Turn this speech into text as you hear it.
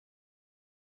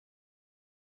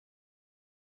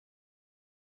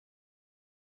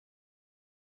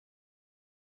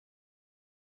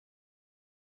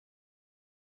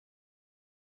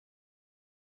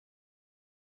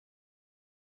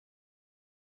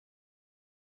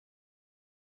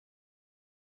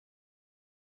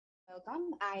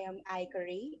welcome. I am Aika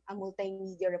Ray, a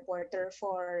multimedia reporter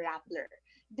for Rappler.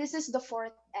 This is the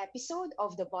fourth episode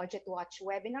of the Budget Watch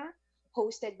webinar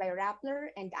hosted by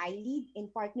Rappler and iLead in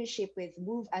partnership with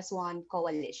Move as One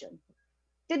Coalition.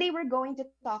 Today, we're going to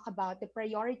talk about the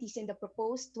priorities in the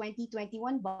proposed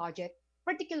 2021 budget,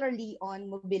 particularly on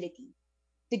mobility.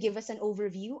 To give us an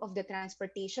overview of the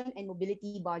transportation and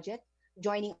mobility budget,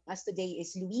 joining us today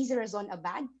is Luis Razon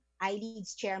Abad,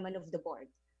 iLead's chairman of the board.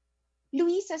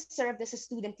 Luis has served as a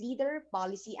student leader,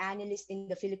 policy analyst in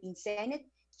the Philippine Senate,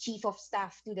 chief of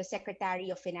staff to the Secretary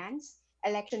of Finance,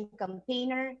 election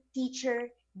campaigner, teacher,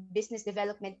 business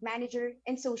development manager,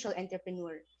 and social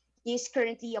entrepreneur. He is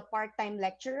currently a part-time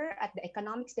lecturer at the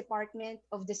economics department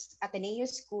of the Ateneo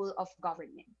School of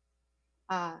Government.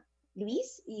 Uh,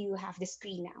 Luis, you have the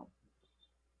screen now.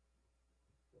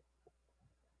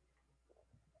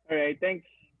 All right, thanks.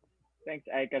 Thanks,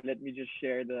 Aika. Let me just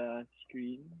share the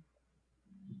screen.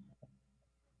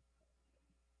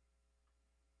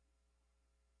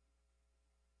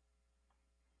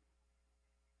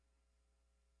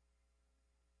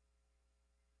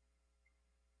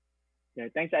 Yeah,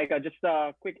 thanks, Aika. Just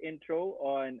a quick intro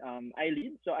on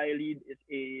iLead. So iLead is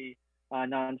a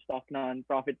non-stock,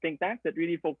 non-profit think tank that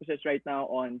really focuses right now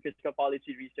on fiscal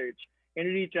policy research and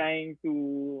really trying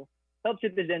to help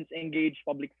citizens engage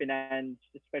public finance,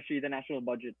 especially the national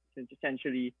budget, since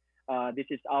essentially this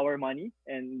is our money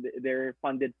and they're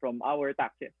funded from our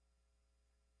taxes.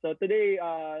 So today,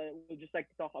 we'd just like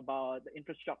to talk about the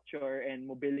infrastructure and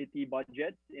mobility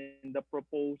budgets in the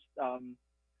proposed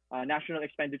national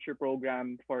expenditure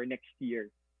program for next year.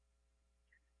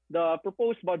 The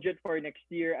proposed budget for next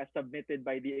year, as submitted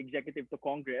by the executive to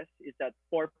Congress, is at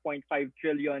 4.5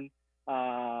 trillion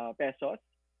pesos.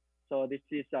 So this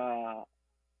is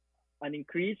an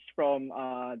increase from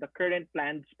the current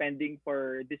planned spending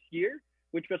for this year,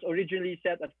 which was originally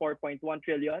set at 4.1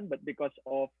 trillion, but because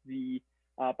of the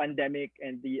pandemic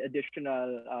and the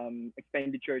additional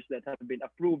expenditures that have been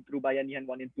approved through Bayanihan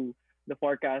 1 and 2, the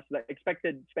forecast, the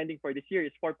expected spending for this year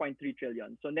is 4.3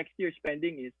 trillion. So next year's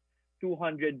spending is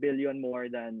 200 billion more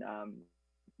than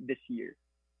this year.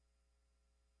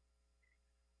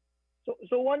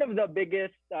 So one of the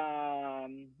biggest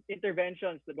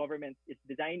interventions the government is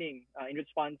designing in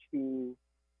response to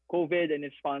COVID and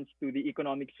in response to the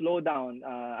economic slowdown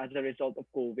as a result of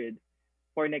COVID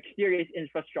for next year is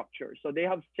infrastructure. So they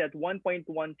have set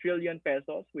 1.1 trillion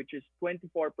pesos, which is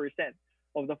 24%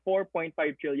 of the 4.5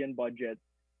 trillion budget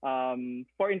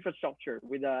for infrastructure,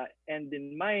 with the end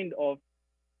in mind of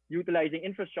utilizing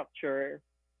infrastructure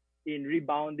in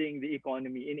rebounding the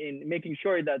economy, in making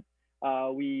sure that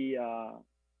we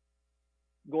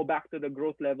go back to the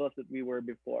growth levels that we were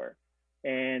before.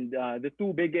 And the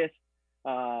two biggest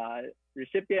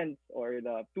recipients or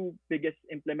the two biggest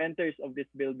implementers of this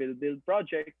Build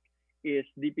project is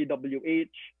DPWH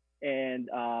and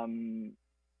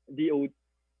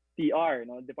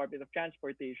DOTR, Department of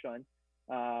Transportation,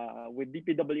 with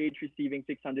DPWH receiving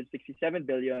 667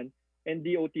 billion and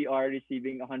DOTR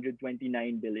receiving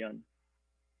 129 billion.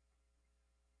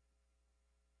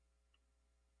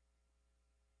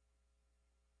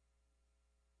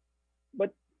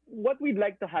 But what we'd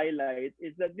like to highlight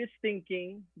is that this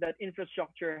thinking that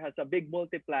infrastructure has a big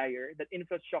multiplier, that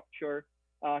infrastructure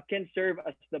can serve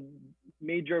as the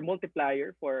major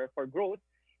multiplier for growth,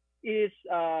 is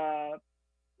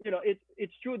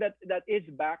it's true that that is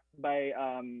backed by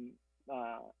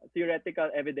theoretical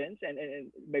evidence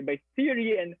and by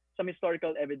theory and some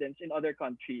historical evidence in other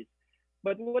countries.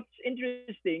 But what's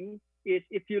interesting is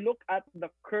if you look at the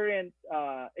current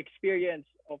experience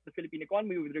of the Philippine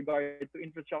economy with regard to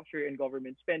infrastructure and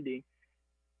government spending,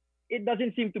 it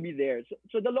doesn't seem to be there.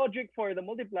 So the logic for the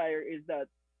multiplier is that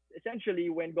essentially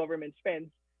when government spends,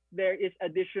 there is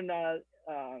additional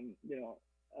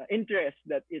interest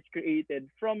that is created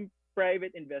from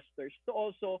private investors to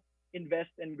also invest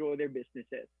and grow their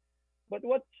businesses. But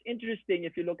what's interesting,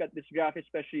 if you look at this graph,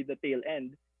 especially the tail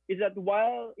end, is that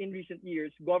while in recent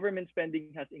years government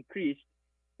spending has increased,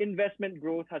 investment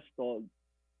growth has stalled.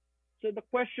 So the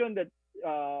question that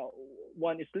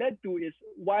one is led to is,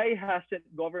 why hasn't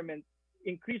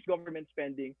increased government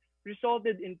spending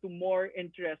resulted into more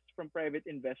interest from private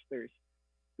investors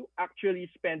to actually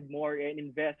spend more and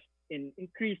invest in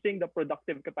increasing the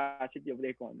productive capacity of the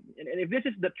economy? And if this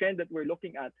is the trend that we're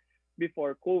looking at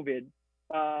before COVID,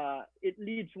 it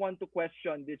leads one to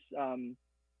question this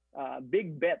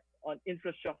big bet on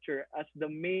infrastructure as the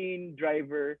main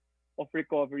driver of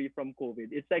recovery from COVID.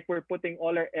 It's like we're putting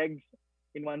all our eggs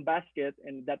in one basket,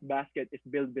 and that basket is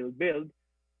build,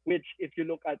 which, if you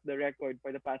look at the record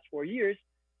for the past 4 years,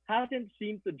 hasn't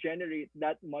seemed to generate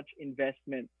that much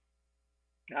investment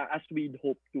as we'd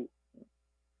hope to.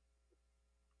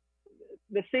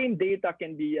 The same data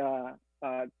can be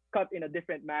cut in a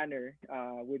different manner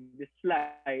with this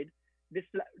slide.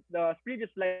 The previous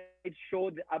slide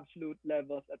showed the absolute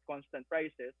levels at constant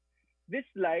prices. This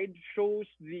slide shows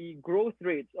the growth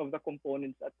rates of the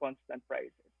components at constant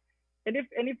prices. And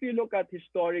if you look at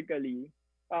historically,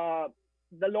 uh,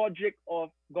 the logic of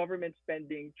government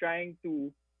spending trying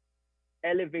to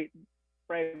elevate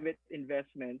private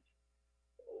investments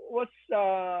was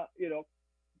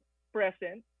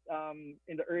present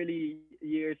in the early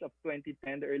years of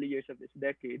 2010, the early years of this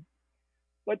decade.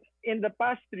 But in the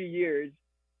past 3 years,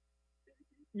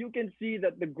 you can see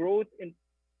that the growth in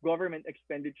government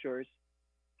expenditures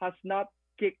has not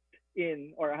kicked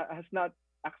in or has not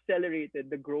accelerated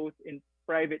the growth in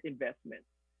private investment.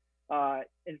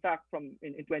 In fact,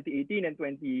 in 2018 and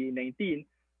 2019,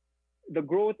 the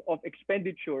growth of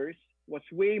expenditures was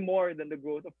way more than the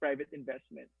growth of private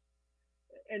investment.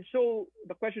 And so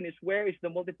the question is, where is the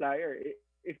multiplier?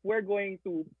 If we're going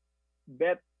to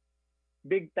bet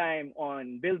big time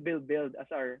on build as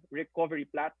our recovery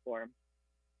platform,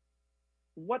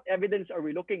 what evidence are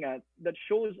we looking at that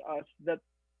shows us that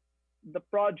the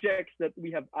projects that we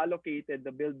have allocated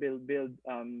the build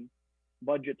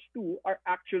budgets to are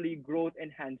actually growth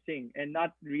enhancing and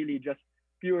not really just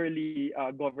purely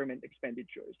government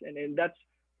expenditures? And that's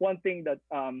one thing that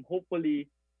hopefully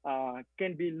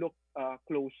can be looked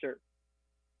closer.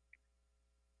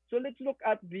 So let's look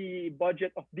at the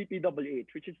budget of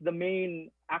DPWH, which is the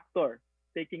main actor,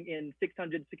 taking in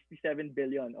 667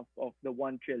 billion of the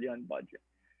 1 trillion budget.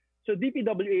 So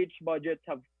DPWH budgets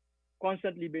have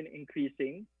constantly been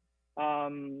increasing.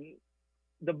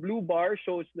 The blue bar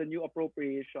shows the new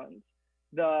appropriations.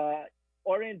 The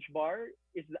orange bar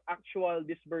is the actual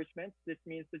disbursements. This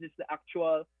means this is the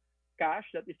actual cash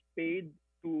that is paid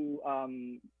to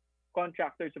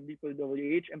contractors of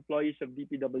DPWH, employees of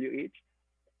DPWH.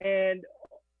 And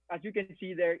as you can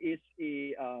see, there is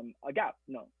a gap,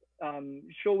 no,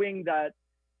 showing that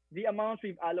the amounts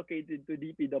we've allocated to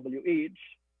DPWH,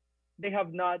 they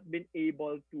have not been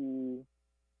able to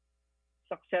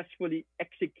successfully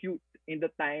execute in the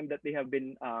time that they have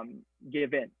been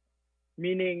given.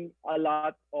 Meaning, a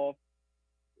lot of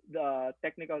the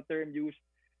technical term used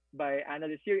by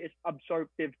analysts here is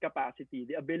absorptive capacity,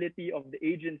 the ability of the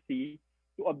agency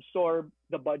to absorb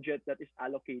the budget that is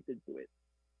allocated to it.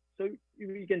 So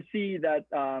we can see that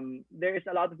there is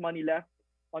a lot of money left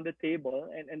on the table.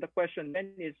 And the question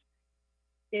then is,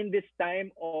 in this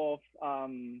time of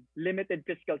limited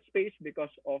fiscal space because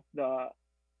of the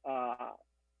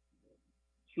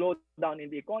slowdown in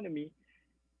the economy,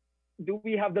 do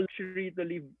we have the luxury to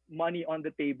leave money on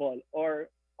the table? Or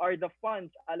are the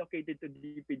funds allocated to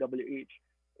DPWH?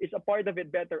 Is a part of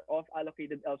it better off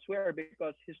allocated elsewhere?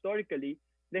 Because historically,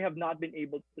 they have not been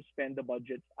able to spend the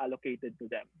budgets allocated to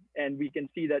them. And we can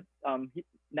see that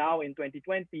now in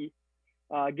 2020,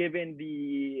 given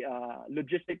the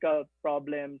logistical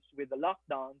problems with the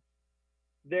lockdown,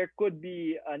 there could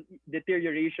be a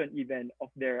deterioration even of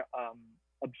their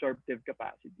absorptive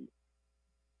capacity.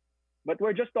 But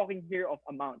we're just talking here of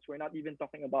amounts. We're not even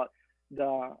talking about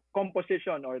the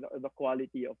composition or the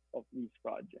quality of these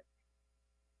projects.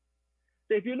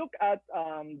 So if you look at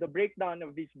the breakdown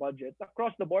of these budgets,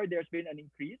 across the board, there's been an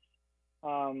increase.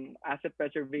 Asset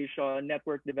preservation,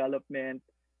 network development,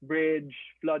 bridge,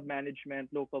 flood management,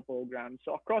 local programs.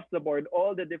 So across the board,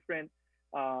 all the different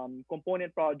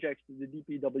component projects the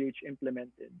DPWH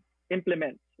implements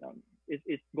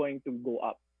is going to go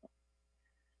up.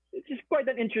 It's just quite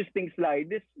an interesting slide.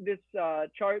 This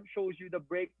chart shows you the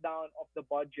breakdown of the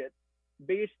budget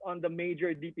based on the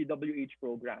major DPWH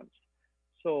programs.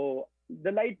 So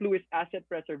the light blue is asset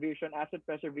preservation. Asset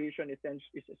preservation is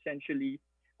essentially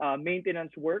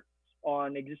maintenance works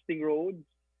on existing roads,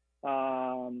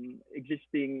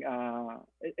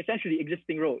 essentially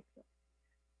existing roads.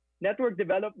 Network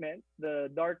development, the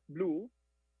dark blue,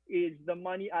 is the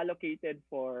money allocated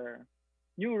for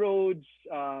new roads,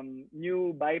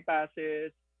 new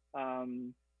bypasses,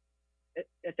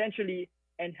 essentially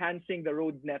enhancing the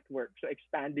road network, so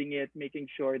expanding it, making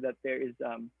sure that there is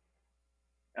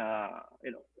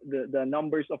the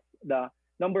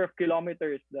number of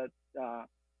kilometers that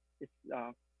is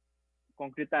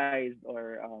concretized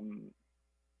or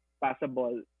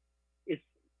passable is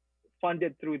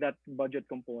funded through that budget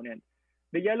component.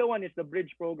 The yellow one is the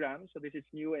bridge program, so this is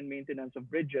new and maintenance of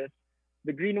bridges.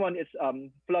 The green one is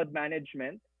flood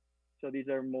management, so these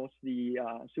are mostly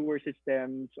sewer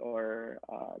systems or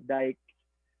dikes.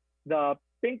 The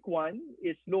pink one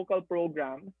is local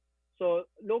program. So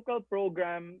local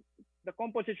program the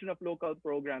composition of local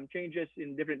program changes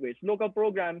in different ways. Local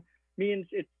program means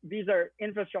these are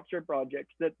infrastructure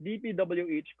projects that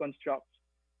DPWH constructs,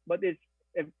 but it's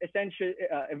essentially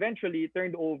eventually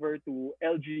turned over to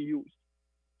LGUs.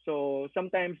 So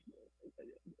sometimes,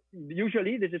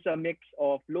 usually, this is a mix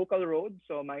of local roads,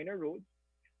 so minor roads,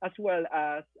 as well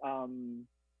as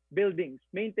buildings,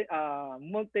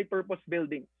 multi-purpose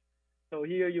buildings. So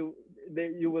here you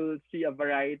will see a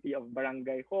variety of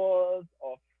barangay halls,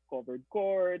 of covered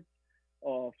courts,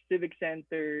 of civic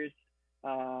centers.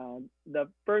 The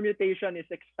permutation is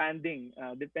expanding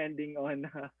depending on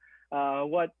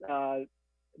what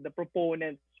the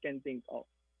proponents can think of.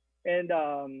 And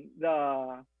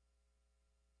the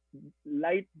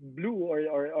light blue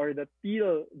or the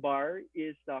teal bar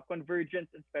is convergence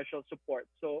and special support.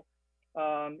 So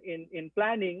in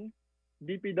planning,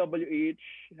 DPWH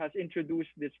has introduced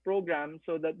this program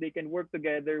so that they can work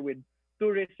together with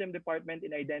tourism department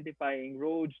in identifying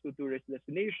roads to tourist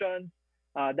destinations.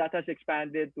 That has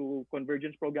expanded to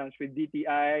convergence programs with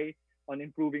DTI on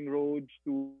improving roads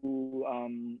to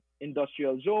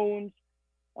industrial zones.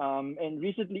 And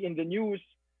recently in the news,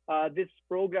 this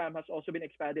program has also been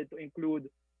expanded to include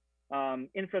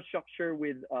infrastructure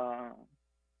with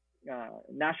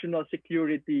national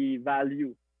security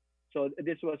value. So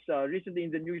this was recently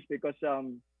in the news because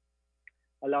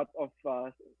a lot of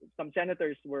some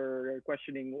senators were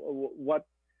questioning what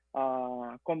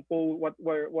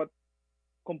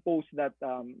composed that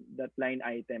line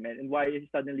item, and why is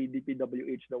suddenly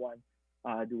DPWH the one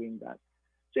doing that.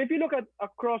 So if you look at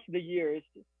across the years,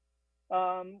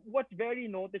 what's very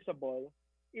noticeable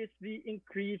is the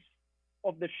increase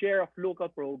of the share of local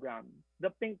programs,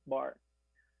 the pink bar.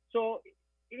 So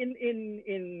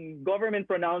in government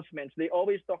pronouncements, they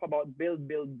always talk about build,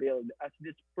 build, build as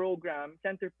this program,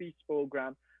 centerpiece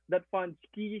program that funds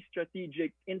key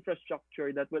strategic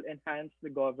infrastructure that will enhance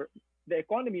the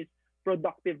economy's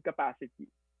productive capacity.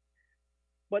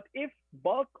 But if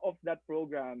bulk of that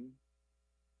program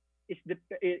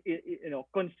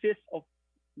consists of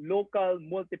local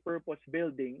multipurpose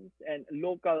buildings and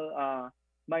local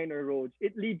minor roads,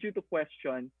 it leads you to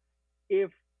question if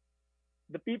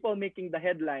the people making the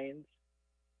headlines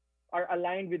are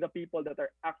aligned with the people that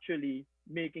are actually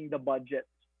making the budgets.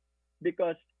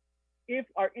 Because if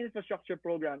our infrastructure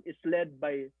program is led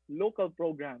by local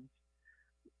programs,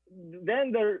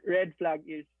 then the red flag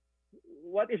is,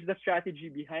 what is the strategy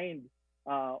behind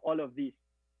all of these?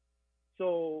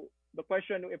 So the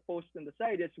question we posed on the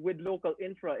side is, with local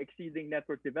infra exceeding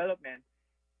network development,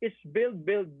 is build,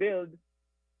 build, build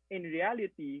in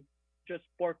reality just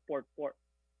pork, pork, pork?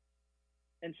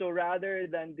 And so rather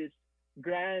than this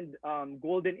grand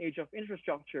golden age of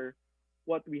infrastructure,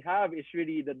 what we have is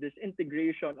really the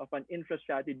disintegration of an infra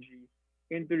strategy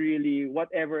into really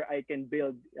whatever I can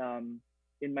build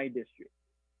in my district.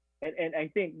 And I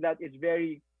think that is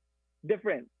very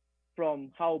different from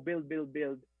how build, build,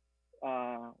 build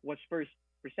was first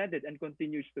presented and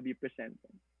continues to be presented.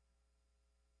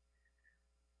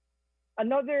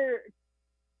 Another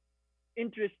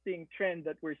interesting trend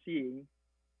that we're seeing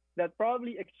that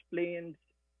probably explains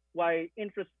why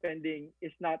infra spending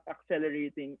is not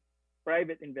accelerating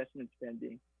private investment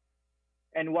spending,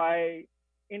 and why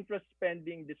infra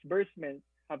spending disbursements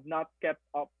have not kept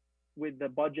up with the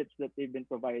budgets that they've been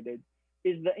provided,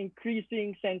 is the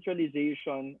increasing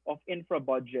centralization of infra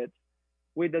budgets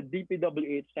with the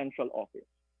DPWH central office.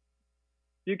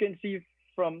 You can see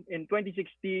from in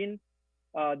 2016,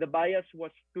 the bias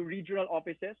was to regional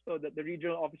offices so that the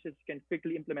regional offices can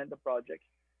quickly implement the projects.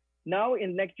 Now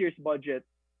in next year's budget,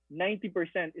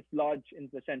 90% is lodged in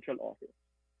the central office.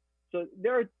 So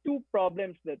there are two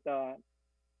problems that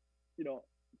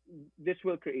this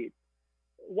will create.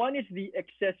 One is the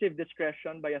excessive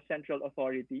discretion by a central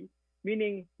authority,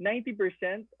 meaning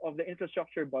 90% of the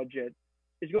infrastructure budget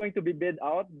is going to be bid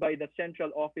out by the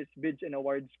central office bids and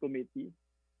awards committee.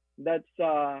 That's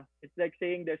it's like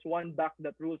saying there's one back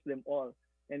that rules them all,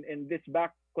 and this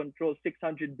back controls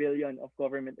 600 billion of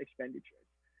government expenditures.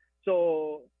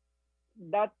 So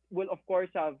that will of course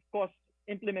have cost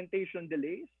implementation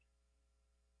delays.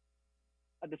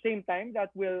 At the same time, that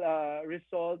will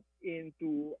result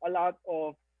into a lot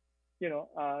of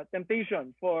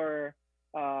temptation for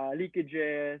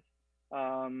leakages,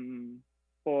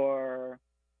 for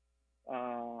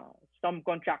some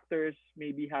contractors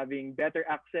maybe having better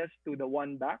access to the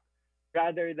one back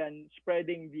rather than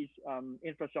spreading these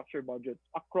infrastructure budgets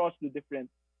across the different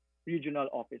regional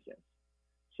offices.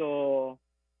 So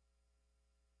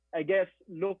I guess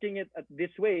looking at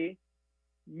this way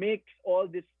makes all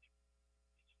this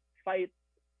fight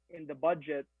in the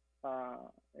budget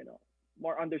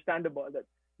more understandable, that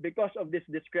because of this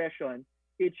discretion,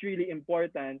 it's really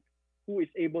important who is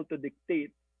able to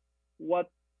dictate what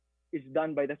is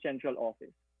done by the central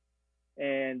office.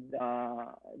 And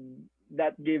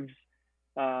that gives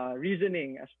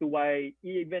reasoning as to why,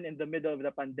 even in the middle of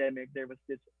the pandemic, there was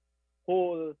this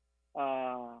whole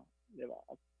di ba,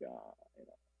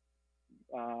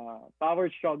 power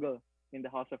struggle in the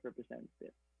House of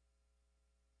Representatives.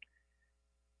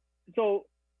 So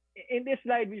in this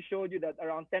slide, we showed you that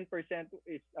around 10%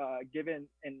 is given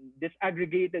and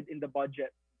disaggregated in the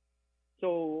budget.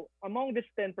 So among this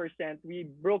 10%, we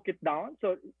broke it down.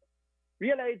 So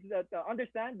realize that,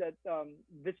 understand that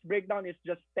this breakdown is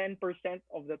just 10%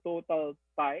 of the total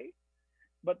pie.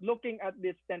 But looking at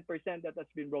this 10% that has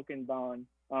been broken down,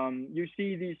 you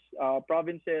see these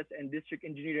provinces and district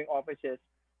engineering offices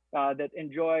that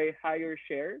enjoy higher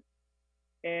shares.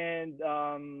 And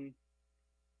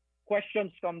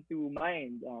questions come to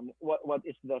mind. What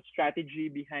is the strategy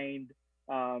behind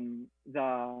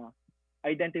the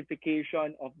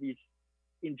identification of these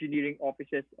engineering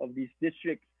offices of these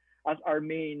districts as our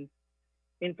main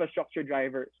infrastructure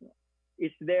drivers?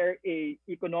 Is there a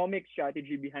economic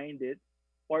strategy behind it,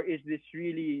 or is this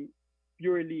really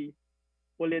purely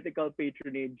political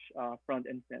patronage front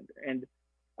and center? And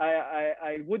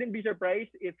I wouldn't be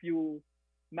surprised if you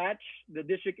match the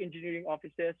district engineering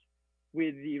offices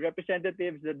with the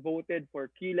representatives that voted for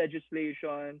key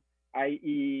legislation,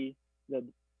 i.e. the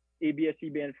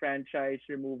ABS-CBN franchise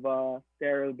removal,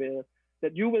 Terrell bill,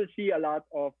 that you will see a lot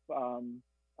of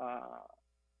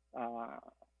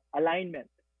alignment.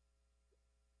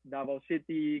 Davao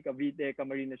City, Cavite,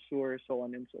 Camarines Sur, so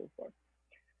on and so forth.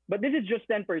 But this is just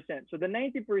 10%. So the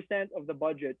 90% of the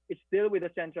budget is still with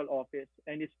the central office,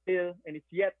 and it's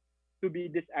yet to be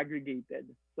disaggregated.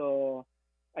 So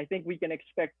I think we can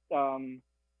expect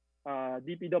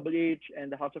DPWH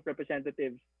and the House of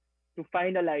Representatives to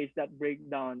finalize that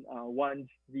breakdown once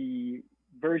the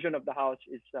version of the House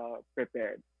is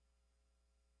prepared.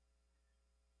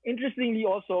 Interestingly,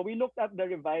 also, we looked at the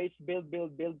revised Build,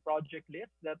 Build, Build project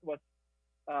list that was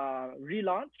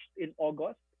relaunched in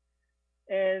August.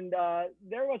 And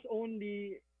there was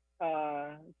only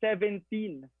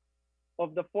 17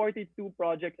 of the 42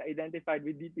 projects identified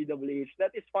with DPWH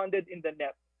that is funded in the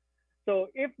NEP. So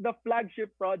if the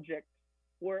flagship projects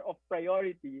were of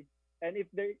priority, and if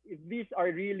these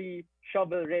are really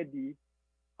shovel ready,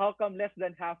 how come less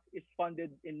than half is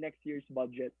funded in next year's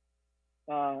budget?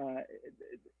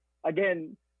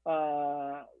 Again,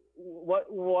 why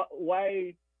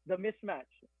the mismatch?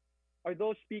 Are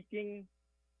those speaking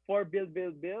for Build,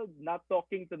 Build, Build, not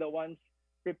talking to the ones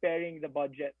preparing the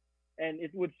budget? And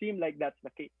it would seem like that's the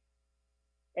case.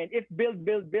 And if Build,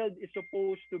 Build, Build is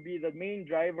supposed to be the main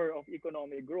driver of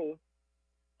economic growth,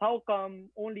 how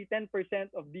come only 10%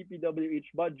 of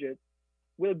DPWH budget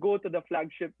will go to the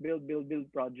flagship Build, Build,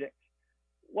 Build projects?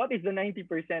 What is the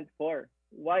 90% for?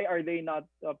 Why are they not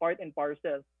part and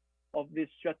parcel of this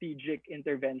strategic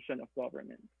intervention of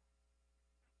government?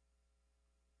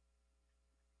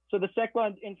 So the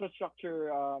second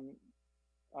infrastructure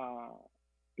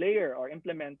player or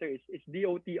implementer is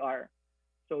DOTR.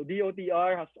 So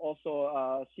DOTR has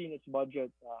also seen its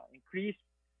budget increase.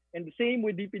 And the same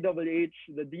with DPWH,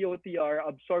 the DOTR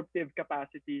absorptive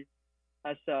capacity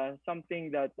as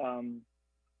something that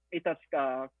it has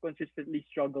consistently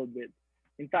struggled with.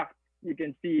 In fact, you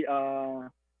can see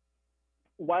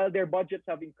while their budgets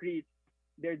have increased,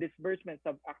 their disbursements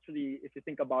have actually, if you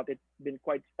think about it, been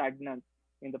quite stagnant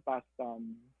in the past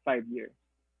 5 years.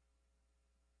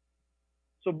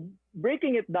 So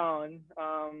breaking it down,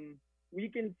 we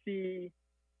can see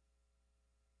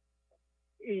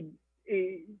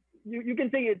you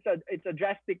can say it's a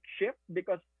drastic shift,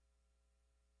 because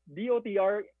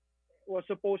DOTR was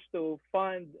supposed to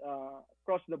fund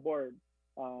across the board,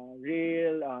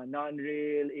 rail,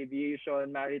 non-rail,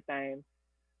 aviation, maritime.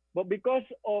 But because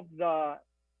of the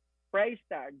price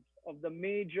tags of the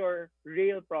major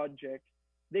rail projects,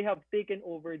 they have taken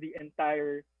over the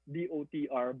entire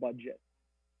DOTR budget.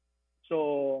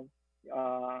 So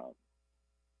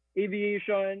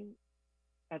aviation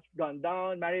has gone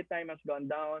down, maritime has gone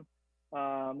down,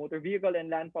 motor vehicle and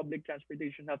land public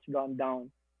transportation has gone down.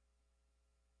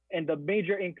 And the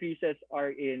major increases are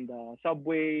in the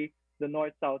subway, the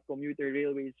north-south commuter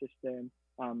railway system,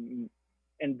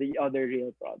 and the other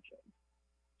rail projects.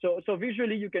 So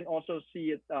visually, you can also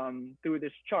see it through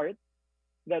this chart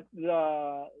that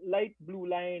the light blue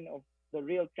line of the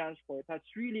rail transport has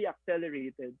really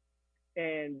accelerated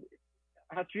and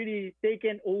has really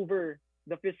taken over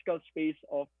the fiscal space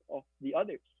of the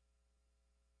others.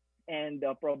 And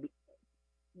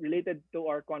related to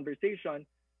our conversation,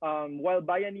 while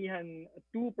Bayanihan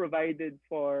 2 provided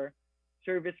for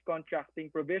service contracting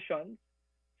provisions,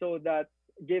 so that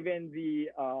given the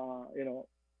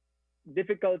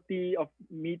difficulty of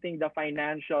meeting the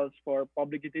financials for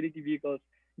public utility vehicles,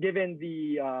 given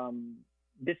the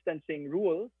distancing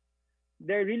rules,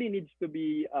 there really needs to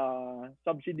be a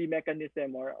subsidy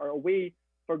mechanism, or a way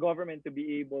for government to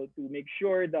be able to make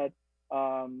sure that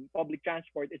public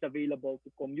transport is available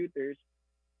to commuters.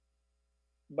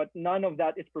 But none of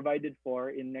that is provided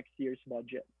for in next year's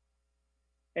budget.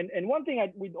 And one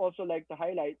thing we'd also like to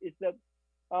highlight is that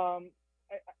um,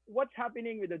 what's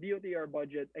happening with the DOTR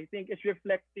budget, I think, is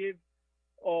reflective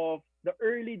of the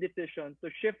early decision to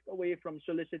shift away from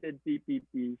solicited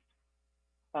PPPs.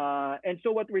 And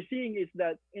so what we're seeing is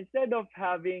that instead of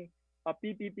having a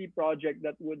PPP project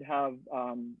that would have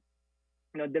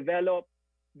developed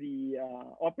the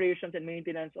operations and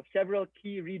maintenance of several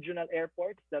key regional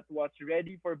airports that was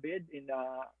ready for bid in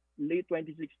late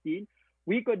 2016,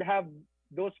 we could have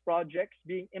those projects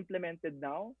being implemented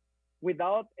now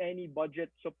without any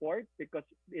budget support because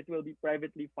it will be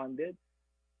privately funded.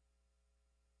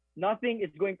 Nothing is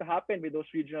going to happen with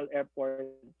those regional airports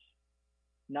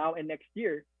now and next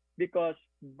year because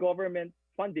government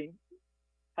funding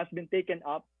has been taken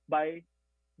up by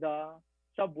the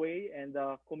subway and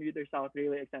the commuter south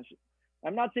railway extension.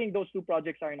 I'm not saying those two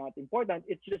projects are not important.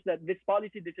 It's just that this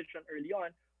policy decision early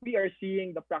on, we are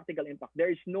seeing the practical impact.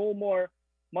 There is no more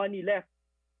money left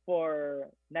for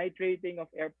nitrating of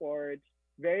airports,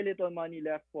 very little money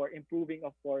left for improving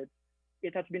of ports.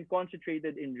 It has been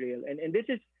concentrated in rail. And this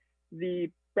is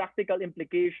the practical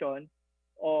implication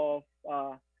of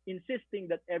insisting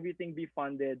that everything be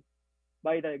funded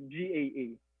by the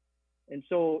GAA. And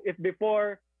so if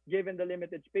before, given the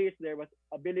limited space, there was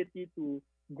ability to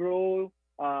grow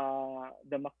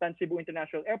the Mactan Cebu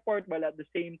International Airport while at the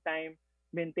same time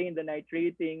maintain the night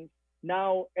ratings,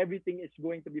 now everything is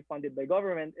going to be funded by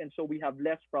government. And so we have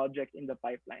less projects in the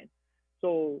pipeline.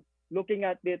 So looking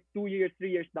at it 2 years, 3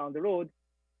 years down the road,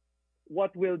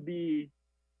 what will be,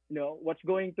 what's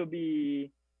going to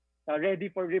be ready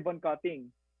for ribbon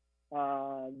cutting?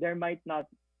 There might not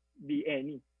be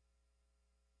any.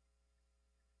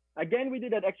 Again, we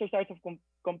did an exercise of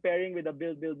comparing with the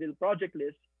Build project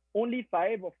list. Only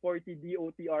 5 of 40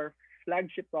 DOTR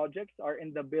flagship projects are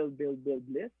in the Build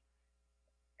list.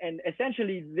 And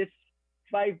essentially, these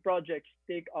 5 projects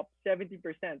take up 70%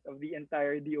 of the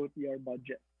entire DOTR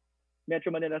budget.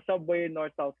 Metro Manila Subway,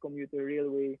 North-South Commuter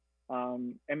Railway,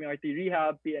 MRT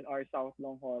Rehab, PNR South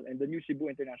Long Haul, and the new Cebu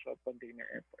International Container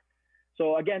Airport.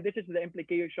 So again, this is the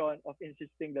implication of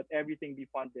insisting that everything be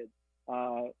funded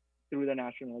through the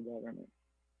national government.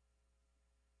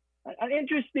 An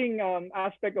interesting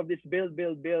aspect of this build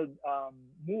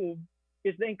move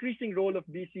is the increasing role of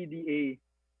BCDA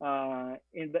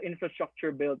in the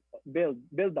infrastructure build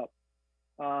up.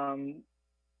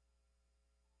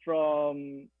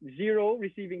 From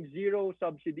receiving zero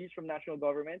subsidies from national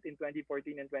government in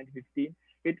 2014 and 2015,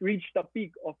 it reached a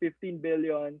peak of 15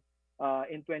 billion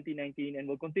in 2019 and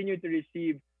will continue to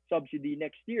receive subsidy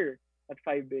next year at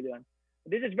 5 billion.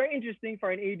 This is very interesting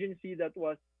for an agency that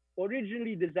was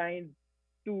originally designed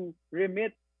to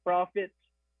remit profits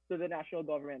to the national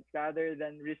government rather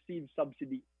than receive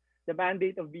subsidies. The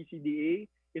mandate of BCDA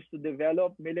is to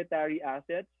develop military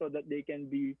assets so that they can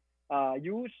be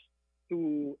used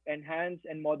to enhance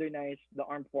and modernize the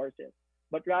armed forces.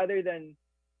 But rather than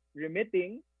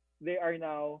remitting, they are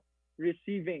now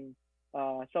receiving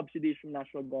subsidies from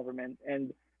national government.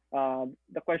 And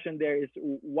the question there is,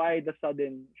 why the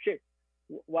sudden shift?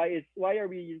 Why are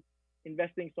we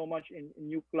investing so much in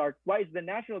New Clark? Why is the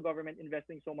national government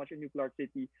investing so much in New Clark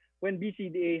City when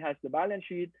BCDA has the balance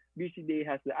sheet, BCDA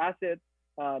has the assets,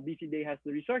 BCDA has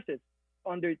the resources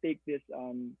to undertake this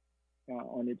on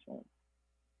its own?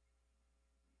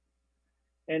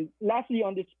 And lastly,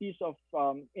 on this piece of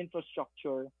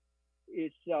infrastructure,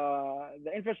 is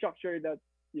the infrastructure that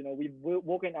we've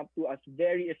woken up to as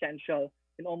very essential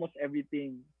in almost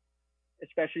everything,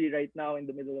 especially right now in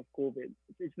the middle of COVID.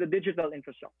 It's the digital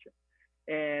infrastructure.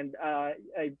 And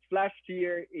I flashed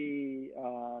here a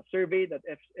survey that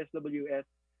SWS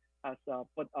has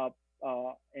put up,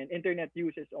 and internet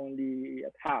use is only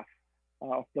at half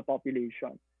of the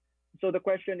population. So the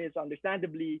question is,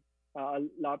 understandably, a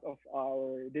lot of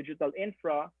our digital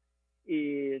infra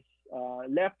is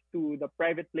left to the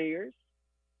private players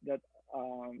that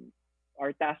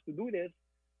are tasked to do this.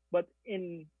 But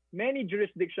in many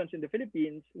jurisdictions in the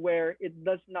Philippines where it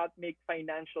does not make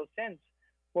financial sense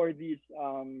for these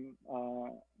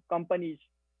companies,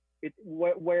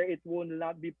 where it will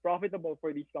not be profitable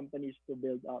for these companies to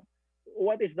build up,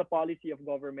 what is the policy of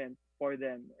government for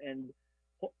them. And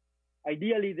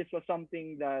ideally, this was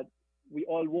something that we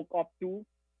all woke up to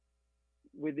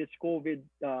with this COVID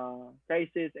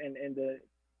crisis, and the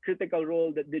critical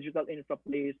role that digital infra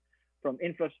plays, from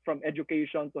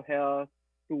education to health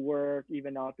to work,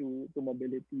 even now to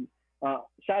mobility.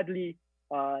 Sadly,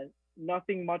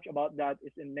 nothing much about that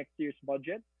is in next year's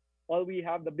budget. All we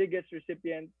have, the biggest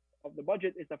recipient of the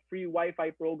budget, is a free Wi-Fi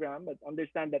program, but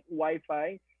understand that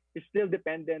Wi-Fi is still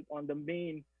dependent on the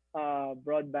main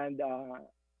broadband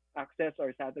access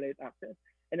or satellite access,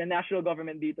 and a national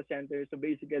government data center. So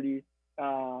basically,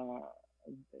 uh,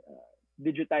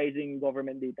 digitizing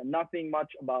government data. Nothing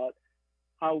much about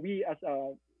how we, as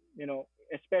a,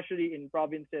 especially in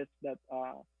provinces that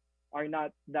are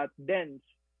not that dense,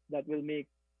 that will make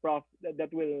that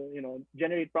will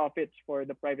generate profits for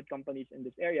the private companies in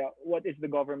this area. What is the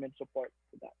government support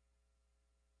for that?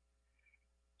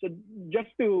 So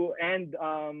just to end,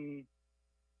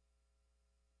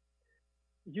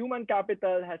 human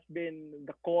capital has been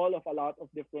the call of a lot of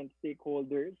different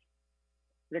stakeholders,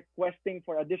 requesting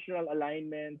for additional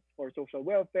alignments for social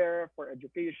welfare, for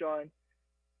education.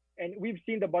 And we've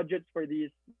seen the budgets for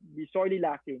these be sorely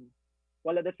lacking.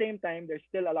 While at the same time, there's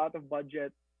still a lot of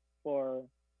budget for,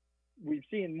 we've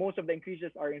seen most of the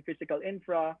increases are in physical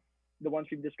infra, the ones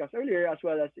we've discussed earlier, as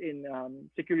well as in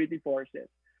security forces.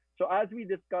 So as we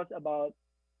discuss about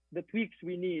the tweaks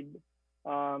we need,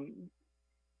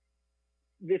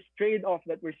 this trade-off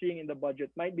that we're seeing in the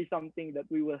budget might be something that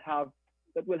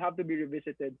that will have to be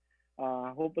revisited,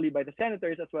 hopefully by the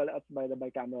senators as well as by the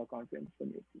bicameral conference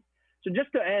committee. So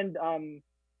just to end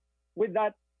with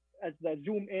that as the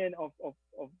zoom in of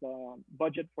the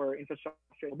budget for infrastructure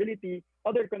and mobility,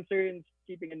 other concerns,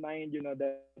 keeping in mind,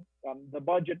 that the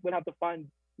budget will have to fund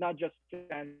not just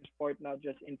transport, not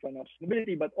just infra, not just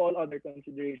mobility, but all other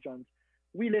considerations.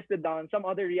 We listed down some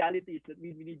other realities that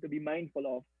we need to be mindful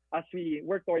of as we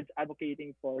work towards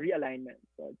advocating for realignment.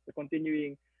 So it's the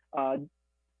continuing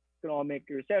economic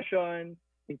recession,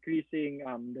 increasing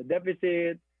the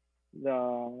deficit,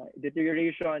 the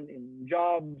deterioration in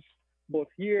jobs, both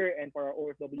here and for our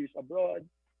OFWs abroad,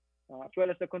 as well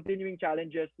as the continuing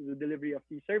challenges to the delivery of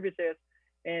these services,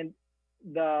 and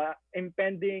the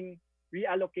impending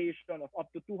reallocation of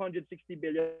up to 260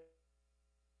 billion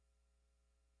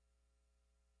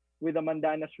with the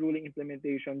Mandanas ruling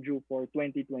implementation due for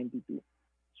 2022.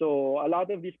 So a lot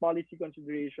of these policy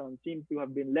considerations seem to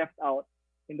have been left out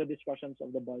in the discussions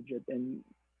of the budget. And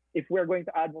if we're going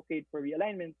to advocate for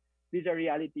realignment, these are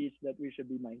realities that we should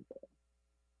be mindful of.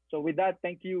 So with that,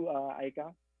 thank you,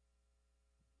 Aika.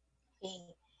 Okay.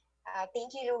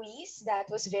 Thank you, Luis. That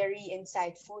was very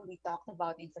insightful. We talked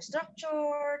about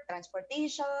infrastructure,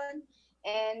 transportation,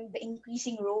 and the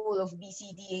increasing role of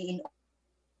BCDA in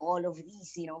all of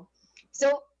these.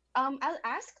 So I'll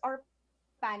ask our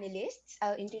panelists.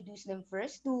 I'll introduce them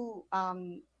first to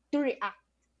react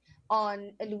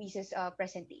on Luis's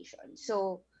presentation.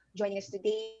 So joining us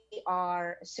today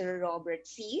are Sir Robert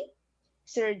C.,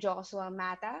 Sir Joshua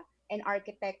Mata, and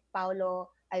architect Paulo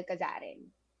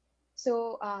Alcazaren.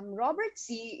 So Robert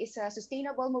C. is a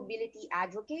sustainable mobility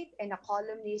advocate and a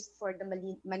columnist for the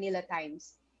Manila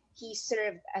Times. He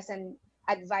served as an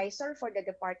advisor for the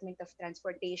Department of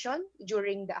Transportation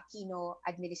during the Aquino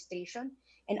administration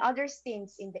and other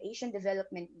stints in the Asian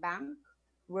Development Bank,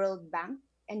 World Bank,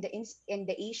 and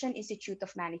the Asian Institute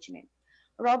of Management.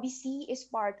 Robbie C. is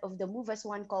part of the Move as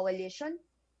One coalition,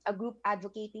 a group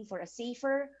advocating for a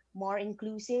safer, more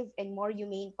inclusive, and more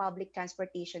humane public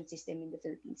transportation system in the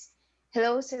Philippines.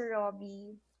 Hello, Sir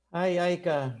Robbie. Hi,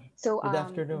 Aika. So, Good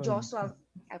afternoon. Joshua,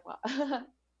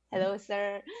 hello,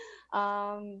 sir.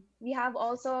 We have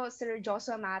also Sir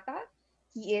Joshua Mata.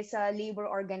 He is a labor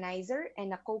organizer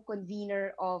and a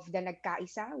co-convener of the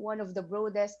Nagkaisa, one of the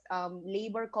broadest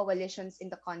labor coalitions in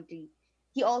the country.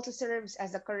 He also serves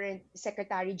as the current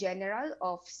Secretary General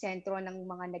of Sentro ng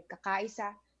mga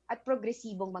Nagkakaisa at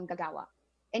Progresibong Manggagawa.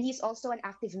 And he's also an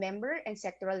active member and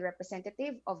sectoral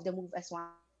representative of the Move as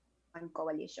One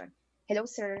coalition. Hello,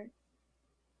 sir.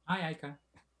 Hi, Aika.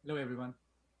 Hello, everyone.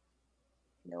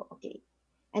 No, okay.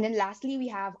 And then lastly, we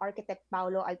have architect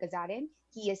Paulo Alcazaren.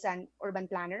 He is an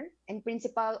urban planner and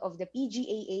principal of the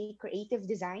PGAA Creative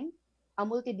Design, a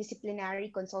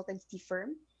multidisciplinary consultancy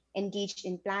firm engaged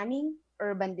in planning,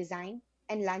 urban design,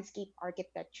 and landscape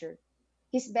architecture.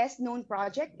 His best known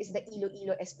project is the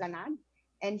Iloilo Esplanade,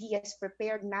 and he has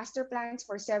prepared master plans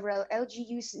for several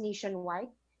LGUs nationwide,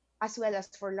 as well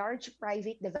as for large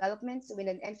private developments with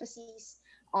an emphasis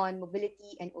on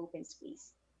mobility and open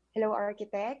space. Hello,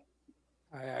 architect.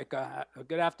 Hi, Aika.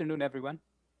 Good afternoon, everyone.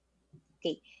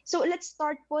 Okay, so let's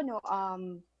start po, no,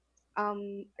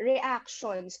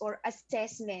 reactions or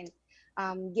assessment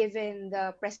given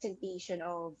the presentation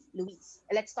of Luis.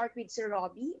 Let's start with Sir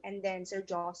Robbie and then Sir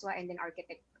Joshua and then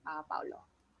Architect Paulo.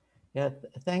 Yeah,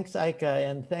 thanks, Aika,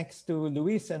 and thanks to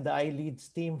Luis and the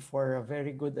iLeads team for a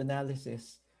very good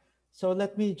analysis. So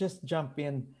let me just jump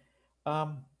in.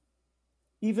 Um,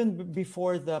 Even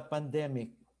before the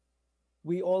pandemic,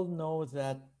 we all know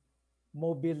that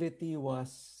mobility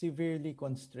was severely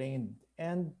constrained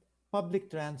and public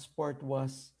transport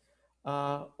was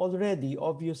already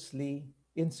obviously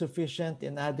insufficient,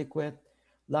 inadequate.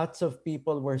 Lots of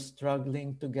people were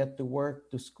struggling to get to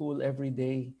work, to school every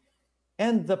day.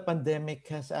 And the pandemic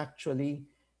has actually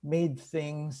made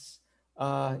things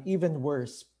even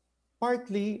worse.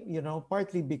 Partly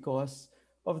because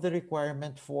of the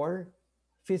requirement for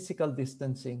physical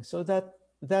distancing. So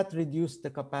that reduced the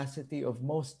capacity of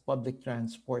most public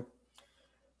transport.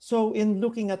 So in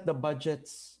looking at the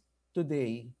budgets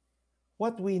today,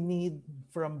 what we need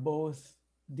from both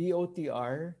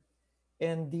DOTR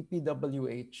and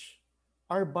DPWH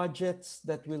are budgets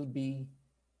that will be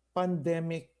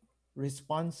pandemic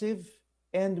responsive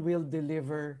and will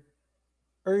deliver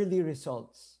early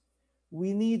results.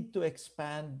 We need to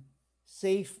expand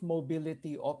safe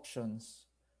mobility options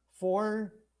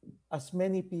for as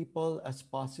many people as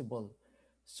possible.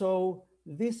 So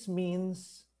this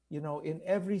means, in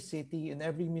every city, in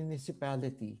every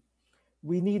municipality,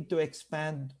 we need to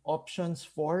expand options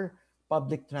for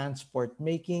public transport,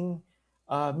 making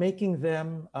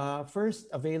them first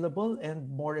available and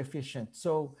more efficient.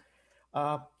 So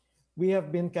uh, we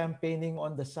have been campaigning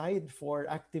on the side for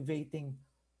activating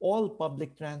all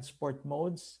public transport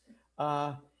modes,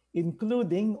 uh,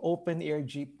 including open air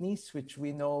jeepneys, which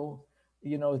we know,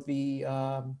 the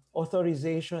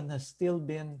authorization has still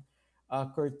been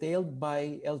curtailed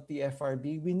by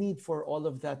LTFRB. We need for all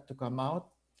of that to come out.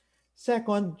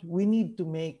 Second, we need to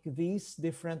make these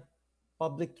different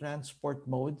public transport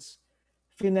modes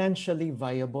financially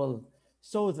viable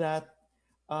so that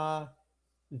uh,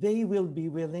 they will be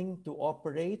willing to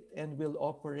operate and will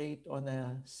operate on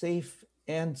a safe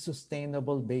and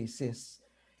sustainable basis.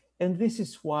 And this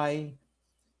is why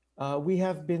we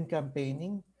have been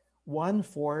campaigning, one,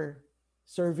 for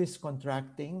service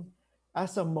contracting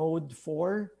as a mode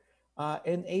for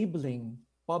enabling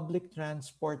public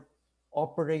transport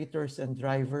operators and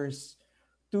drivers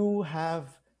to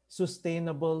have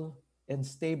sustainable and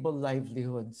stable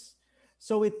livelihoods.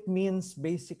 So it means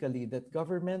basically that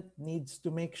government needs to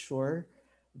make sure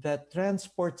that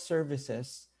transport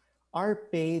services are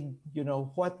paid,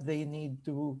 what they need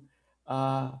to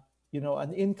uh,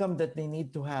 an income that they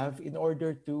need to have in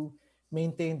order to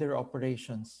maintain their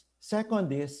operations.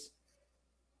 Second is,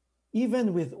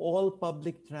 even with all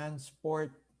public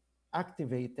transport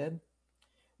activated,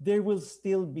 there will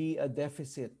still be a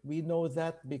deficit. We know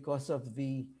that because of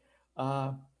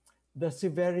uh, the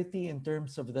severity in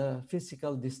terms of the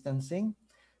physical distancing.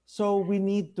 So we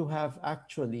need to have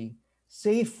actually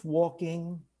safe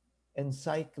walking and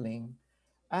cycling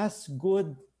as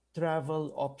good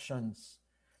travel options.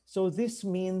 So this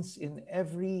means in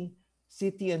every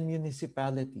city and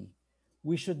municipality,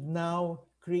 we should now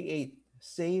create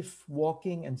safe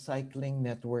walking and cycling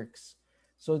networks.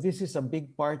 So this is a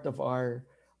big part of our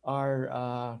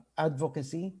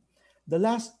advocacy. The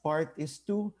last part is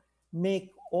to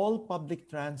make all public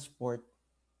transport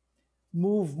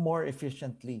move more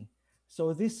efficiently.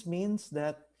 So this means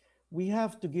that we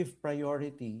have to give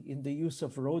priority in the use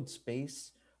of road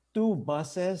space to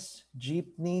buses,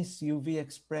 jeepneys, UV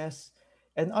Express,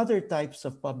 and other types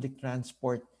of public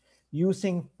transport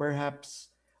using perhaps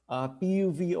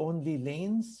PUV only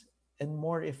lanes and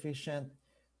more efficient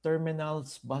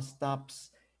terminals, bus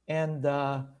stops, and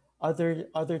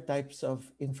other types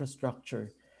of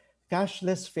infrastructure.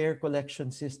 Cashless fare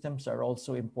collection systems are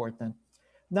also important.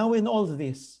 Now, in all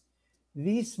this,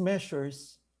 these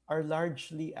measures are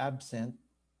largely absent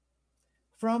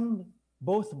from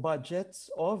both budgets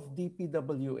of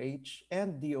DPWH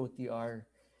and DOTR,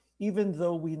 even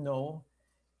though we know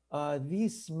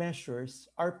these measures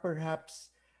are perhaps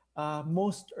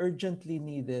most urgently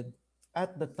needed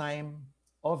at the time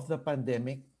of the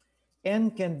pandemic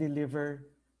and can deliver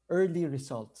early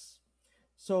results.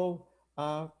 So,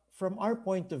 from our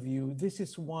point of view, this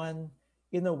is one,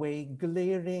 in a way,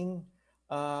 glaring,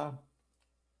 uh,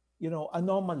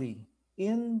 anomaly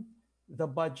in the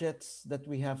budgets that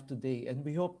we have today, and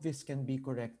we hope this can be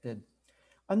corrected.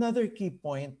 Another key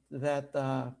point that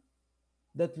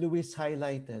Luis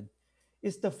highlighted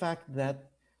is the fact that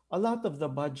a lot of the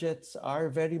budgets are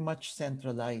very much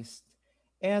centralized.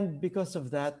 And because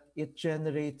of that, it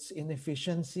generates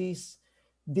inefficiencies,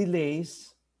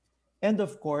 delays, And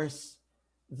of course,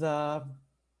 the,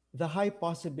 the high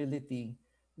possibility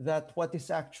that what is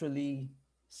actually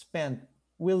spent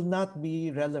will not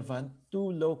be relevant to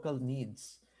local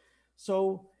needs.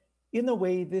 So, in a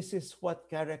way, this is what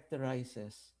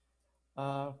characterizes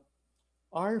uh,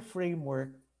 our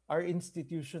framework, our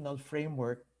institutional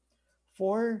framework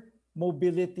for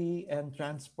mobility and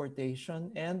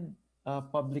transportation and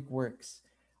public works.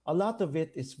 A lot of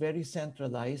it is very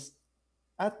centralized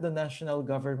at the national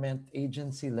government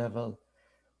agency level.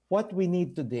 What we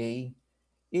need today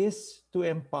is to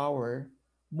empower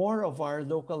more of our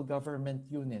local government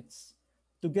units,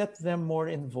 to get them more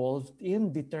involved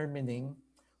in determining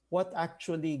what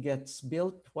actually gets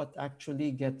built, what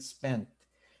actually gets spent.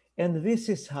 And this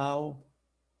is how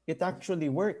it actually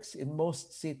works in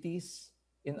most cities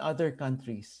in other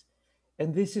countries.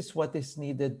 And this is what is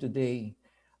needed today.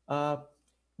 Uh,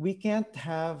 we can't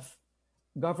have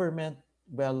government,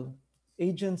 well,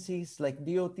 agencies like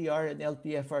DOTR and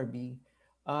LTFRB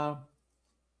uh,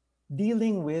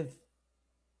 dealing with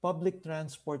public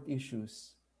transport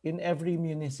issues in every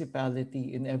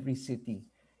municipality, in every city.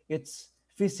 It's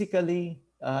physically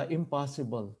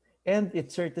impossible. And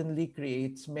it certainly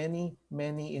creates many,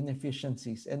 many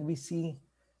inefficiencies. And we see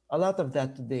a lot of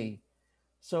that today.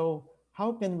 So,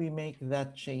 how can we make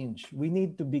that change? We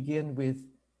need to begin with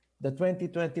the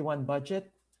 2021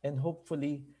 budget, and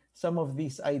hopefully, some of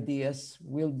these ideas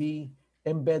will be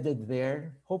embedded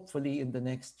there, hopefully, in the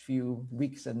next few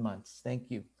weeks and months.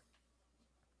 Thank you.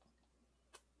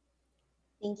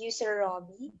 Thank you, Sir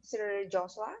Robbie. Sir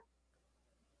Joshua?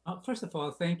 First of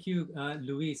all, thank you,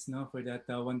 Luis, no, for that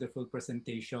wonderful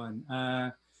presentation.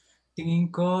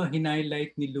 Tingin ko,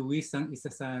 hinighlight ni Luis ang isa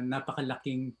sa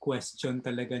napakalaking question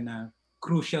talaga na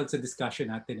crucial sa discussion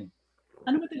natin.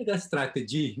 Ano ba talaga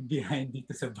strategy behind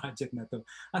dito sa budget na to?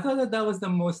 I thought that was the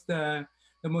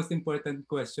most important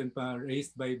question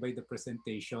raised by the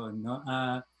presentation. No?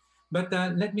 But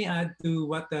let me add to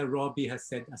what Robbie has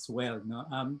said as well. No?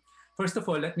 First of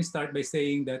all, let me start by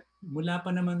saying that mula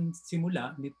pa naman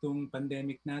simula nitong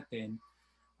pandemic natin,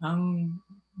 ang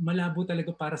malabo talaga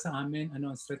para sa amin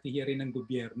ang strategiya rin ng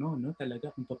gobyerno, no?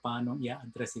 Talaga kung paano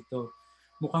i-address ito.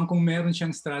 Mukhang kung meron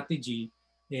siyang strategy,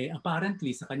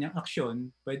 apparently sa kanyang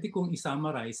aksyon, pwede kong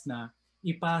i-summarize na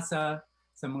ipasa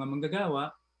sa mga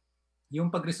manggagawa yung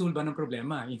pagresolba ng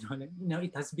problema. It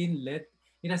has been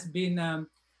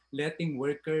letting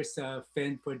workers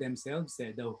fend for themselves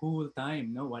the whole time,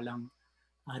 no? Walang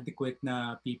adequate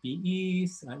na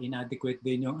PPEs, inadequate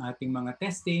din yung ating mga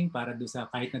testing para do sa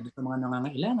kahit na do sa mga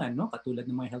nangangailangan, no? Katulad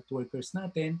ng mga health workers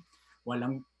natin,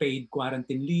 walang paid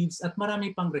quarantine leaves at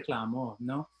marami pang reklamo,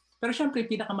 no? Pero syempre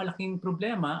pinakamalaking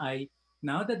problema ay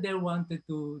now that they want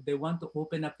to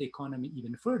open up the economy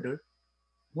even further,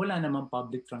 wala namang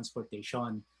public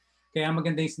transportation. Kaya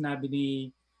maganda yung sinabi ni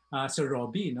Sir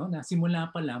Robbie, no, na simula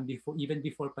pa lang even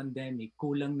before pandemic,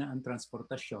 kulang na ang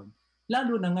transportasyon.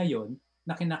 Lalo na ngayon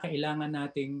na kinakailangan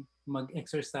nating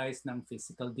mag-exercise ng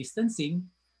physical distancing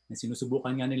na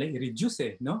sinusubukan nga nila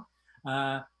i-reduce no?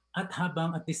 At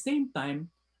habang at the same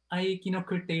time ay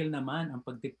kino-curtail naman ang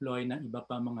pag-deploy ng iba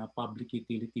pa mga public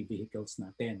utility vehicles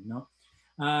natin. No?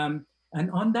 And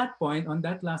on that point, on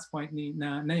that last point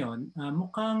na yon,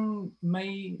 mukhang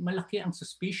may malaki ang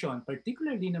suspicion,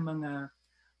 particularly ng mga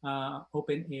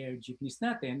open-air jeepneys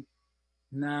natin,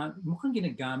 na mukhang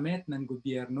ginagamit ng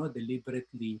gobyerno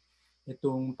deliberately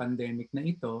itong pandemic na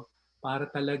ito para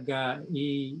talaga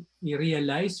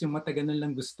i-realize yung matagal na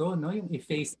lang gusto, no? Yung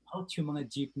i-phase out yung mga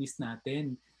jeepneys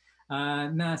natin.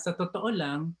 Na sa totoo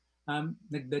lang,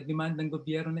 nagdedemand ng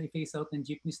gobyerno na i-phase out ng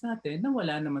jeepneys natin na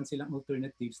wala naman silang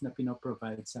alternatives na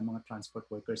pinoprovide sa mga transport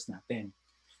workers natin.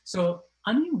 So,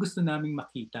 ano yung gusto naming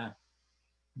makita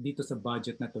dito sa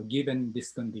budget na to given these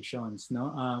conditions,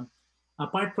 no?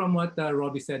 Apart from what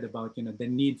Robbie said about the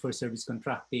need for service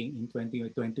contracting in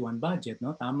 2021 budget,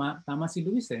 no? Tama si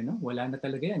Luis, no? Wala na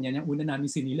talaga yan. Yan yung una namin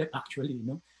sinilip actually,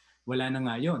 no? Wala na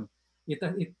nga yun.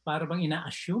 Para bang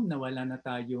ina-assume na wala na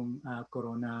tayong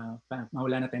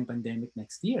wala na tayong pandemic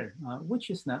next year,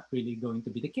 which is not really going to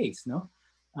be the case, no?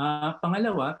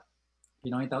 Pangalawa,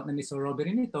 pinakit out na ni Sir Robbie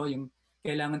rin ito, yung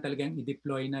kailangan talagang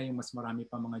i-deploy na yung mas marami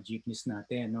pa mga jeepneys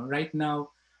natin, no? Right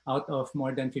now, out of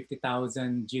more than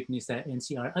 50,000 jeepneys sa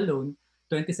NCR alone,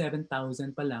 27,000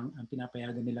 pa lang ang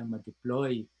pinapayagan nilang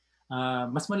mag-deploy.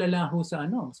 Mas malala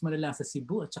sa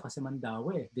Cebu at saka sa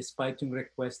Mandaue, despite yung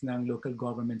request ng local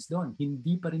governments doon.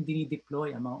 Hindi pa rin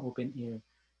dinideploy ang mga open-air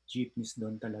jeepneys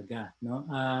doon talaga. No?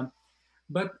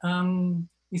 But ang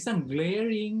isang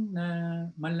glaring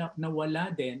na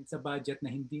wala din sa budget na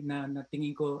hindi na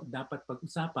tingin ko dapat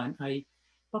pag-usapan ay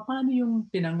paano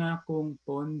yung pinangakong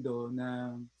pondo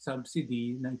ng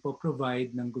subsidy na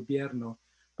ipoprovide ng gobyerno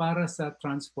para sa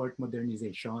transport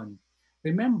modernization.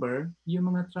 Remember,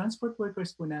 yung mga transport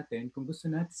workers po natin, kung gusto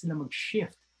natin sila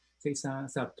mag-shift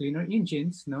sa cleaner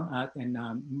engines, no, and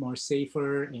more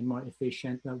safer and more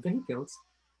efficient vehicles,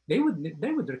 they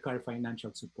would require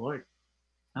financial support.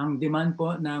 Ang demand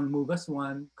po ng Move As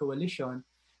One Coalition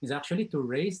is actually to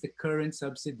raise the current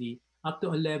subsidy up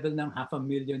to a level ng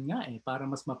 500,000 nga para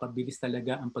mas mapabilis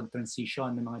talaga ang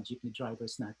pag-transition ng mga jeepney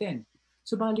drivers natin.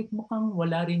 Subalit mukhang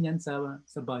wala rin yan sa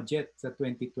budget sa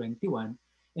 2021,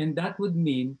 and that would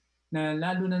mean na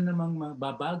lalo na namang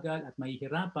mababagal at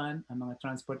mahihirapan ang mga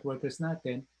transport workers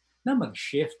natin na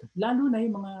mag-shift. Lalo na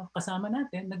yung mga kasama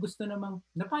natin na gusto namang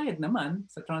napayag naman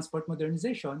sa transport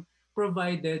modernization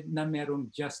provided na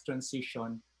merong just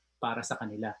transition para sa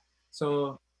kanila.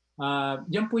 So,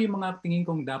 yan po yung mga tingin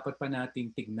kong dapat pa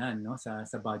nating tignan, no,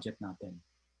 sa budget natin.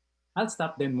 I'll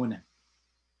stop then muna.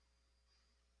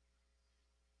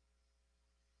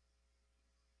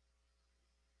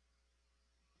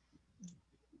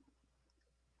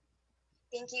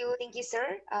 Thank you,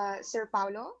 sir. Sir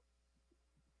Paulo?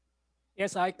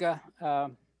 Yes, Aika.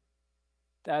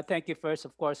 Thank you first,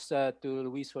 of course, to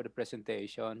Luis for the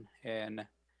presentation. And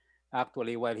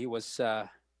actually, while he was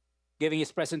giving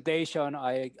his presentation,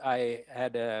 I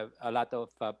had a lot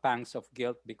of pangs of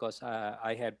guilt because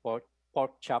I had pork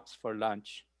chops for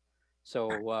lunch.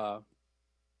 So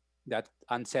that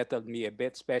unsettled me a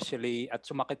bit, especially at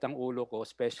sumakit ang ulo ko,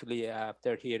 especially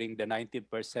after hearing the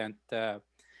 90%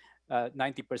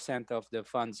 of the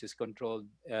funds is controlled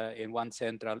in one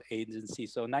central agency.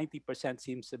 So 90%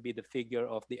 seems to be the figure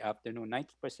of the afternoon,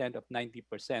 90% of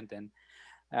 90%. And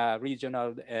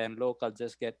regional and local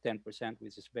just get 10%,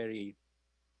 which is very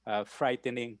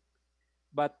frightening.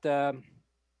 But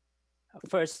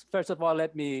first of all,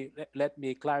 let me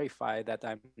clarify that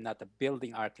I'm not a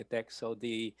building architect. So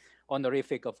the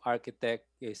honorific of architect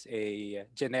is a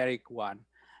generic one.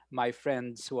 My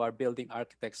friends who are building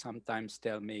architects sometimes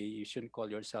tell me you shouldn't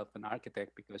call yourself an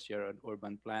architect because you're an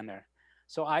urban planner.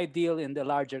 So I deal in the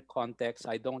larger context.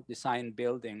 I don't design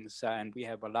buildings, and we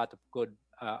have a lot of good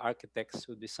architects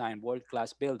who design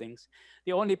world-class buildings.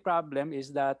 The only problem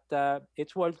is that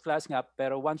it's world-class nga,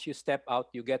 pero once you step out,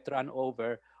 you get run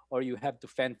over or you have to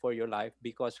fend for your life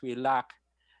because we lack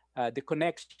the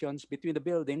connections between the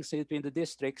buildings, between the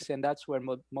districts, and that's where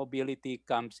mobility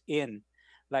comes in.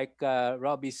 Like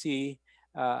Robbie C.,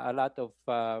 a lot of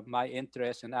my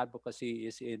interest and advocacy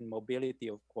is in mobility,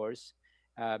 of course,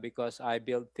 because I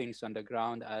build things on the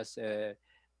ground as a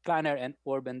planner and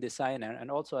urban designer, and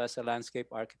also as a landscape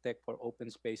architect for open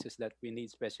spaces that we need,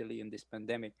 especially in this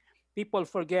pandemic. People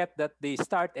forget that the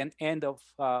start and end of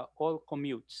all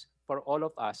commutes for all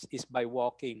of us is by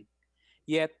walking.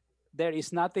 Yet there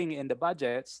is nothing in the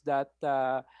budgets that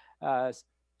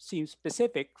seems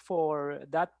specific for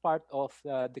that part of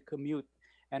the commute.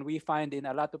 And we find in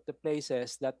a lot of the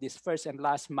places that this first and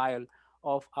last mile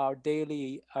of our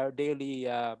daily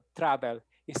travel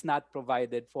is not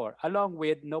provided for, along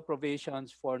with no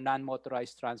provisions for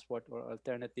non-motorized transport or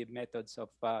alternative methods of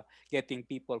getting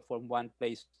people from one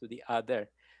place to the other.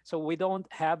 So we don't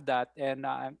have that, and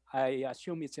I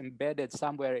assume it's embedded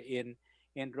somewhere in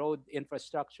road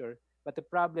infrastructure. But the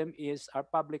problem is our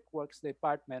public works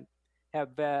department have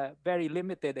very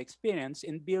limited experience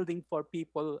in building for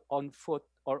people on foot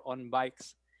or on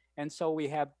bikes. And so we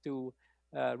have to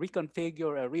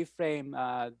reconfigure or reframe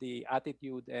the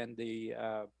attitude and the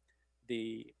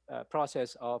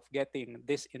process of getting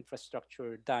this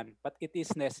infrastructure done. But it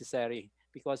is necessary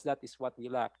because that is what we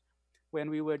lack. When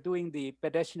we were doing the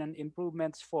pedestrian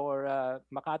improvements for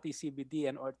Makati CBD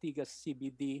and Ortigas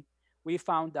CBD, we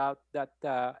found out that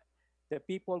the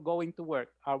people going to work,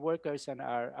 our workers and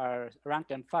our rank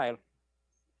and file,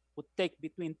 would take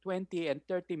between 20 and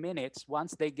 30 minutes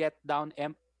once they get down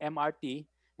MRT,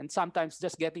 and sometimes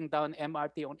just getting down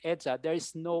MRT on EDSA, there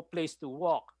is no place to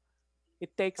walk.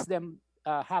 It takes them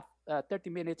 30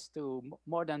 minutes to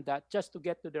more than that just to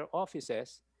get to their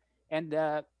offices. And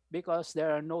because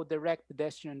there are no direct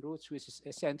pedestrian routes, which is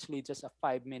essentially just a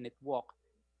 5-minute walk.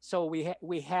 So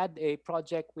we had a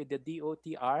project with the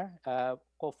DOTR,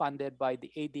 co-funded by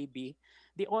the ADB.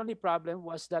 The only problem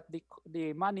was that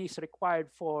the monies required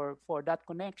for that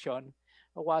connection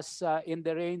was in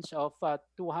the range of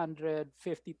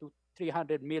 250 to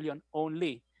 300 million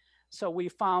only. So we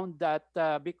found that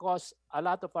because a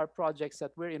lot of our projects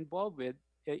that we're involved with,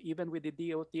 even with the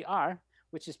DOTR,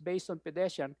 which is based on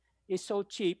pedestrian, is so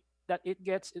cheap that it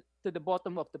gets to the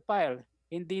bottom of the pile.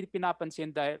 Hindi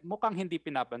pinapansin dahil, mukhang hindi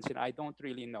pinapansin, I don't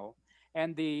really know.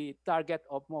 And the target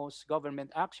of most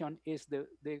government action is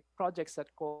the projects that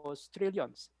cost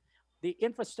trillions. The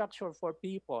infrastructure for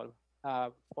people,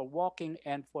 for walking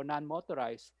and for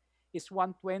non-motorized, is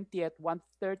 1/20th,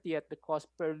 1/30th the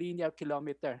cost per linear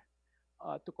kilometer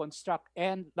to construct.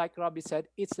 And like Robbie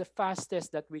said, it's the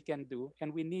fastest that we can do,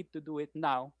 and we need to do it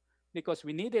now because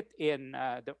we need it in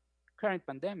the current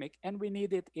pandemic, and we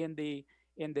need it in the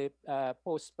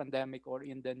post-pandemic or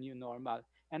in the new normal.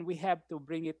 And we have to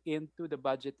bring it into the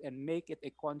budget and make it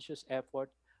a conscious effort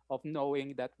of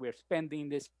knowing that we're spending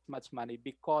this much money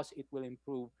because it will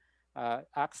improve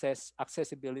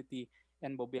accessibility,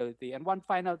 and mobility. And one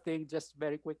final thing, just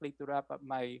very quickly to wrap up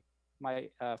my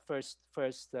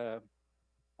first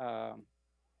um,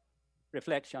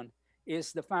 reflection,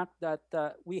 is the fact that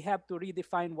we have to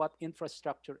redefine what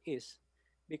infrastructure is,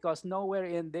 because nowhere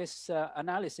in this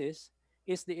analysis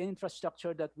is the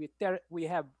infrastructure that we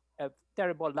have a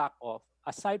terrible lack of.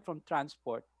 Aside from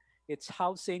transport, it's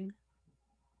housing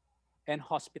and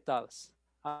hospitals,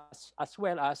 as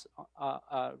well as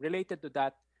related to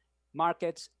that,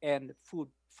 markets and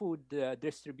food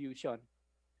distribution.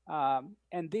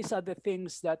 And these are the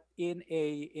things that in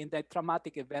a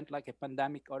traumatic event like a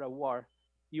pandemic or a war,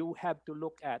 you have to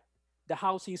look at. The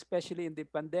housing, especially in the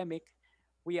pandemic,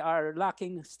 we are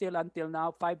lacking still until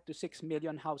now 5 to 6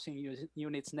 million housing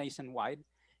units nationwide,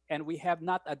 and we have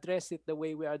not addressed it the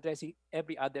way we are addressing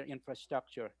every other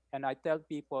infrastructure. And I tell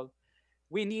people,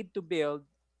 we need to build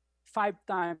 5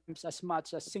 times as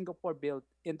much as Singapore built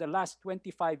in the last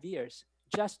 25 years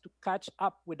just to catch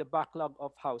up with the backlog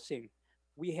of housing.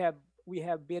 We have we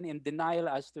have been in denial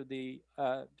as to the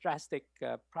drastic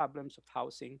problems of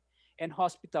housing and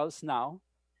hospitals now.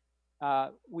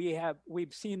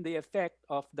 We've seen the effect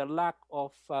of the lack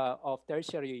of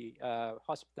tertiary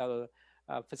hospital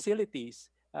facilities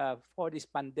for this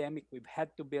pandemic. We've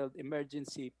had to build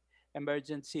emergency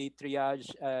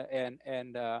triage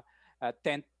and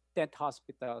tent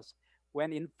hospitals,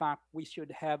 when in fact we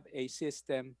should have a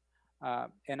system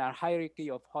and a hierarchy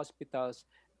of hospitals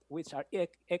which are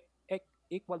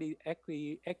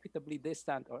equitably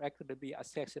distant or equitably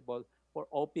accessible for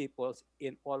all peoples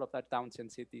in all of our towns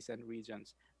and cities and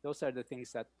regions. Those are the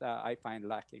things that I find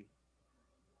lacking.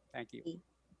 Thank you.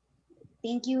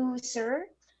 Thank you, sir.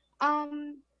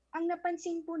 Ang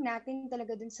napansin po natin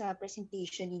talaga dun sa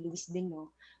presentation ni Luis din,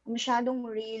 no, masyadong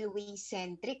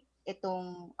railway-centric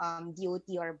itong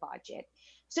DOTR budget.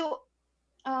 So,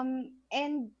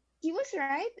 and he was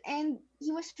right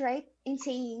in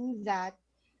saying that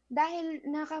dahil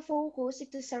naka-focus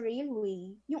ito sa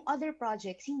railway, yung other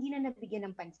projects hindi na nabigyan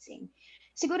ng pansin.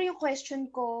 Siguro yung question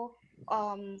ko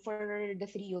for the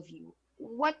three of you,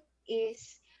 what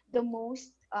is the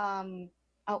most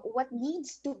what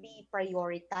needs to be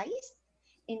prioritized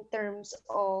in terms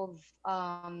of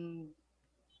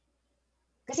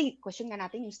kasi question nga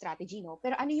natin yung strategy, no?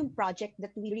 Pero ano yung project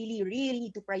that we really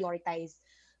need to prioritize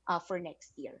for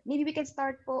next year? Maybe we can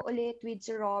start po ulit with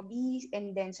Sir Robbie,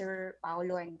 and then Sir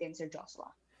Paolo, and then Sir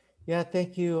Joshua. Yeah,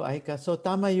 thank you, Aika. So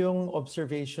tama yung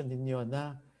observation ninyo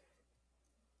na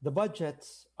the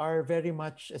budgets are very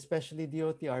much, especially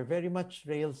DOTR, very much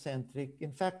rail-centric.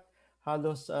 In fact,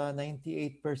 halos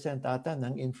 98% ata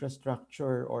ng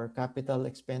infrastructure or capital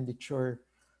expenditure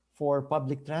for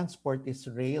public transport is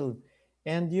rail.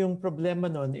 And yung problema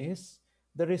nun is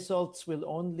the results will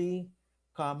only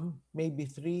come maybe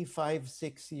 3, 5,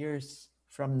 6 years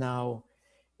from now.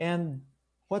 And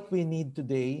what we need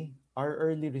today are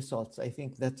early results. I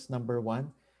think that's number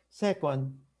one.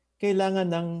 Second,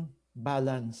 kailangan ng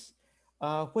balance.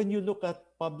 When you look at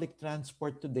public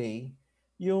transport today,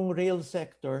 yung rail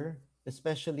sector,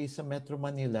 especially sa Metro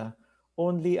Manila,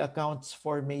 only accounts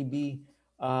for maybe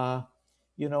 15%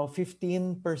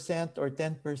 or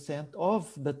 10%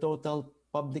 of the total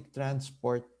public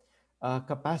transport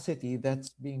capacity that's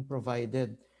being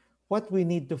provided. What we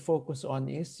need to focus on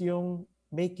is yung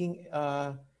making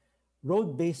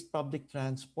road-based public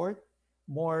transport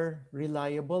more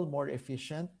reliable, more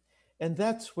efficient, and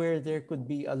that's where there could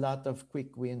be a lot of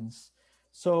quick wins.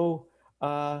 So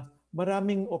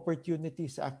maraming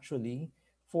opportunities actually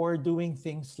for doing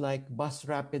things like bus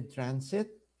rapid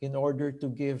transit in order to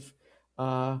give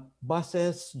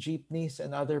buses, jeepneys,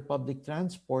 and other public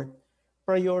transport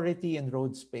priority in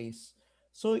road space.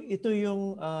 So ito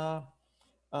yung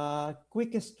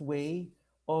quickest way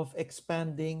of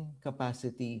expanding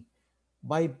capacity.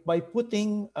 By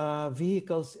putting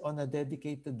vehicles on a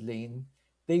dedicated lane,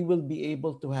 they will be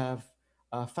able to have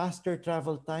faster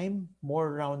travel time,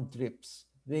 more round trips.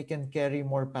 They can carry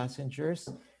more passengers.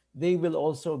 They will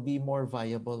also be more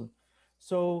viable.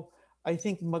 So I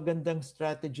think magandang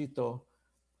strategy to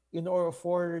in order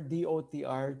for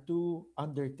DOTR to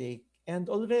undertake. And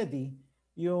already,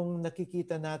 yung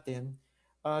nakikita natin,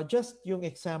 just yung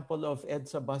example of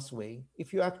EDSA busway,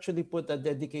 if you actually put a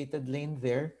dedicated lane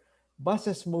there,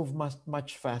 buses move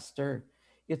much faster.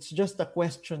 It's just a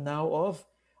question now of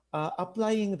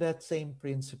applying that same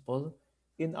principle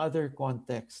in other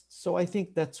contexts. So I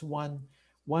think that's one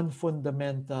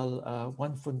fundamental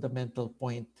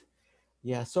point.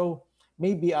 Yeah. So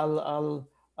maybe I'll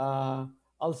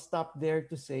stop there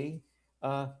to say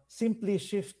simply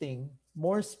shifting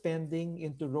more spending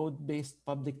into road-based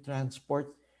public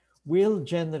transport will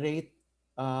generate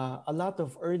a lot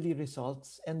of early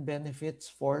results and benefits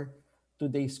for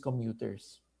today's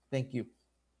commuters. Thank you.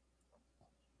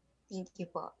 Thank you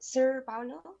po. Sir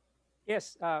Paulo?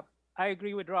 Yes, I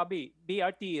agree with Robbie.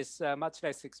 BRT is much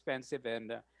less expensive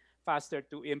and faster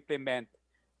to implement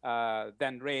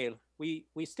than rail. We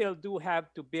still do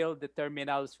have to build the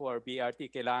terminals for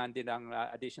BRT. Kailangan din ng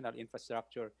additional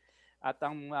infrastructure. At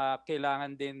ang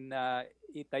kailangan din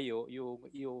itayo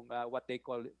yung what we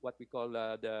call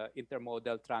the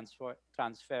intermodal transfer.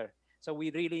 So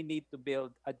we really need to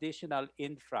build additional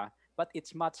infra, but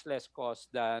it's much less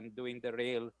cost than doing the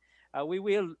rail. We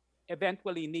will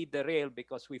eventually need the rail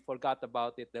because we forgot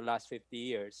about it the last 50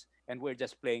 years and we're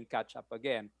just playing catch up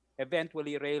again.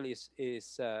 Eventually, rail is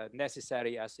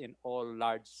necessary, as in all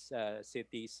large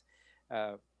cities,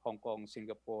 Hong Kong,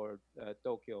 Singapore,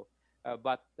 Tokyo.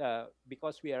 But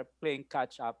because we are playing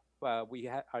catch up, we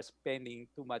are spending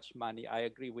too much money. I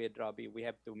agree with Robbie. We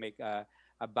have to make a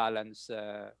balanced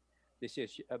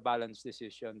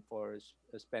decision for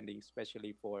spending,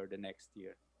 especially for the next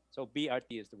year. So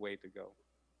BRT is the way to go.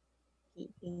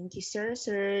 Thank you, sir.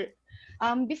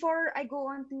 Before I go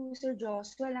on to Sir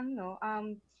Joshua lang, no,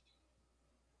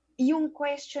 yung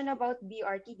question about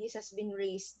BRT, this has been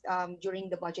raised during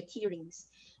the budget hearings,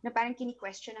 na parang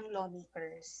kini-question ng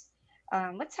lawmakers.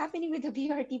 What's happening with the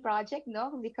BRT project,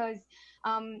 no? Because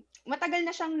matagal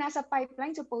na siyang nasa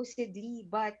pipeline supposedly,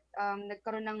 but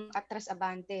nagkaroon ng atras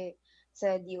abante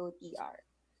sa DOTR.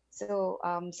 So,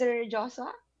 Sir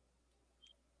Joshua?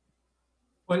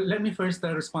 Well, let me first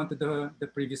respond to the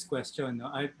previous question.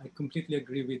 No? I completely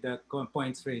agree with the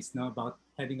points raised, no, about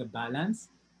having a balance.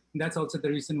 And that's also the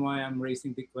reason why I'm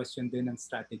raising the question din ng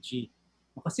strategy.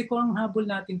 Kasi kung ang habol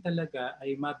natin talaga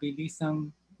ay mabilis ang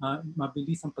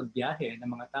pagbiyahe ng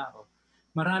mga tao,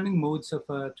 maraming modes of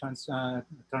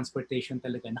transportation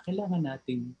talaga na kailangan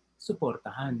nating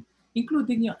suportahan,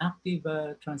 including yung active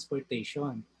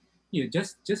transportation. You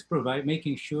just provide,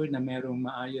 making sure na merong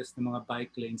maayos na mga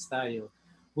bike lanes tayo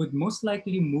would most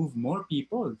likely move more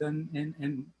people than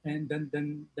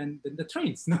the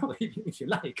trains, no? if you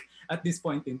like, at this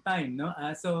point in time, no?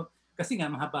 So kasi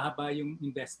nga mahaba-haba yung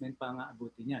investment pa nga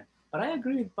abutin niyan. But I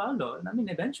agree with Paulo. I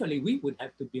mean, eventually we would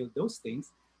have to build those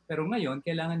things. Pero ngayon,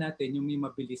 kailangan natin yung may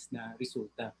mabilis na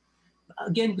resulta.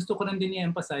 Again, gusto ko lang din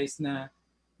i-emphasize na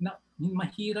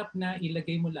mahirap na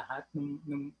ilagay mo lahat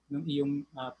ng iyong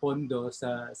pondo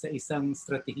sa isang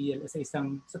strategiya,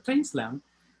 sa trains lang,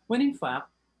 when in fact,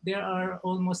 there are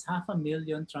almost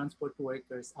 500,000 transport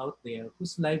workers out there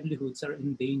whose livelihoods are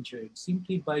endangered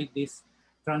simply by this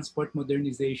transport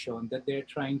modernization that they're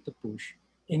trying to push,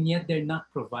 and yet they're not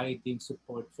providing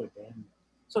support for them.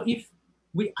 So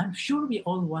I'm sure we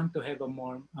all want to have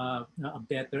a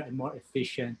better and more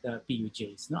efficient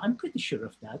PUJs. No, I'm pretty sure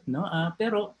of that. No,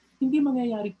 pero hindi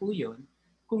mangyayari po yun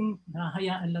kung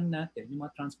hahayaan lang natin yung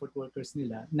mga transport workers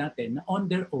natin na on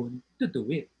their own to do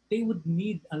it. They would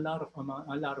need a lot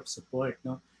of support,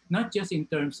 no? Not just in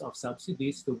terms of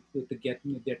subsidies to get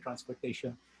their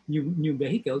transportation, new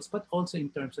vehicles, but also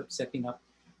in terms of setting up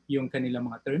yung kanilang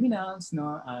mga terminals,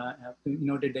 no? In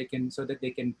order so that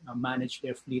they can manage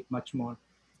their fleet much more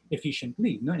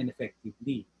efficiently, no, and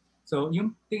effectively. So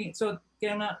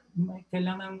kaya nga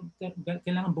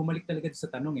kailangan bumalik talaga sa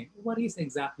tanong what is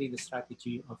exactly the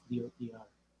strategy of DOTR?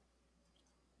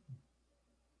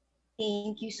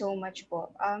 Thank you so much po.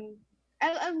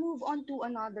 I'll move on to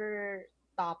another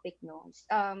topic, no.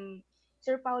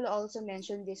 Sir Paulo also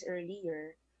mentioned this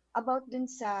earlier about dun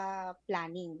sa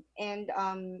planning and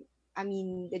I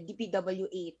mean the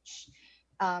DPWH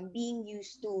being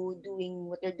used to doing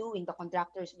what they're doing, the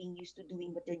contractors being used to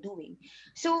doing what they're doing.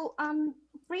 So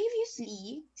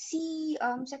previously,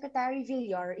 Secretary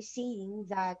Villar is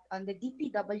saying that the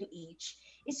DPWH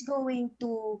is going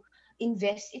to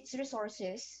invest its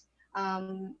resources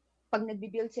pag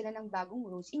nagbi-build sila ng bagong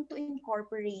roads into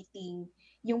incorporating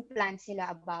yung plans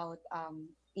nila about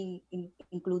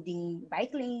including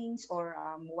bike lanes or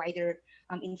wider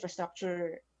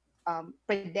infrastructure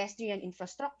pedestrian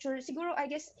infrastructure. Siguro, I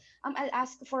guess, I'll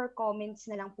ask for comments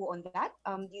na lang po on that.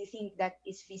 Do you think that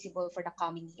is feasible for the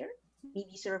coming year?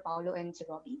 Maybe Sir Paulo and Sir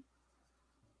Robbie?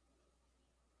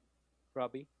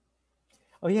 Robbie?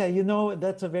 Oh yeah,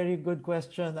 that's a very good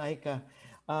question, Aika.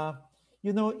 Uh,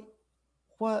 you know,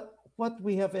 what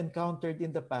we have encountered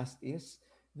in the past is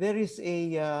there is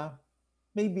a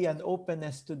maybe an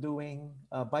openness to doing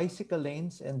bicycle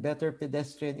lanes and better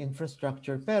pedestrian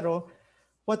infrastructure. Pero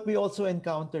what we also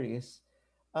encounter is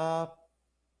uh,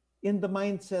 in the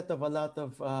mindset of a lot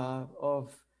of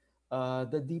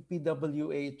the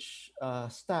DPWH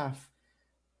staff,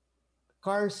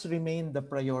 cars remain the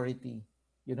priority.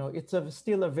 It's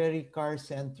still a very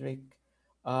car-centric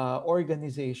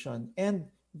organization, and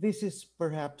this is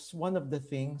perhaps one of the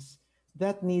things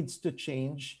that needs to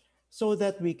change so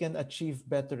that we can achieve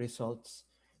better results.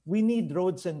 We need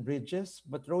roads and bridges,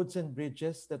 but roads and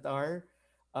bridges that are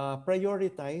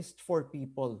prioritized for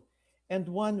people. And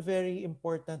one very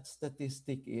important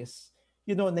statistic is,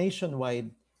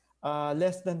 nationwide,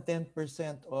 less than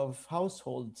 10% of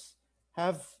households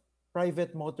have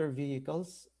private motor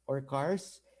vehicles or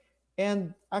cars.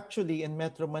 And actually, in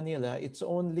Metro Manila, it's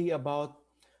only about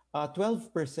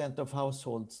 12% of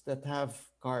households that have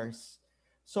cars.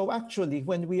 So actually,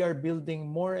 when we are building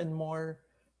more and more,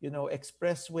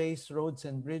 expressways, roads,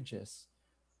 and bridges,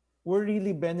 we're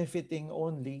really benefiting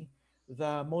only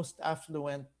the most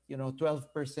affluent,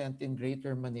 12% in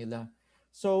Greater Manila.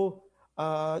 So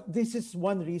this is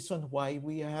one reason why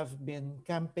we have been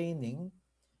campaigning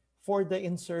for the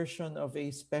insertion of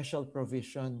a special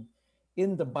provision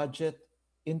in the budget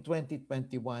in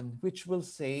 2021, which will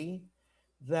say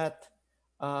that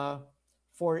uh,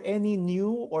 for any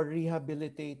new or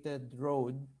rehabilitated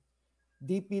road,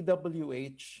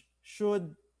 DPWH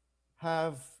should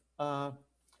have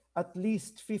at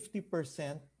least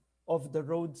 50% of the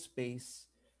road space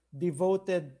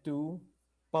devoted to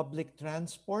public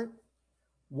transport,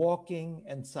 walking,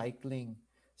 and cycling.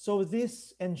 So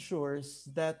this ensures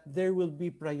that there will be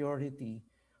priority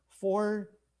for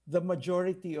the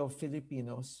majority of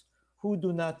Filipinos who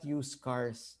do not use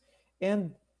cars.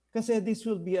 And kasi this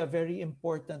will be a very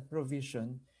important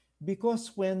provision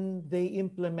because when they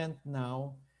implement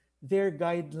now their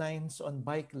guidelines on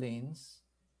bike lanes,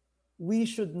 we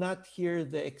should not hear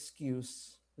the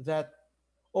excuse that,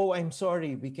 oh, I'm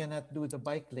sorry, we cannot do the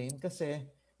bike lane kasi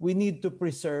we need to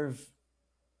preserve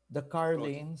the car Road.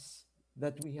 lanes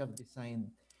that we have designed.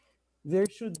 There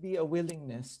should be a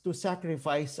willingness to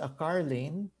sacrifice a car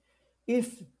lane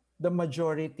if the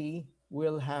majority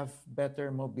will have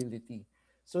better mobility.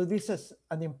 So this is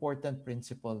an important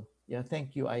principle. Yeah,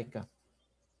 thank you, Aika.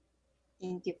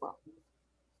 Thank you po.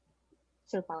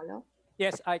 Sir Paulo?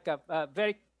 Yes, Aika.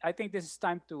 I think this is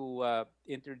time to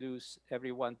introduce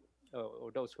everyone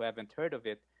or those who haven't heard of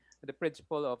it, the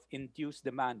principle of induced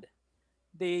demand.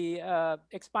 The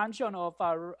expansion of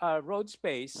our road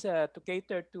space to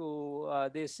cater to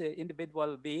these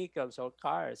individual vehicles or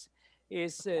cars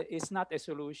is not a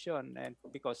solution, and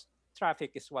because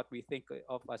traffic is what we think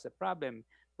of as a problem.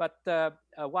 But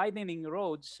widening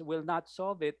roads will not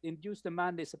solve it. Induced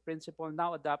demand is a principle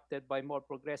now adopted by more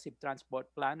progressive transport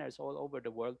planners all over the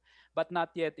world, but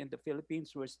not yet in the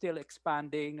Philippines. We're still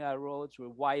expanding roads, we're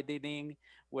widening,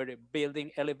 we're building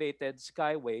elevated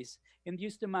skyways.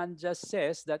 Induced demand just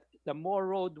says that the more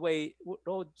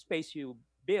road space you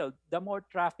build, the more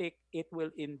traffic it will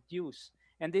induce.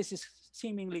 And this is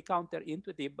seemingly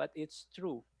counterintuitive, but it's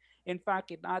true. In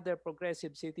fact, in other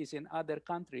progressive cities in other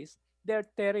countries, they're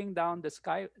tearing down the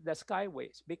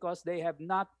skyways because they have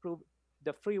not proved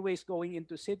the freeways going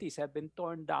into cities have been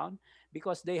torn down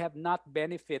because they have not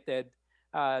benefited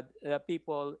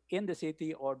people in the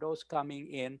city or those coming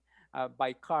in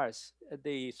by cars.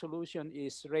 The solution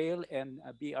is rail and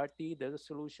BRT. The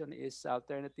solution is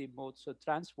alternative modes of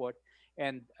transport.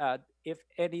 And if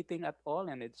anything at all,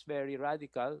 and it's very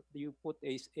radical, you put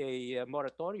a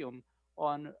moratorium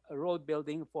on road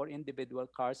building for individual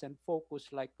cars and focus,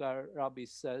 like Rob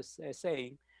is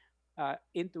saying,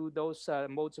 into those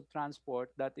modes of transport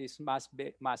that is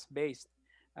mass-based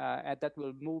and that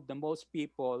will move the most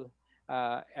people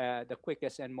the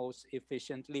quickest and most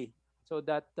efficiently. So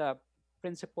that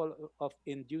principle of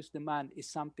induced demand is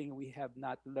something we have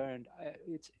not learned.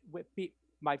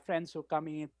 My friends who are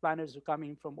coming in, planners who are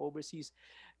coming from overseas,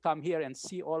 come here and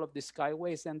see all of the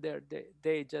skyways, and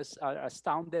they just are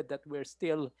astounded that we're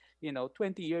still,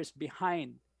 20 years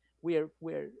behind. We're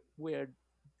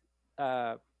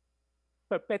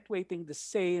perpetuating the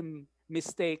same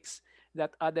mistakes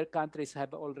that other countries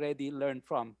have already learned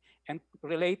from. And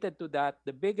related to that,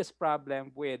 the biggest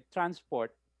problem with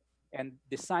transport and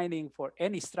designing for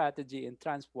any strategy in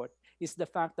transport is the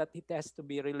fact that it has to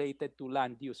be related to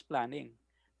land use planning.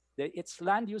 It's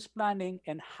land use planning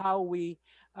and how we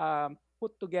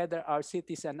put together our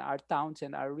cities and our towns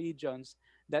and our regions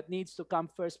that needs to come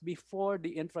first before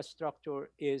the infrastructure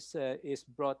is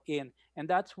brought in. And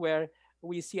that's where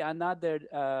we see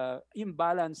another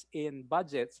imbalance in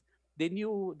budgets. The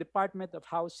new Department of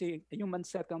Housing, Human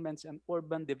Settlements, and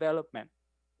Urban Development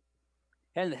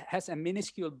has a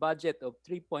minuscule budget of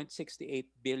 3.68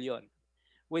 billion,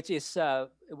 which is a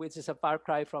far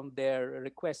cry from their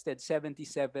requested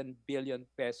 77 billion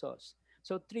pesos.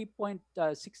 So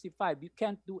 3.65, you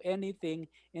can't do anything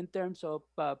in terms of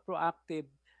proactive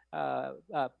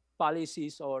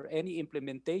policies or any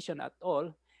implementation at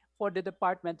all for the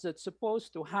departments that's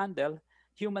supposed to handle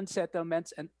human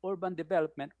settlements and urban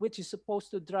development, which is supposed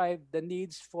to drive the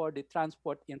needs for the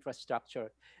transport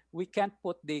infrastructure. We can't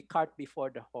put the cart before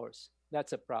the horse.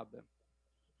 That's a problem.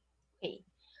 Okay.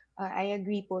 I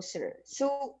agree po, sir.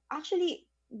 So actually,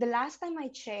 the last time I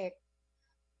checked,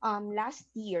 last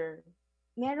year,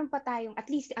 meron pa tayong, at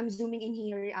least I'm zooming in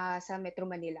here sa Metro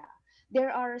Manila,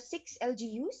 there are 6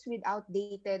 LGUs with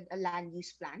outdated land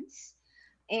use plans.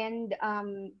 And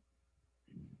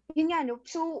yun nga, no?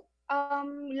 So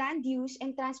land use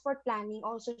and transport planning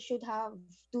also should have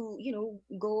to,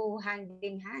 go hand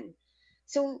in hand.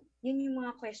 So yun yung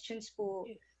mga questions po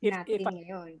If, natin if, I,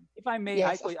 ngayon. if I may,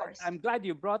 Yes, of course. I'm glad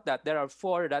you brought that. There are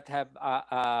 4 that have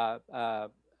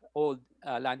old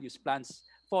land use plans,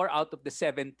 4 out of the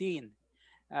 17.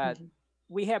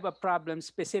 We have a problem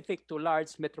specific to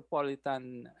large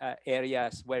metropolitan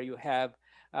areas where you have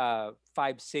 5,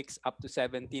 6, up to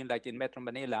 17, like in Metro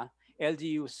Manila,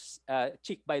 LGUs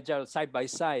cheek by jowl, side by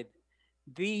side.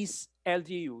 These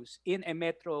LGUs in a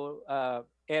metro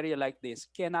area like this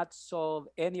cannot solve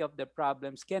any of the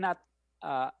problems, cannot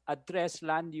address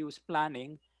land use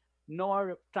planning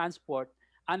nor transport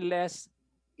unless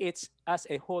it's as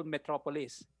a whole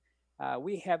metropolis.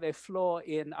 We have a flaw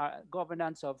in our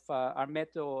governance of our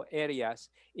metro areas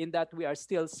in that we are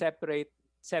still separate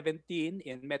 17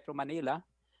 in Metro Manila.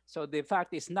 So the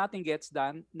fact is nothing gets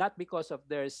done, not because of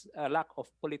there's a lack of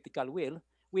political will.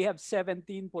 We have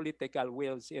 17 political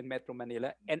wills in Metro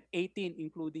Manila and 18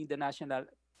 including the national,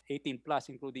 18 plus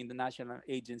including the national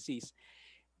agencies.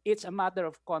 It's a matter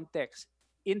of context.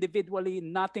 Individually,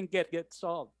 nothing gets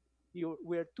solved.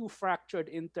 We're too fractured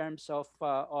in terms of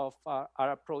our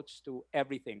approach to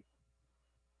everything.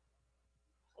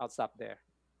 I'll stop there.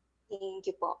 Thank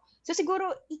you po. So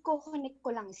siguro i-connect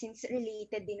ko lang since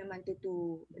related din naman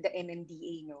to the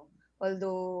MMDA, no?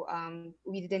 Although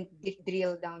we didn't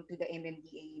drill down to the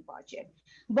MMDA budget.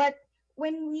 But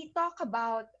when we talk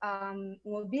about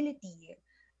mobility,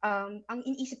 ang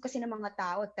iniisip kasi ng mga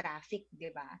tao, traffic, di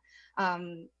ba?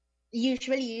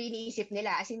 Usually, iniisip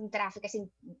nila as in traffic, as in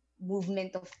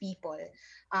movement of people.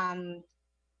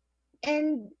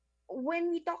 And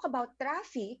when we talk about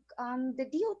traffic, the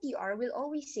DOTR will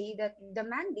always say that the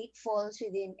mandate falls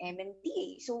within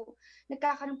MMDA. So,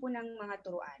 nagkakaroon po ng mga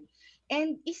turuan.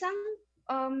 And isang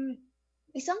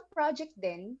project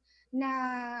din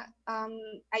na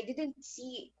I didn't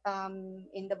see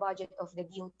in the budget of the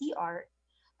DOTR,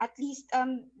 at least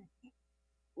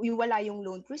wala yung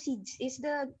loan proceeds, is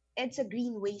the EDSA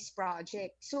Greenways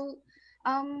project. So,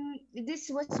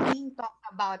 this was being talked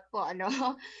about po,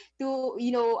 to,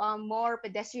 more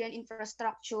pedestrian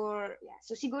infrastructure. Yeah.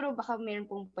 So siguro baka meron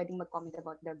pong pwedeng mag-comment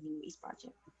about the Greenways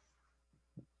project.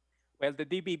 Well, the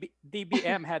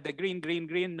DBM had the green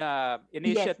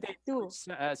initiative. Yes,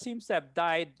 seems to have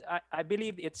died. I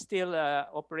believe it's still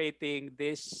operating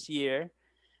this year,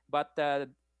 but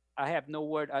I have no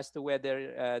word as to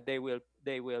whether they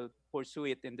will pursue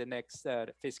it in the next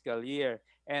fiscal year.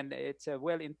 And it's a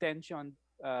well-intentioned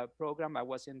program. I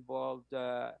was involved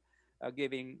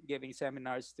giving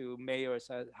seminars to mayors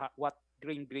what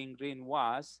green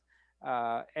was,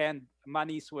 and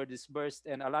monies were disbursed,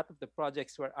 and a lot of the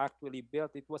projects were actually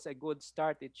built. It was a good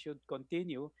start. It should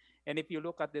continue. And if you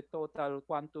look at the total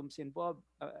quantums involved,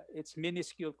 it's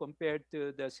minuscule compared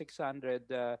to the 600.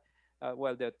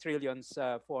 The trillions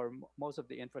for most of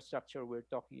the infrastructure we're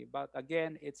talking about.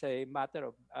 Again, it's a matter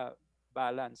of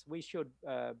balance. We should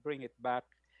bring it back,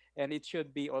 and it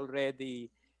should be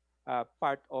already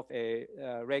part of a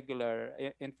regular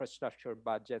infrastructure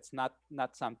budgets, not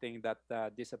something that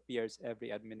disappears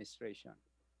every administration.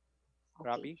 Okay.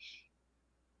 Robbie?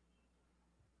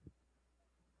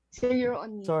 So you're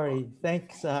on mute. Sorry,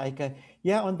 thanks, Aika.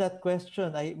 Yeah, on that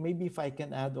question, maybe if I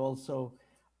can add also,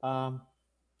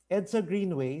 EDSA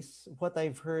Greenways, what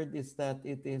I've heard is that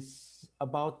it is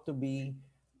about to be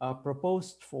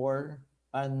proposed for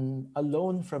a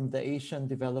loan from the Asian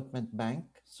Development Bank.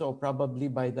 So probably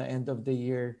by the end of the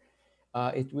year,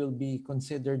 it will be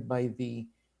considered by the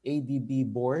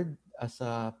ADB board as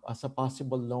a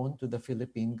possible loan to the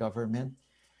Philippine government,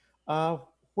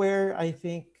 where I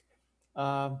think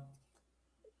uh,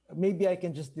 maybe I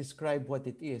can just describe what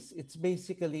it is. It's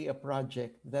basically a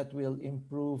project that will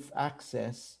improve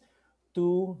access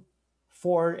to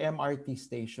 4 MRT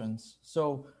stations.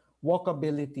 So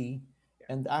walkability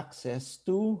and access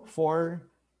to 4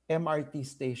 MRT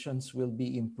stations will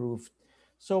be improved.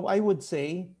 So I would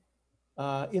say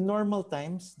in normal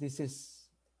times, this is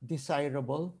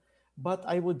desirable, but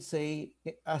I would say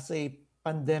as a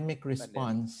pandemic Pandemic.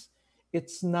 response,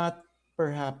 it's not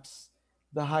perhaps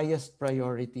the highest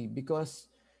priority because,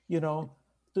 you know,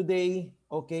 today,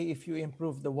 okay, if you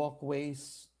improve the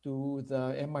walkways to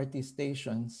the MRT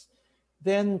stations,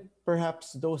 then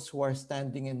perhaps those who are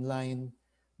standing in line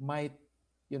might,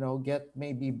 get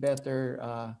maybe better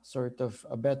sort of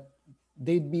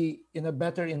they'd be in a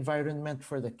better environment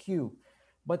for the queue.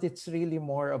 But it's really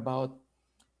more about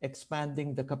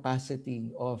expanding the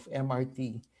capacity of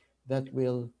MRT that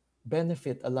will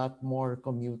benefit a lot more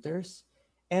commuters.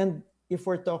 And if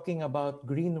we're talking about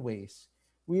greenways,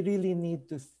 we really need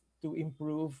to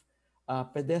improve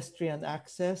pedestrian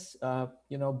access,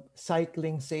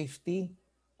 cycling safety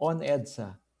on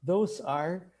EDSA. Those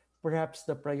are perhaps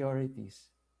the priorities.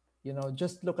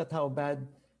 Just look at how bad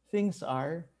things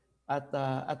are at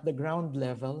the ground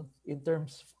level in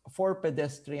terms for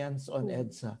pedestrians on Mm.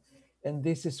 EDSA. And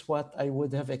this is what I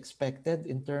would have expected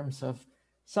in terms of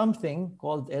something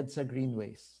called EDSA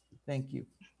Greenways. Thank you.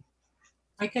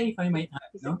 Okay, if I may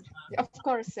add, no? Of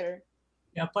course, sir.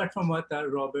 Apart from what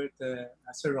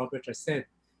Sir Robert has said,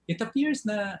 it appears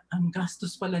na ang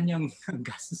gastos pala niyang ang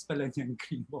gastos pala niyang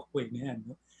green walkway na yan,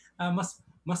 no?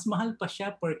 Mas mahal pa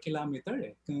siya per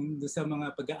kilometer kung sa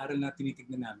mga pag-aaral na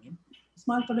tinitignan namin. Mas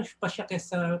mahal pa siya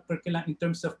kaysa in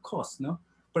terms of cost, no?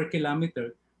 Per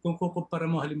kilometer kung kukumpara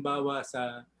mo halimbawa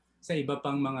sa iba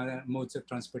pang mga modes of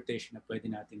transportation na pwede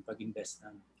natin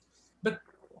pag-investan. But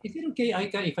is it okay,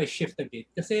 Aika, if I shift a bit?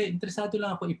 Kasi interesado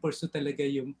lang ako i-pursue talaga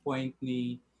yung point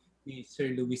ni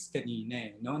Sir Luis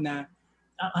kanina, no? Na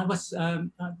I was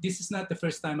this is not the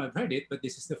first time I've heard it, but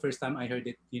this is the first time I heard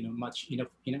it, much in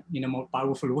a more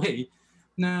powerful way.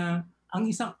 Na ang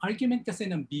isang argument kasi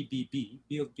ng BBB,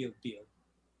 build,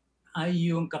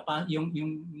 ay yung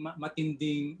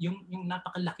matinding, yung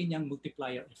napakalaki niyang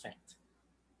multiplier effect.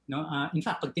 No, in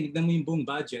fact, pag tinignan mo yung buong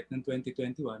budget ng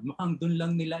 2021, mukhang doon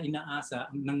lang nila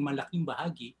inaasa ng malaking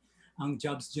bahagi ang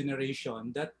jobs generation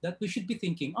that we should be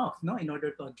thinking of, no, in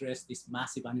order to address this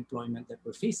massive unemployment that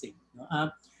we're facing. No?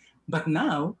 But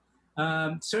now,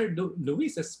 Sir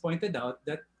Luis has pointed out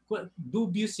that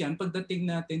dubious yan pagdating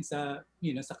natin sa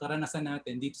sa karanasan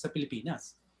natin dito sa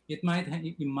Pilipinas. It might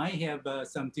have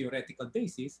some theoretical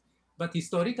basis, but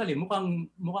historically mukhang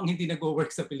hindi nag-work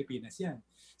sa Pilipinas yan.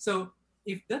 So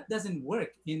if that doesn't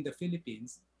work in the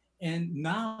Philippines, and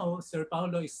now Sir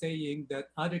Paulo is saying that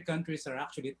other countries are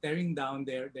actually tearing down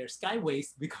their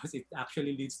skyways because it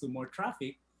actually leads to more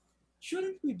traffic,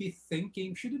 shouldn't we be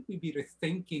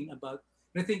rethinking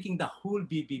the whole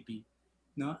BBB,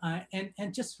 no?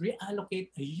 And just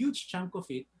reallocate a huge chunk of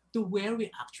it to where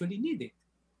we actually need it,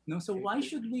 no? So why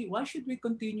should we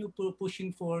continue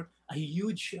pushing for a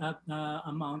huge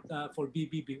amount for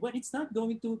BBB when it's not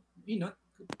going to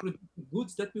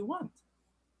goods that we want?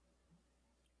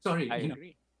 Sorry, I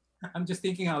agree. I'm just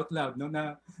thinking out loud. No,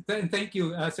 thank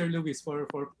you, Sir Luis, for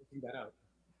putting that out.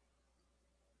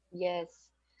 Yes.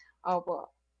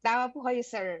 Opo. Tama po kayo,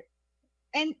 sir.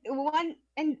 And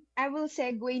I will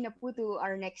segue na po to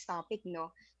our next topic,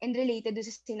 no? And related to sa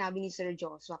sinabi ni Sir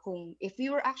Joshua, kung if we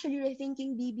were actually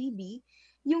rethinking BBB,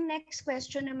 yung next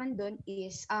question naman dun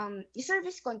is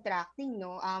service contracting,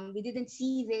 no? We didn't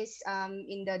see this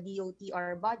in the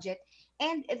DOTR budget,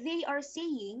 and they are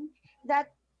saying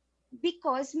that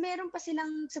because meron pa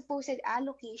silang supposed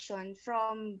allocation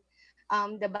from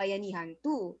the Bayanihan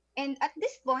too. And at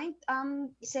this point,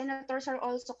 senators are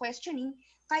also questioning,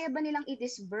 kaya ba nilang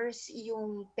i-disburse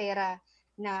yung pera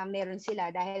na meron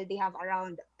sila dahil they have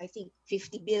around, I think,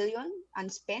 50 billion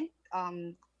unspent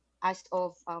as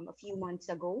of a few months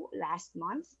ago, last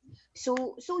month.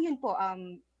 So yun po,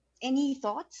 any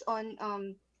thoughts on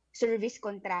service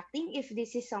contracting, if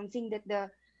this is something that the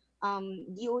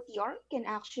DOTR can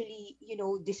actually,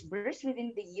 disburse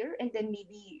within the year, and then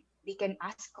maybe they can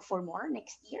ask for more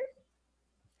next year?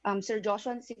 Sir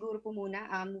Joshua, siguro po muna,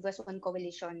 Movers One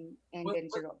Coalition, and then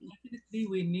Sir Robbie. Definitely,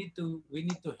 we need to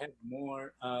have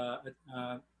more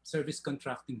service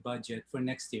contracting budget for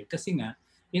next year. Kasi nga,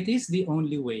 it is the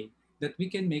only way that we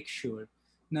can make sure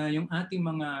na yung ating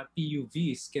mga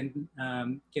PUVs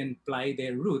can ply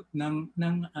their route ng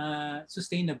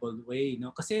sustainable way,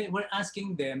 no? Kasi we're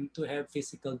asking them to have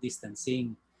physical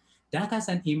distancing. That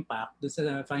has an impact do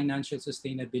sa financial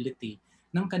sustainability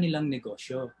ng kanilang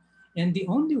negosyo. And the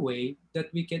only way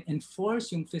that we can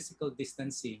enforce yung physical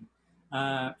distancing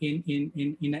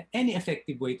in any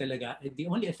effective way talaga,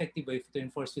 the only effective way to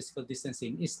enforce physical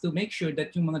distancing is to make sure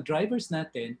that yung mga drivers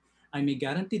natin ay may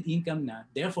guaranteed income na,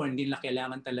 therefore hindi nila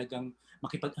kailangan talagang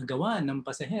makipag-agawan ng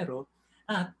pasahero,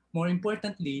 at more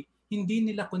importantly, hindi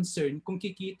nila concern kung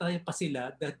kikita pa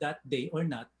sila that day or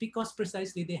not, because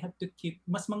precisely they have to keep,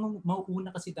 mas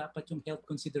mauuna kasi dapat yung health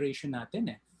consideration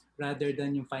natin rather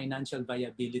than yung financial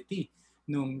viability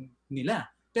nung nila.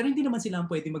 Pero hindi naman sila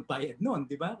ang pwede magbayad noon,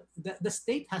 di ba? The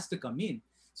state has to come in.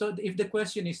 So if the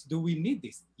question is, do we need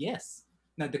this? Yes.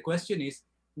 Now the question is,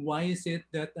 why is it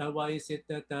that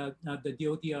the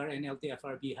DOTR and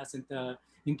LTFRB hasn't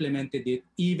implemented it,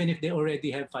 even if they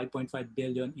already have 5.5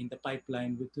 billion in the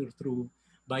pipeline through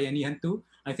Bayanihan 2?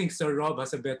 I think Sir Rob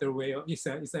has a better way, is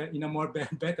in a more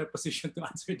better position to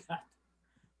answer that.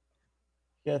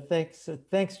 Yeah,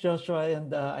 thanks, Joshua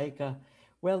and Aika.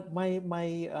 Well,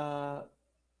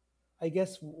 I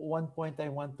guess one point I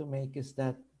want to make is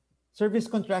that service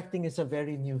contracting is a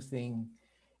very new thing,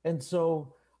 and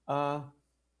so.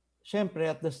 Syempre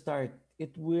at the start,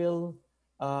 it will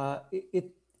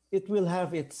it will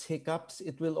have its hiccups.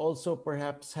 It will also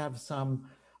perhaps have some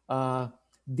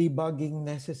debugging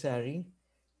necessary.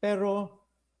 Pero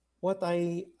what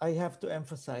I have to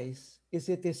emphasize is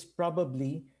it is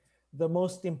probably the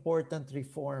most important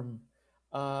reform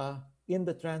in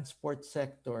the transport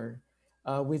sector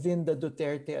within the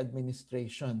Duterte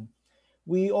administration.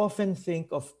 We often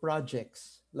think of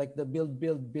projects like the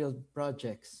build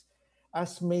projects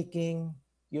as making,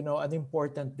 an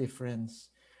important difference.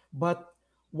 But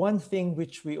one thing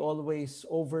which we always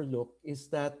overlook is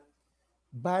that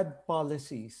bad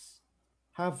policies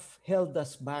have held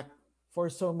us back for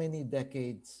so many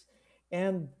decades.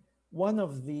 And one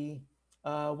of the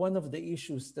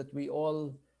issues that we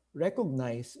all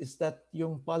recognize is that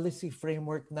yung policy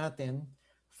framework natin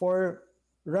for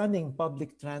running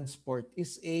public transport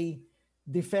is a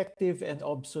defective and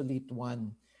obsolete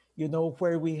one.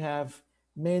 Where we have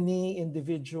many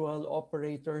individual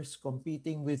operators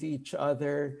competing with each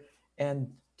other and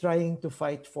trying to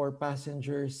fight for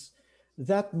passengers.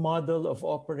 That model of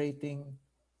operating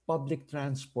public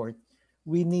transport,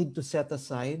 we need to set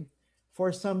aside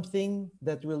for something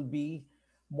that will be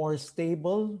more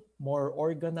stable, more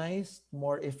organized,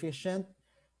 more efficient,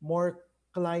 more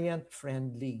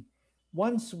client-friendly.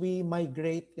 Once we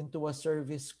migrate into a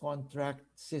service contract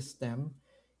system,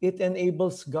 it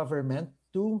enables government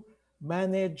to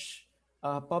manage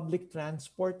public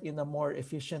transport in a more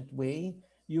efficient way.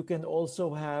 You can also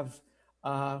have,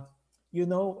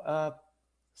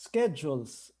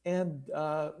 schedules and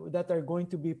that are going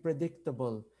to be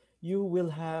predictable. You will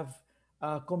have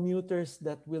commuters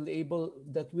that will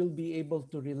be able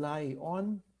to rely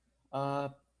on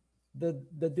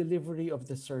the delivery of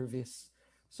the service.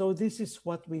 So this is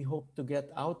what we hope to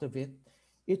get out of it.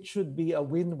 It should be a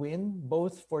win-win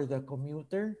both for the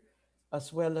commuter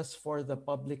as well as for the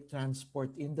public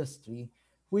transport industry,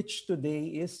 which today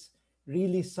is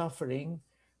really suffering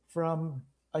from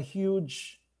a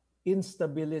huge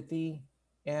instability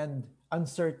and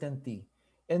uncertainty.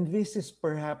 And this is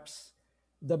perhaps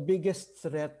the biggest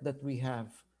threat that we have.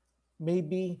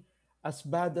 Maybe as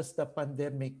bad as the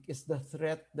pandemic is the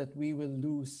threat that we will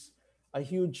lose a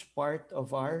huge part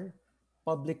of our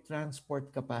public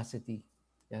transport capacity.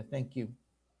 Yeah, thank you.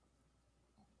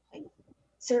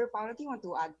 Sir Paolo, do you want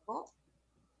to add po?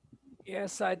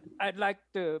 Yes, I'd like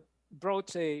to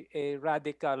broach a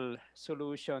radical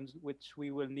solution which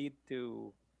we will need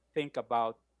to think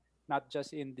about, not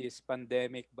just in this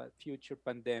pandemic, but future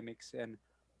pandemics and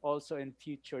also in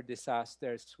future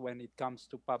disasters when it comes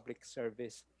to public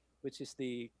service, which is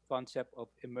the concept of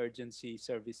emergency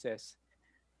services.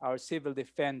 Our civil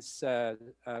defense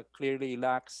clearly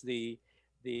lacks the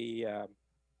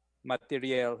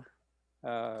material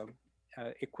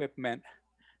equipment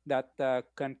that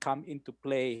can come into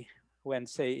play when,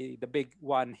 say, the big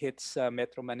one hits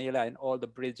Metro Manila and all the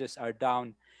bridges are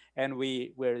down and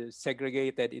we're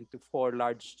segregated into 4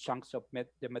 large chunks of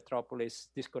the metropolis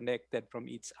disconnected from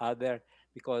each other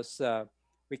because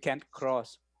we can't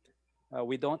cross.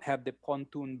 We don't have the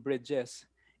pontoon bridges.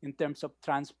 In terms of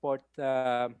transport,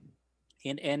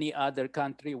 in any other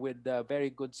country with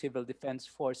very good civil defense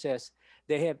forces,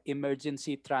 they have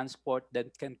emergency transport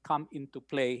that can come into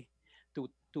play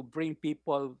to bring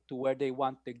people to where they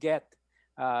want to get.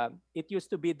 It used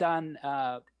to be done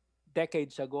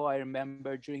decades ago, I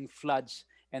remember during floods,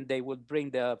 and they would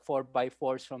bring the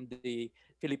 4x4s from the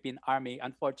Philippine Army.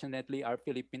 Unfortunately, our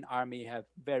Philippine Army have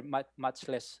very much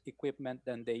less equipment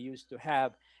than they used to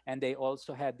have, and they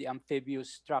also had the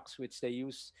amphibious trucks which they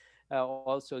use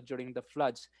also during the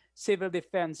floods. Civil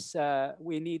defense,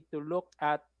 we need to look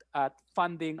at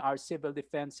funding our civil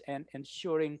defense and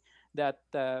ensuring that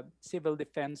civil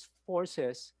defense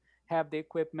forces have the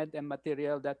equipment and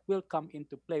material that will come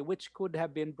into play, which could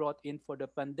have been brought in for the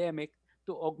pandemic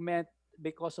to augment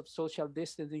because of social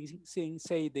distancing,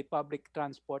 say the public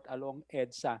transport along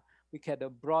EDSA. We could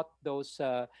have brought those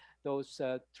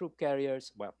troop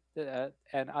carriers, well,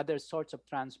 and other sorts of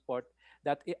transport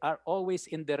that are always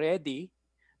in the ready,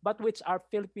 but which our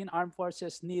Philippine Armed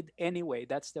Forces need anyway.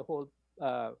 That's the whole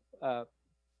uh, uh,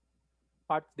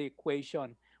 part of the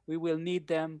equation. We will need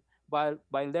them while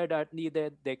they're not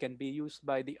needed. They can be used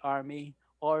by the army,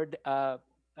 or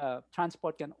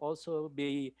transport can also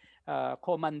be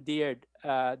commandeered,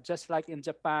 just like in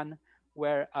Japan,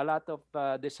 where a lot of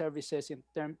the services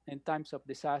in times of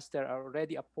disaster are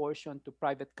already apportioned to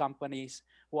private companies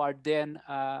who are then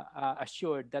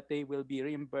assured that they will be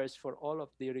reimbursed for all of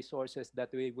the resources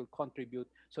that they will contribute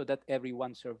so that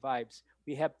everyone survives.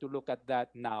 We have to look at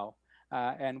that now,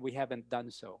 and we haven't done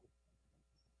so.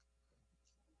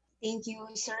 Thank you,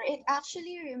 sir. It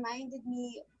actually reminded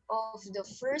me of the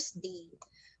first day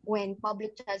when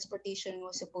public transportation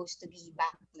was supposed to be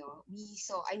back. No, we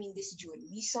saw. I mean, this June,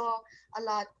 we saw a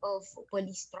lot of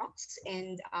police trucks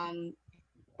and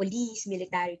police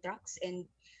military trucks and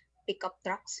pickup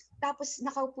trucks. Tapos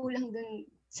nakaupo lang dun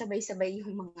sabay-sabay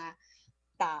yung mga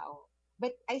tao.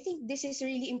 But I think this is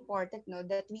really important, no,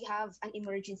 that we have an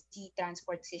emergency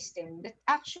transport system that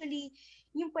actually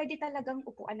yung pwede talagang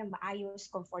upuan ng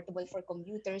maayos, comfortable for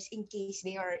commuters in case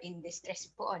they are in distress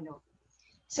po, ano.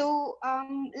 So,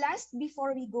 last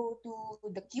before we go to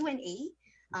the Q&A,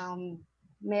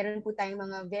 meron po tayong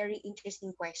mga very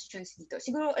interesting questions dito.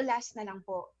 Siguro last na lang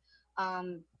po.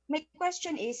 My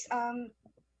question is,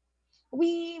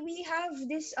 we have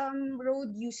this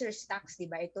road users tax, di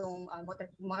ba? Itong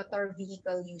motor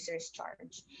vehicle users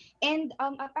charge. And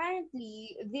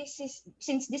apparently this is,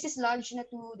 since this is lodged na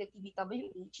to the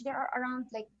TBWH, there are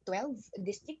around like 12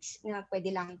 districts na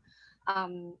pwede lang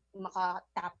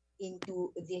makatap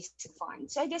into this fund.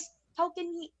 So I guess how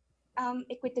can we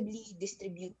equitably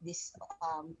distribute this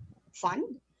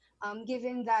fund,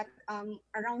 given that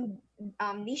around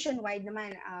nationwide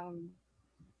naman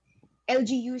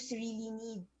LGUs really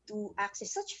need to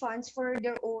access such funds for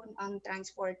their own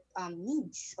transport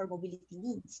needs or mobility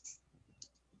needs.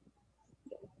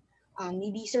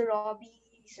 Maybe Sir Robbie,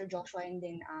 Sir Joshua, and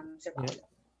then Sir Paolo. Yeah.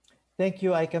 Thank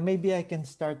you, Aika. Maybe I can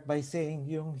start by saying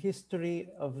yung history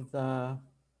of the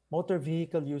motor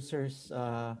vehicle users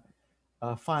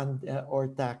fund or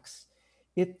tax.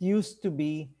 It used to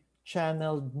be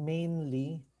channeled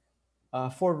mainly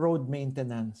for road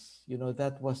maintenance. You know,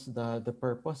 that was the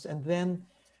purpose. And then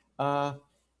a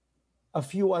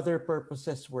few other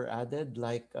purposes were added,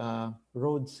 like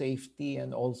road safety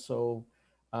and also,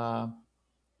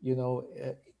 you know,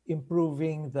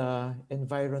 improving the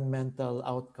environmental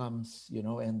outcomes, you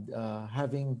know, and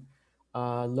having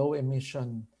low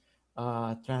emission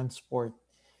transport.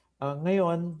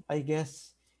 Ngayon, I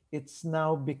guess it's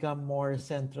now become more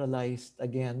centralized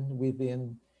again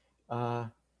within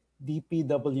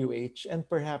DPWH, and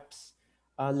perhaps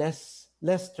less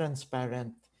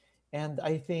transparent. And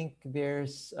I think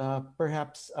there's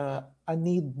perhaps a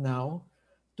need now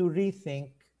to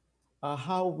rethink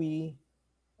how we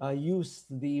use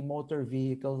the motor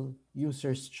vehicle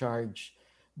users charge.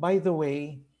 By the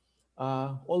way,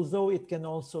 although it can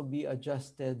also be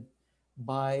adjusted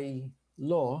by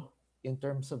law in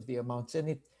terms of the amounts,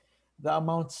 and the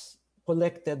amounts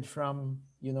collected from,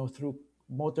 you know, through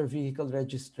motor vehicle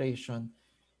registration,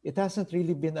 it hasn't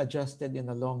really been adjusted in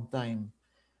a long time.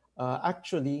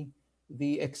 Actually,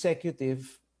 the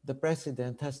executive, the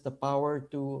president, has the power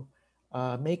to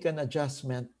make an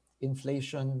adjustment,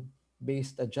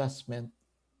 inflation-based adjustment,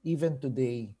 even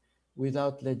today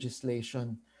without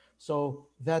legislation. So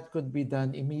that could be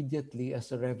done immediately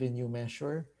as a revenue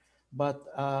measure, but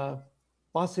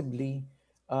possibly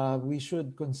we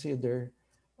should consider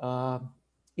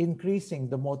increasing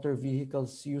the motor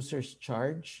vehicles users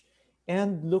charge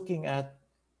and looking at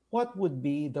what would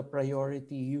be the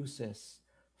priority uses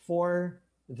for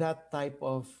that type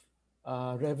of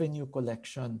revenue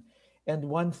collection. And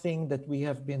one thing that we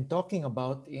have been talking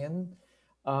about in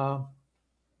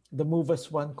the Move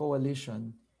as One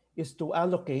coalition is to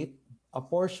allocate a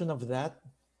portion of that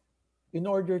in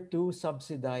order to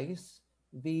subsidize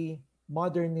the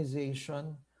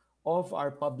modernization of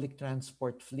our public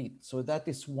transport fleet. So that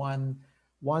is one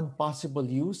possible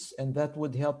use, and that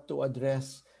would help to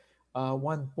address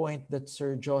one point that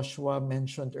Sir Joshua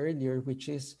mentioned earlier, which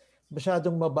is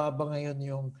masyadong mababa ngayon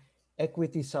yung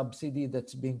equity subsidy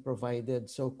that's being provided.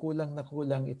 So kulang na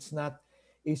kulang. It's not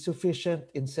a sufficient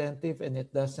incentive, and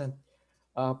it doesn't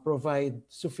provide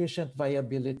sufficient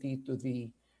viability to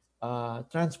the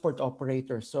transport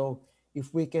operator. So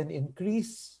if we can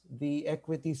increase the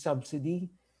equity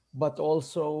subsidy, but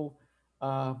also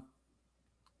uh,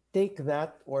 take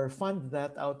that or fund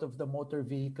that out of the motor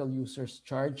vehicle users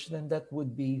charge, then that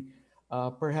would be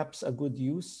perhaps a good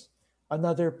use.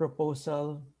 Another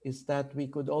proposal is that we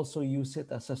could also use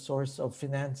it as a source of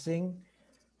financing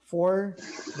for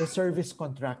the service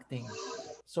contracting.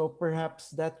 So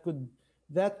perhaps that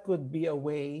could be a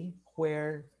way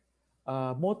where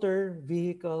motor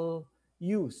vehicle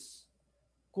use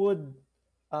could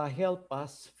help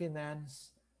us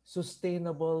finance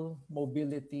sustainable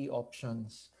mobility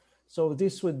options. So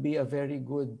this would be a very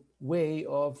good way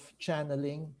of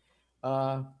channeling.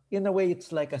 In a way,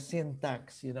 it's like a sin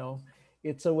tax.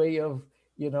 It's a way of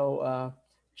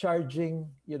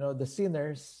charging the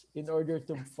sinners in order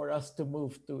for us to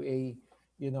move to a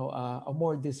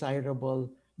more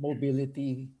desirable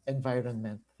mobility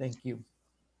environment. Thank you.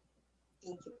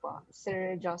 Thank you po.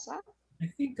 Sir Josa? I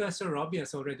think Sir Robbie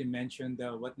has already mentioned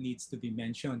what needs to be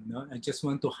mentioned. No? I just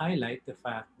want to highlight the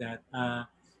fact that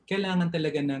kailangan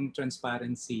talaga ng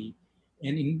transparency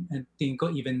and tingin ko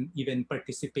even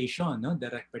participation, no?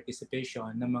 Direct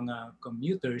participation ng mga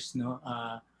commuters, no?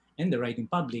 And the riding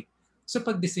public sa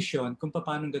pagdesisyon kung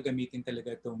paano gagamitin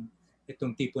talaga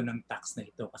itong tipo ng tax na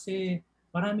ito. Kasi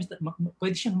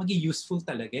pwede siyang maging useful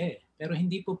talaga eh. Pero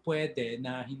hindi po pwede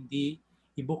na hindi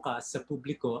ibukas sa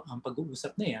publiko ang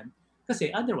pag-uusap na yan.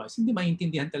 Kasi otherwise, hindi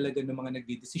maintindihan talaga ng mga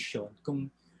nagdidesisyon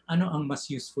kung ano ang mas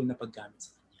useful na paggamit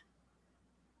sa kanya.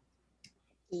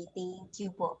 Okay, thank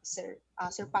you po, sir.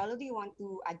 Sir Paolo, do you want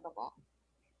to add pa po?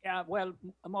 Yeah, well,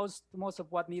 most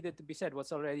of what needed to be said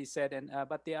was already said, and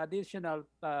but the additional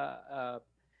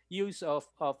use of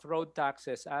road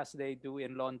taxes, as they do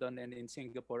in London and in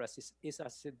Singapore, is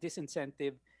as a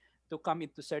disincentive to come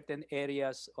into certain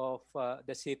areas of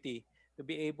the city to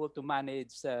be able to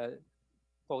manage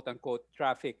quote unquote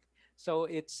traffic. So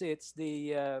it's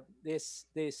the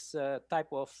this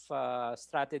type of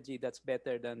strategy that's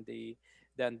better than the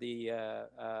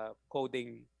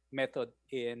coding method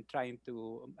in trying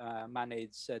to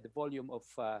manage the volume of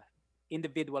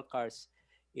individual cars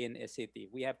in a city.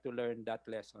 We have to learn that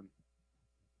lesson.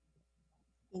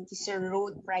 Thank you, sir.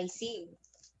 Road pricing.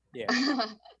 Yeah.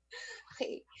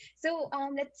 Okay, so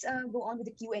let's go on with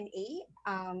the Q&A.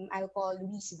 I'll call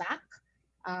Luis back.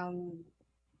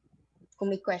 Kung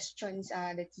may questions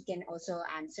that he can also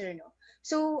answer. No?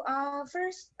 So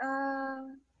first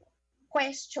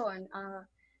question,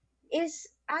 is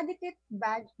adequate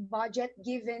budget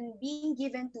being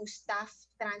given to staff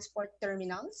transport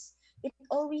terminals? It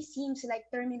always seems like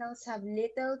terminals have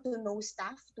little to no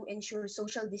staff to ensure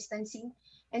social distancing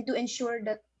and to ensure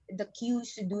that the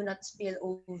queues do not spill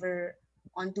over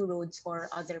onto roads or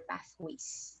other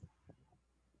pathways.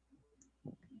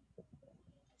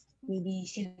 Maybe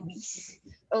si Luis,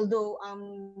 although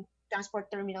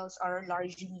transport terminals are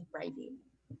largely private.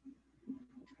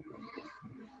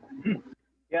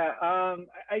 Yeah,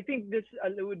 I think this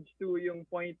alludes to yung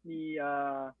point ni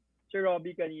Sir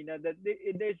Robbie kanina that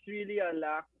there's really a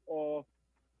lack of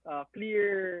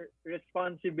clear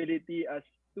responsibility as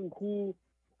to who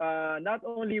not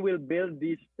only will build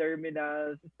these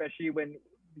terminals, especially when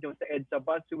sa EDSA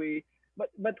busway,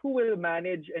 but who will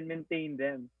manage and maintain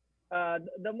them.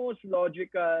 The most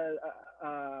logical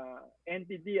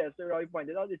entity, as Sir Roy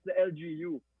pointed out, is the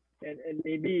LGU. And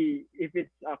maybe if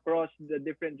it's across the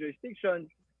different jurisdictions,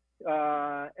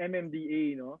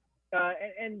 MMDA, no?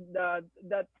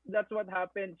 That's what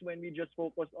happens when we just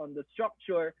focus on the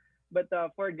structure, but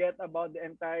forget about the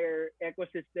entire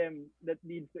ecosystem that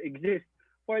needs to exist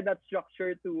for that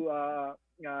structure to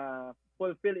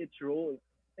fulfill its role.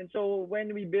 And so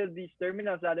when we build these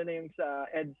terminals, lalo na yung sa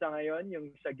EDSA ngayon,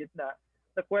 yung sa gitna,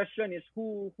 the question is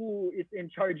who is in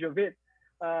charge of it?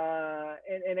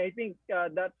 And I think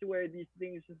that's where these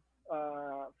things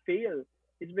fail.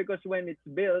 It's because when it's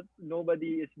built,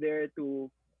 nobody is there to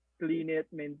clean it,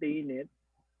 maintain it.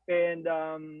 And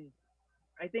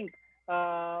I think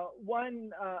one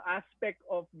aspect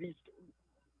of this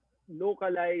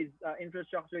localized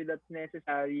infrastructure that's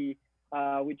necessary,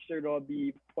 which Sir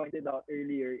Robbie pointed out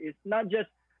earlier, is not just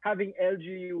having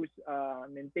LGUs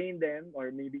maintain them or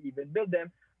maybe even build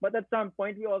them, but at some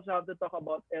point we also have to talk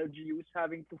about LGUs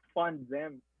having to fund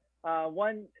them.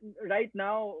 One right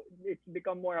now, it's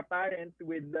become more apparent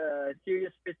with the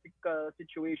serious physical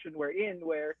situation we're in,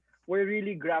 where we're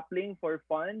really grappling for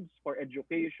funds, for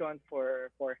education,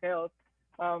 for health,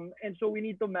 and so we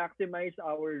need to maximize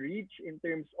our reach in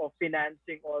terms of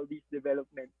financing all these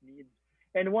development needs.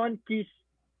 And one key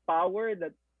power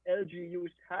that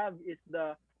LGUs have is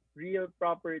the real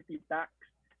property tax.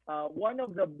 One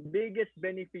of the biggest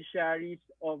beneficiaries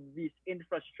of this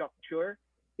infrastructure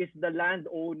is the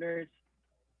landowners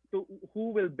to,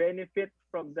 who will benefit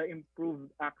from the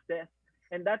improved access.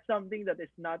 And that's something that is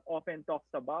not often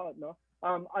talked about. No,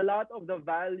 a lot of the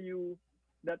value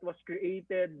that was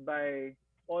created by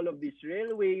all of these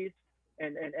railways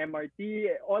and MRT,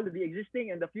 all of the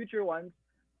existing and the future ones,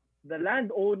 the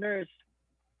landowners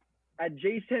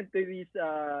adjacent to these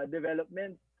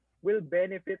developments will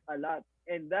benefit a lot,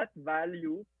 and that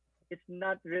value is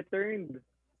not returned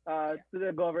to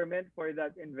the government for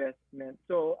that investment.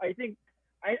 So I think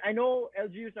I know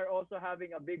LGUs are also having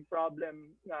a big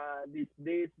problem these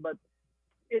days, but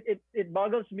it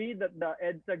boggles me that the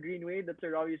EDSA Greenway that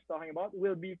Sir Ravi is talking about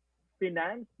will be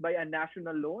financed by a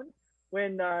national loan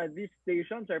when these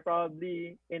stations are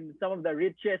probably in some of the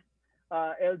richest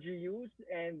LGUs,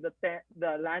 and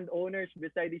the landowners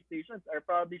beside these stations are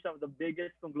probably some of the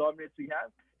biggest conglomerates we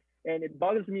have. And it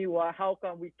boggles me how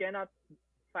come we cannot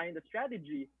find a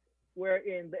strategy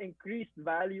wherein the increased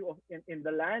value in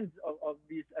the lands of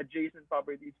these adjacent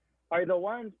properties are the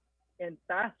ones and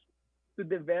tasked to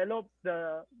develop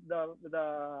the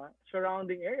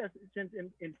surrounding areas, since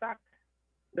in fact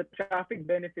the traffic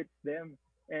benefits them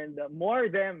and more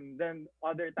them than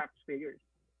other taxpayers.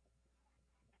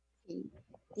 Okay.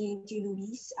 Thank you,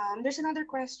 Luis. There's another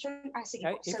question. Sige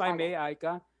po, If Sir I Paolo. may,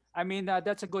 Aika, I mean,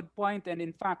 that's a good point. And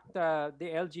in fact, the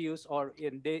LGUs, or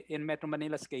in Metro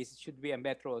Manila's case, it should be a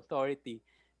metro authority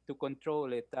to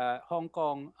control it. Hong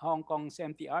Kong's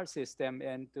MTR system,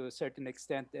 and to a certain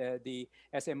extent, the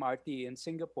SMRT in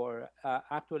Singapore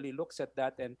actually looks at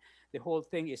that. And the whole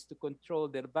thing is to control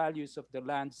the values of the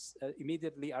lands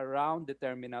immediately around the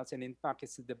terminals. And in fact,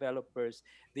 it's the developers.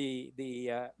 The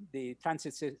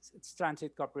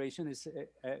Transit Corporation is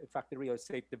in fact the real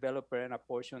estate developer and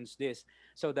apportions this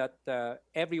so that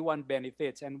everyone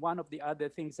benefits. And one of the other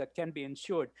things that can be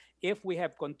ensured if we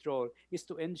have control is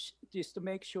to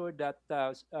make sure that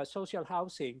social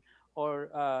housing or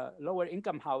lower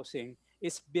income housing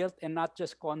is built, and not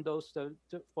just condos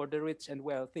for the rich and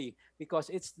wealthy, because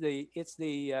it's this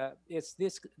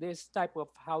type of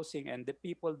housing, and the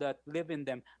people that live in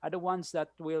them are the ones that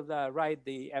will ride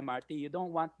the MRT. You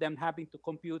don't want them having to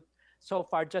compute so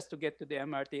far just to get to the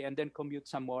MRT and then commute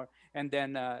some more, and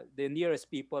then the nearest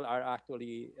people are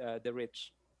actually the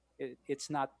rich.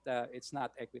 It's not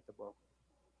equitable.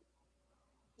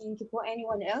 Thank you po.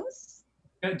 Anyone else?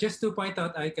 Just to point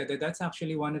out, Aika, that that's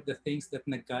actually one of the things that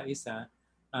Nagkaisa,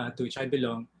 to which I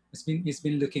belong, is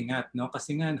been looking at, no?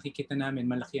 Kasi nga nakikita namin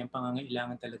malaki ang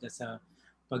pangangailangan talaga sa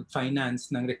pag-finance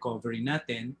ng recovery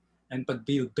natin and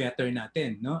pag-build better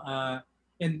natin, no?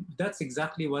 And that's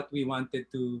exactly what we wanted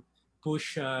to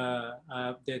push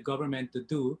the government to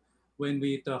do when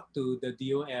we talked to the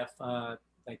DOF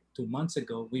like 2 months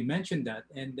ago. We mentioned that,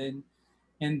 and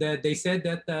they said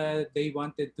that they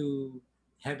wanted to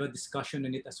have a discussion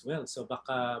on it as well. So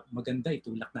baka maganda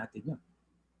itulak natin yun.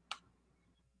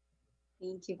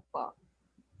 Thank you po.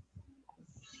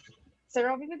 Sir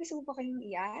Robby, may gusto po kayong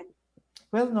i-add?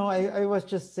 Well, no, I was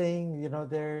just saying, there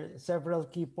are several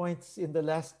key points in the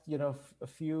last, a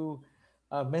few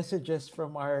messages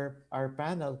from our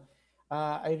panel.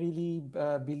 I really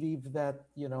believe that,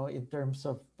 in terms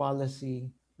of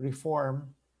policy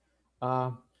reform,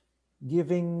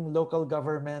 giving local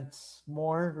governments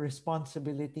more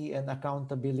responsibility and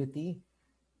accountability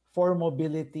for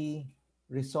mobility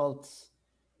results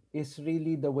is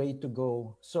really the way to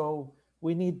go. So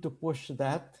we need to push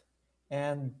that.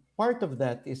 And part of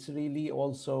that is really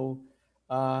also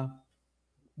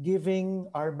giving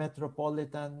our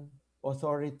metropolitan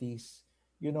authorities,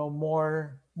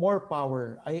 more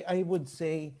power. I would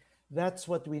say that's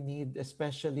what we need,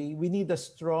 especially we need a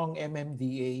strong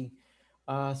MMDA.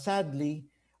 Sadly,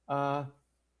 the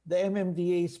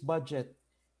MMDA's budget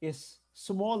is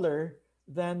smaller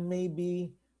than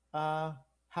maybe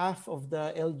half of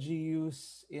the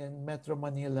LGUs in Metro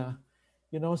Manila.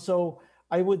 So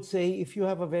I would say if you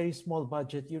have a very small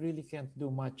budget, you really can't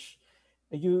do much.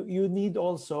 You need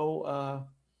also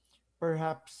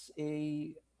perhaps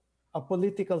a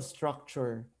political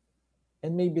structure,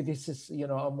 and maybe this is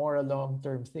a more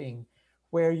long-term thing,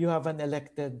 where you have an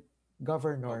elected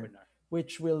governor,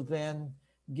 which will then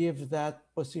give that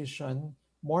position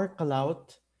more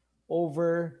clout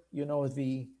over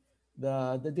the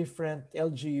the different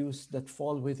LGUs that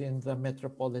fall within the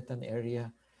metropolitan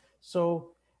area.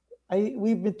 So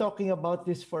we've been talking about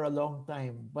this for a long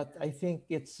time, but I think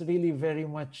it's really very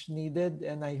much needed,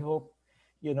 and I hope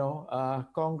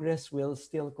Congress will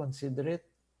still consider it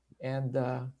and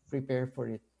prepare for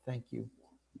it. Thank you.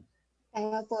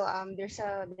 Kaya po, there's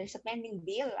a pending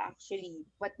bill actually,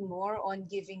 but more on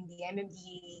giving the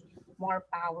MMDA more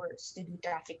powers to do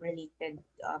traffic related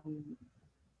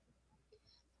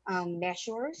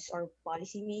measures or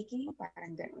policy making,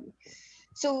 parang ganun.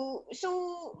 So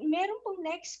meron pong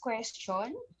next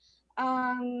question.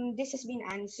 This has been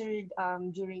answered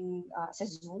during sa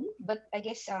Zoom, but I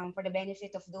guess for the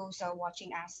benefit of those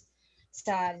watching us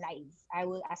sa live, I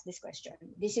will ask this question.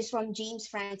 This is from James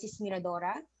Francis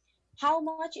Miradora. How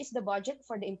much is the budget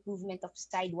for the improvement of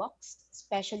sidewalks,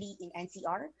 especially in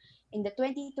NCR, in the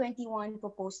 2021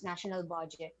 proposed national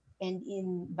budget and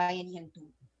in Bayanihan 2?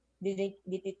 Did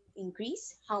it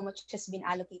increase? How much has been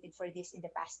allocated for this in the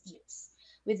past years?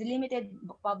 With limited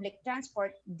public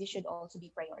transport, this should also be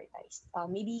prioritized.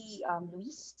 Maybe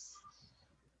Luis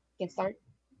can start.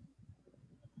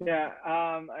 Yeah,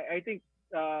 I think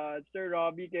Sir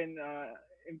Robbie can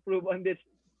improve on this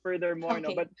furthermore.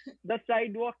 No, Okay. but the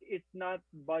sidewalk is not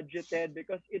budgeted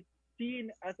because it's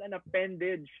seen as an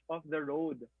appendage of the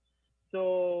road.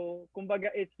 So,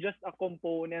 kumbaga, it's just a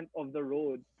component of the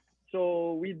road.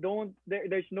 So we don't.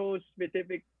 There's no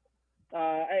specific.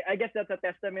 I guess that's a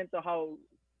testament to how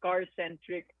car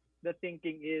centric the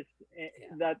thinking is.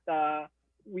 Yeah. That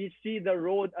we see the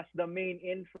road as the main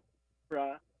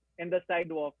infra and the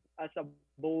sidewalk as a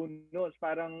bonus.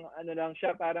 Parang ano lang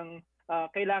siya, parang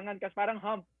kailangan parang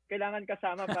hump. Kailangan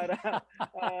kasama para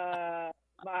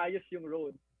maayos yung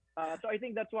road. So I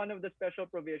think that's one of the special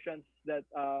provisions that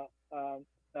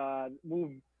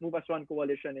Move as One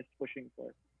coalition is pushing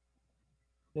for.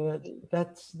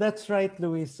 That's right,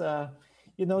 Luis.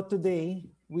 Today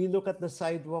we look at the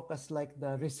sidewalk as like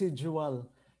the residual.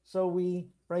 So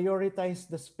we prioritize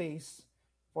the space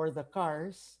for the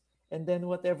cars, and then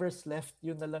whatever's left,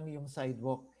 yun na lang yung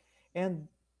sidewalk. And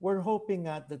we're hoping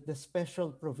that the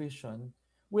special provision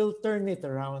will turn it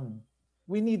around.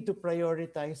 We need to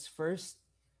prioritize first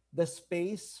the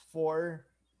space for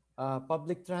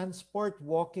public transport,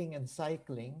 walking, and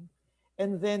cycling.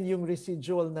 And then yung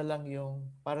residual na lang yung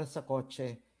para sa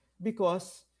kotse.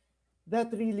 Because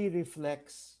that really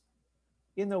reflects,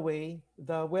 in a way,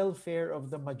 the welfare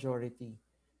of the majority.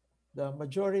 The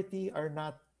majority are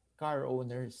not car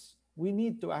owners. We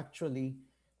need to actually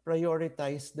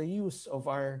prioritize the use of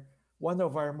one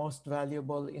of our most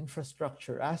valuable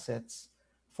infrastructure assets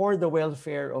for the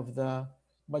welfare of the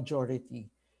majority.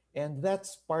 And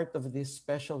that's part of this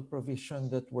special provision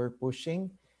that we're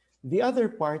pushing. The other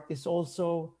part is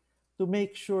also to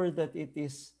make sure that it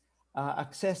is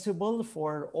accessible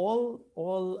for all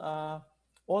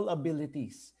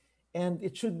abilities, and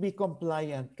it should be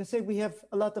compliant. Because we have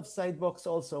a lot of sidewalks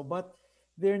also, but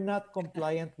they're not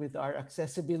compliant with our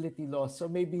accessibility laws. So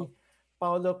maybe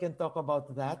Paolo can talk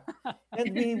about that.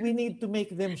 And we need to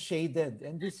make them shaded.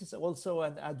 And this is also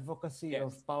an advocacy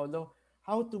of Yes. Paolo,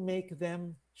 how to make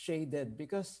them shaded,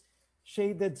 because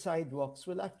shaded sidewalks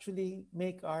will actually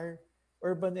make our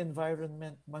urban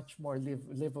environment much more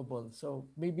livable. So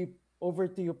maybe over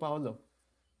to you, Paolo.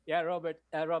 Yeah,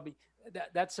 Robbie,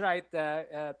 that's right.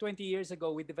 20 years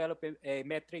ago, we developed a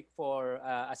metric for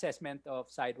assessment of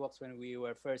sidewalks when we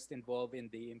were first involved in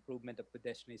the improvement of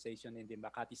pedestrianization in the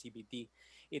Makati CBD.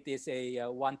 It is a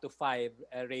 1 to 5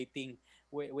 rating,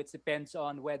 which depends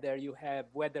on whether you have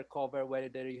weather cover,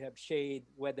 whether you have shade,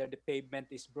 whether the pavement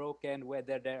is broken,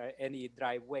 whether there are any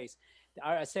driveways.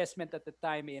 Our assessment at the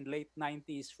time in late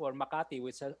 90s for Makati,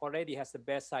 which already has the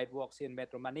best sidewalks in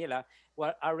Metro Manila,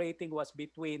 well, our rating was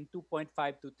between 2.5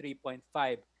 to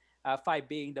 3.5, 5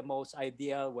 being the most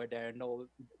ideal, where there are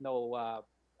no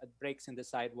breaks in the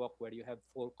sidewalk, where you have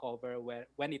full cover, where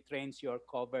when it rains, you're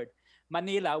covered.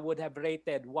 Manila would have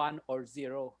rated 1 or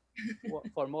 0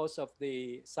 for most of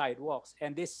the sidewalks.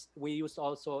 And this we used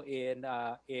also in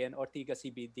Ortiga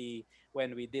CBD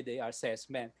when we did the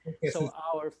assessment. Okay, So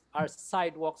our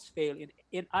sidewalks fail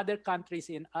in other countries,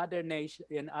 in other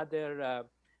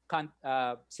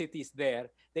cities there.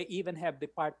 They even have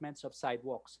departments of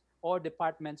sidewalks or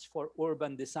departments for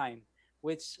urban design,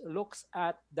 which looks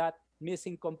at that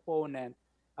missing component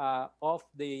of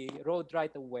the road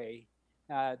right of way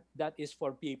that is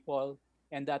for people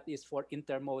and that is for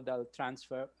intermodal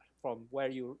transfer from where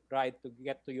you ride to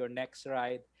get to your next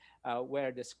ride,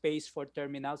 where the space for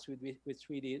terminals, which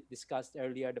we discussed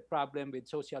earlier. The problem with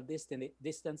social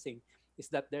distancing is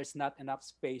that there's not enough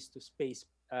space to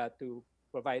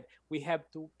provide. We have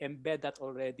to embed that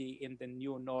already in the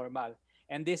new normal.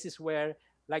 And this is where,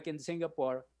 like in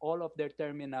Singapore, all of their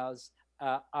terminals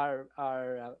are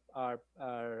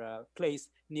placed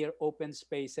near open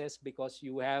spaces, because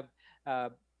you have uh,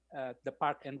 the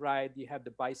park and ride, you have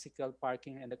the bicycle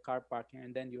parking and the car parking,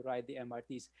 and then you ride the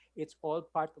MRTs. It's all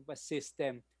part of a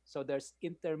system. So there's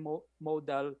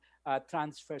intermodal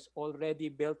transfers already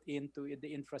built into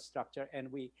the infrastructure.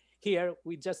 And we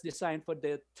just design for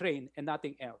the train and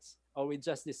nothing else, or we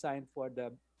just design for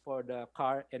the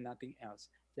car and nothing else.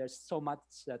 There's so much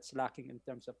that's lacking in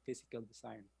terms of physical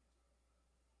design.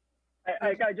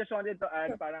 I just wanted to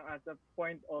add, parang as a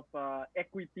point of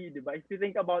equity, di ba? If you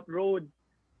think about roads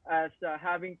as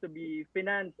having to be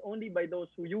financed only by those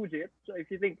who use it. So if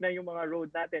you think na yung mga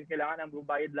road natin, kailangan ang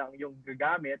bubayad lang yung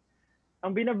gagamit,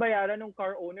 ang binabayaran ng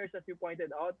car owners, as you pointed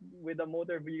out, with the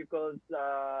motor vehicles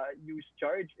use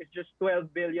charge, is just 12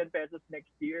 billion pesos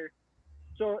next year.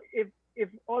 So if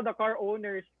all the car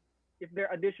owners, if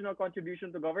their additional contribution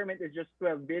to government is just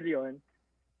 12 billion,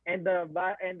 and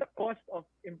the cost of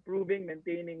improving,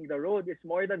 maintaining the road is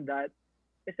more than that,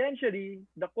 essentially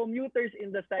the commuters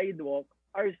in the sidewalk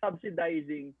are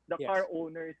subsidizing the Yes. car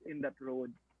owners in that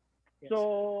road. Yes.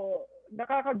 So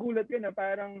nakakagulat yun na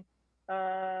parang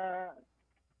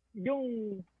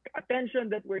yung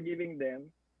attention that we're giving them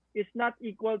is not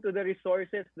equal to the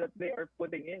resources that they are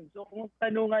putting in. So kung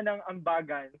tanungan ng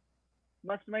ambagan,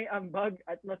 mas may ambag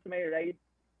at mas may right,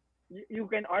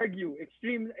 you can argue,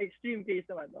 extreme case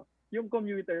naman, no? Yung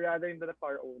commuter rather than the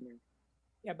car owner.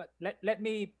 Yeah, but let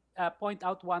me point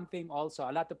out one thing also.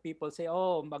 A lot of people say,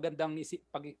 oh, magandang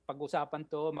pag-usapan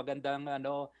to, magandang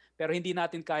ano, pero hindi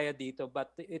natin kaya dito.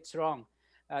 But it's wrong.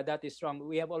 That is wrong.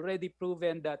 We have already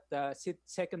proven that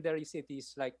secondary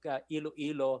cities like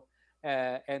Iloilo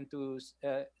and to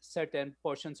certain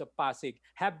portions of Pasig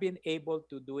have been able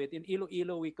to do it. In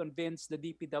Iloilo, we convinced the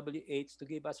DPWH to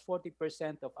give us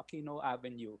 40% of Aquino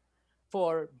Avenue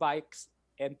for bikes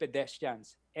and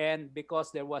pedestrians. And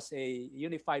because there was a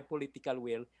unified political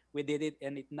will, we did it,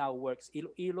 and it now works.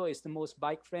 Iloilo is the most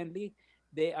bike-friendly.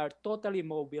 They are totally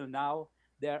mobile now.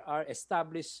 There are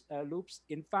established loops.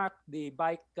 In fact, the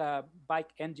bike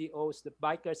NGOs, the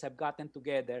bikers have gotten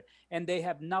together, and they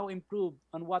have now improved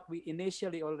on what we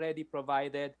initially already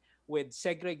provided with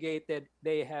segregated.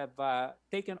 They have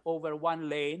taken over one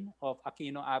lane of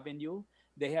Aquino Avenue.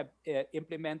 They have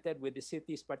implemented, with the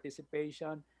city's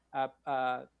participation,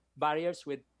 barriers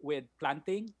with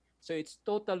planting. So it's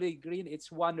totally green.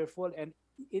 It's wonderful, and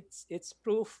it's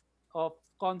proof of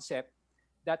concept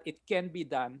that it can be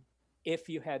done if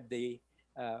you had the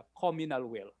communal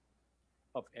will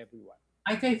of everyone.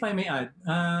 Aika, if I may add,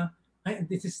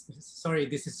 this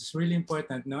is really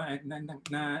important, no?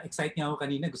 Na-excite niya ako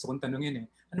kanina, gusto kong tanungin eh.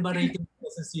 Ano ba rating ng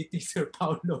Quezon City, Sir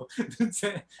Paulo?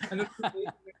 Ano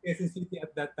rating ng Quezon City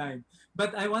at that time?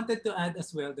 But I wanted to add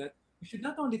as well that we should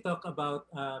not only talk about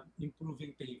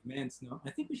improving pavements, no?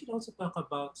 I think we should also talk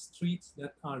about streets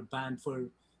that are banned for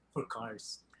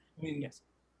cars. I mean, Yes.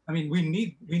 I mean, we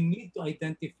need to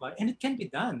identify, and it can be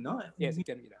done, no? Yes, We it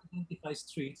can be done. identify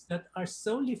streets that are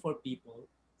solely for people,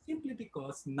 simply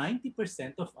because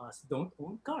 90% of us don't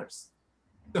own cars.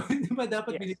 So, di ba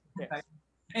dapat Yes, binibigyan yes. tayo?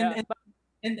 Yeah,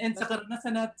 And sa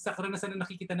karanasan na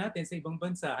nakikita natin sa ibang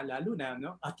bansa, lalo na,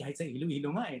 no? At kahit sa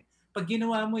Iloilo nga eh. Pag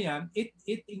ginawa mo yan, it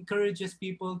encourages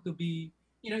people to be,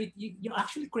 you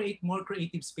actually create more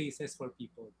creative spaces for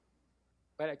people.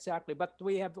 Well, exactly. But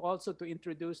we have also to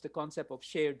introduce the concept of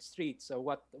shared streets, or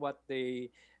what the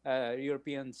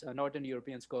Europeans, Northern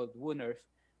Europeans called Woonerf.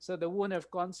 So the Woonerf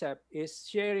concept is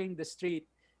sharing the street.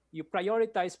 You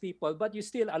prioritize people, but you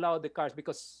still allow the cars,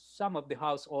 because some of the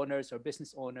house owners or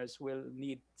business owners will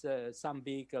need some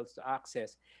vehicles to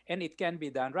access. And it can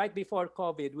be done. Right before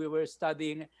COVID, we were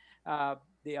studying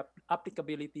the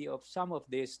applicability of some of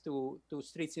this to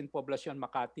streets in Poblacion,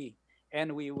 Makati.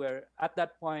 And we were at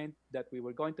that point that we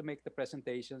were going to make the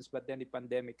presentations, but then the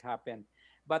pandemic happened.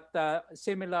 But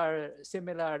similar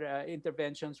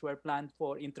interventions were planned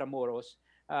for Intramuros.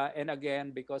 And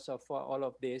again, because of all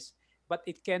of this, but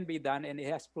it can be done, and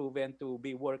it has proven to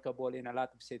be workable in a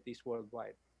lot of cities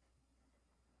worldwide.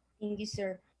 Thank you,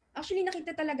 sir. Actually,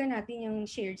 nakita talaga natin yung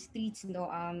shared streets,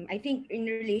 no? I think in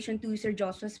relation to Sir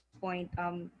Joshua's point,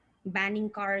 banning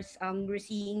cars, we're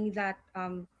seeing that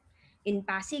in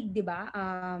Pasig, di ba?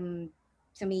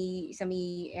 Sa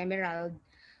may Emerald,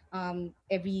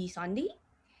 every Sunday.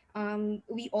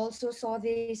 We also saw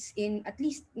this in, at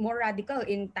least more radical,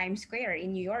 in Times Square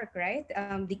in New York, right?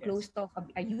 They closed off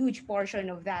a huge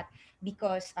portion of that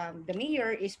because the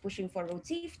mayor is pushing for road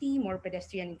safety, more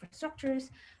pedestrian infrastructures,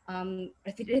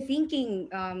 rethinking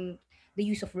the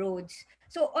use of roads.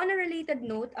 So on a related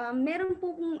note, meron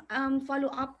po kong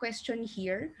follow-up question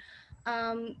here.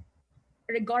 Um,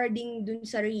 regarding dun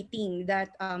sa rating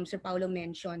that Sir Paulo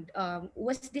mentioned,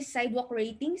 was this sidewalk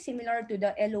rating similar to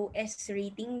the LOS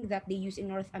rating that they use in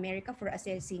North America for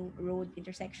assessing road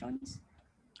intersections?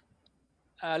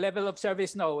 Level of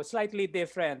service, no, slightly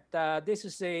different. This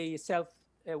is a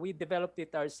we developed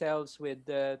it ourselves with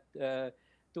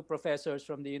two professors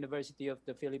from the University of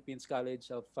the Philippines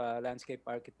College of Landscape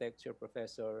Architecture,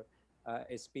 Professor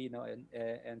Espino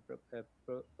and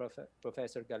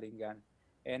Professor Galingan.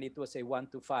 And it was a 1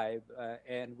 to 5,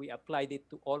 and we applied it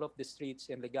to all of the streets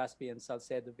in Legazpi and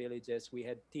Salcedo villages. We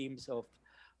had teams of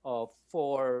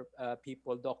 4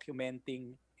 people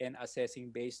documenting and assessing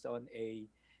based on a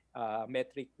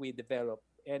metric we developed,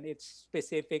 and it's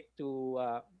specific to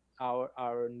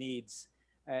our needs,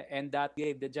 and that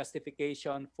gave the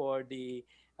justification for the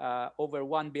over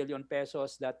 1 billion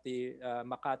pesos that the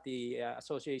Makati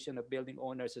Association of Building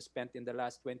Owners has spent in the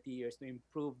last 20 years to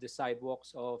improve the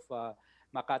sidewalks of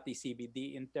Makati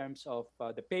CBD in terms of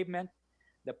the pavement,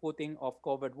 the putting of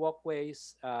covered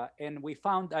walkways, and we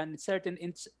found on certain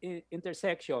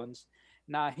intersections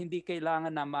na hindi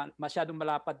kailangan na masyadong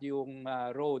malapad yung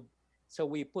road. So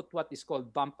we put what is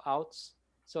called bump outs,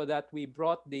 so that we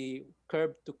brought the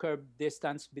curb to curb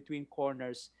distance between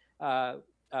corners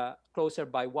closer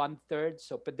by 1/3.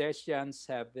 So pedestrians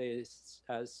have this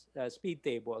as speed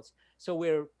tables. So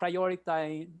we're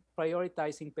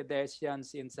prioritizing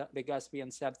pedestrians in Legazpi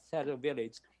and Salcedo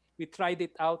Village. We tried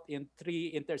it out in 3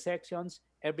 intersections.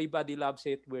 Everybody loves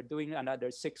it. We're doing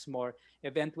another 6 more.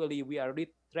 Eventually, we are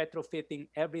retrofitting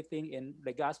everything in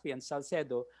Legazpi and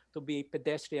Salcedo to be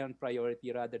pedestrian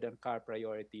priority rather than car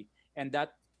priority. And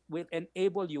that will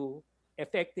enable you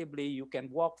effectively, you can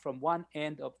walk from one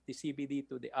end of the CBD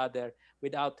to the other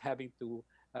without having to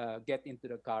get into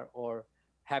the car or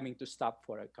having to stop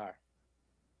for a car.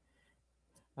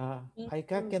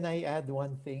 Aika, can I add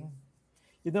one thing?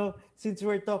 Since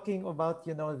we're talking about,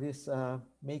 this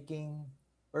making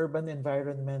urban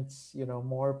environments,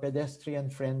 more pedestrian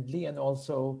friendly, and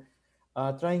also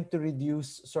trying to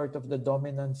reduce sort of the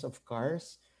dominance of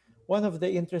cars, one of the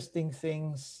interesting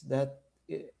things that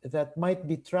might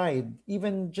be tried,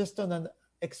 even just on an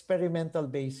experimental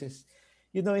basis,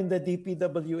 in the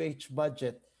DPWH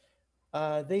budget,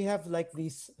 they have like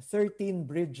these 13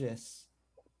 bridges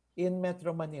in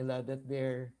Metro Manila that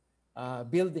they're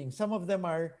building. Some of them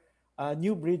are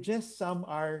new bridges, some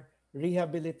are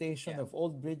rehabilitation of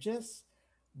old bridges.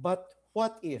 But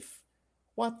what if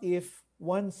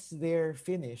once they're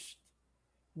finished,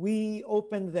 we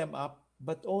open them up,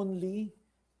 but only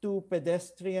to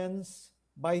pedestrians,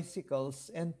 bicycles,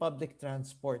 and public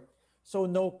transport. So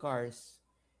no cars.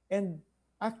 And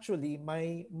actually,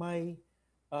 my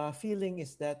feeling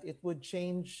is that it would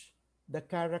change the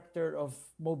character of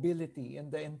mobility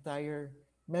in the entire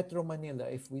Metro Manila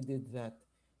if we did that.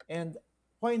 And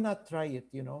why not try it,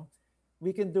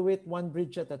 We can do it one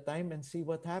bridge at a time and see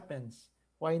what happens.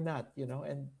 Why not,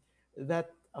 And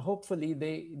that hopefully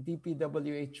the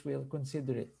DPWH will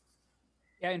consider it.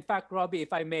 Yeah, in fact, Robbie,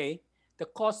 if I may, the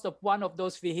cost of one of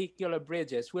those vehicular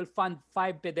bridges will fund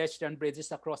 5 pedestrian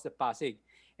bridges across the Pasig.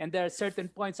 And there are certain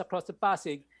points across the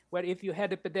Pasig where if you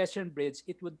had a pedestrian bridge,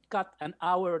 it would cut an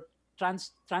hour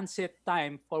transit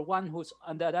time for one who's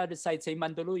on the other side, say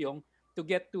Mandaluyong, to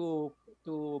get to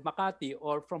Makati,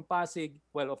 or from Pasig.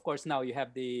 Well, of course, now you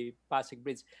have the Pasig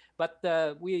Bridge. But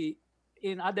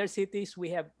in other cities,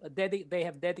 they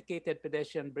have dedicated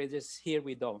pedestrian bridges. Here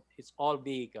we don't. It's all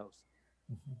vehicles.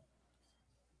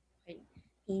 Okay.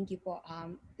 Thank you po.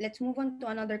 Let's move on to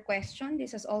another question.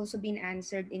 This has also been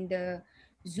answered in the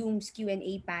Zoom's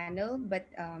Q&A panel, but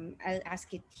I'll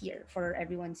ask it here for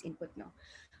everyone's input now.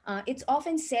 It's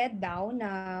often said now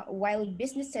na while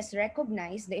businesses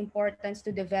recognize the importance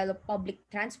to develop public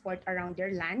transport around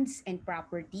their lands and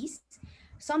properties,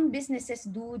 some businesses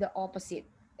do the opposite.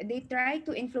 They try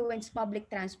to influence public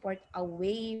transport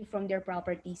away from their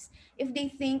properties if they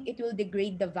think it will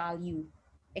degrade the value.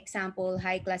 Example,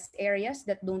 high-class areas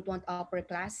that don't want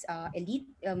upper-class elite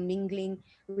mingling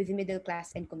with middle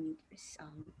class and commuters.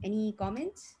 Any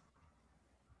comments?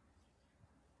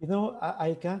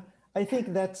 Aika, I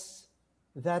think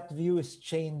that view is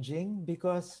changing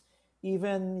because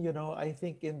even, I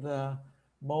think in the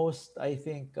most,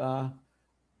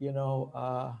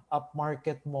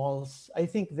 upmarket malls, I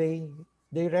think they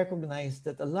recognize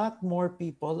that a lot more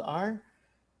people are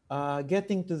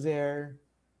getting to their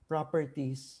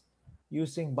properties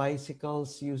using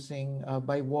bicycles,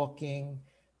 by walking,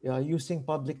 using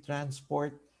public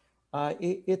transport.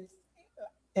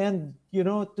 And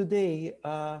today,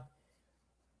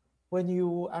 when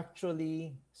you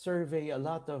actually survey a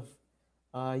lot of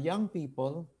young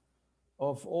people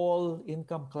of all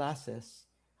income classes,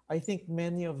 I think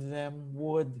many of them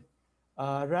would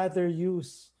rather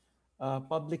use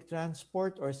public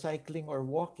transport or cycling or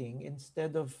walking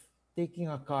instead of taking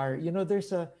a car.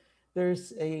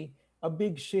 There's a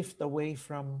big shift away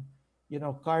from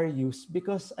car use,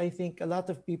 because I think a lot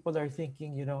of people are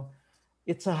thinking,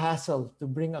 it's a hassle to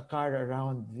bring a car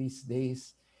around these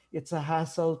days. It's a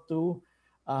hassle to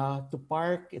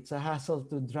park. It's a hassle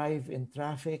to drive in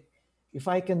traffic. If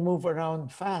I can move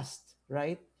around fast,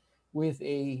 right, with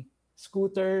a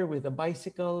scooter, with a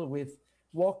bicycle, with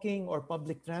walking or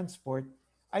public transport,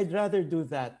 I'd rather do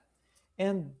that.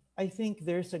 And I think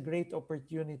there's a great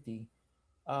opportunity,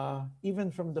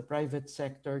 even from the private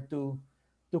sector, to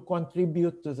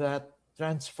contribute to that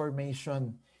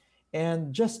transformation.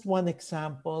 And just one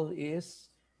example is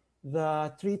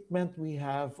the treatment we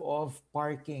have of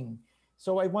parking.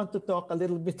 So I want to talk a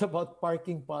little bit about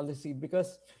parking policy,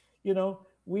 because,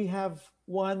 we have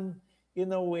one,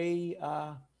 in a way,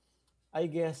 I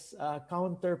guess,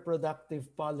 counterproductive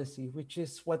policy, which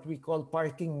is what we call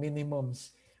parking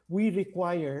minimums. We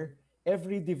require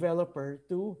every developer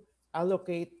to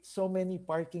allocate so many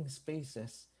parking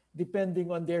spaces depending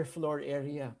on their floor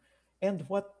area. And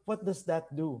what does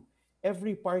that do?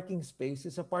 Every parking space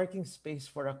is a parking space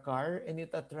for a car, and it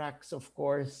attracts, of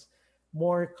course,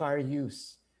 more car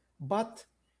use. But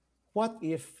what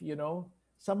if,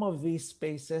 some of these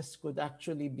spaces could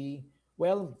actually be,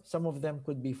 well, some of them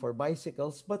could be for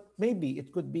bicycles, but maybe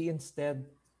it could be instead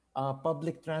a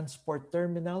public transport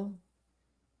terminal,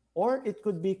 or it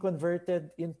could be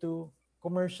converted into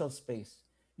commercial space.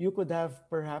 You could have,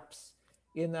 perhaps,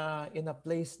 in a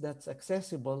place that's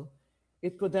accessible,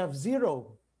 it could have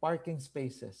zero parking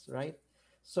spaces, right?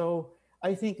 So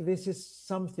I think this is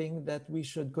something that we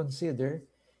should consider.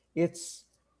 It's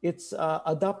it's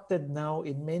adopted now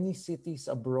in many cities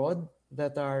abroad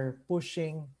that are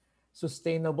pushing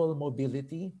sustainable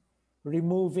mobility,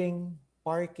 removing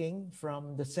parking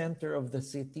from the center of the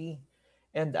city,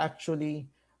 and actually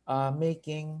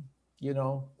making, you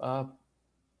know, uh,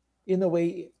 in a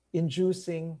way,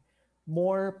 inducing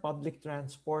more public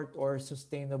transport or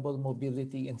sustainable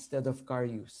mobility instead of car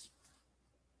use.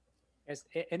 Yes,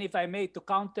 and if I may, to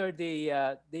counter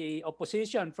the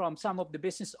opposition from some of the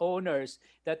business owners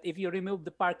that if you remove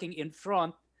the parking in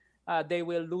front, they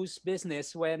will lose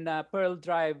business. When Pearl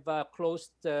Drive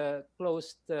closed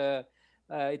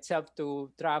itself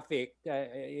to traffic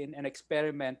in an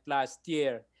experiment last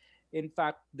year. In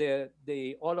fact, the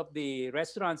all of the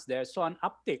restaurants there saw an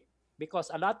uptick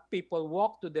because a lot of people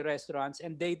walked to the restaurants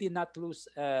and they did not lose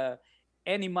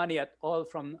any money at all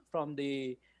from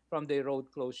the road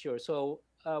closure. So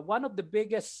one of the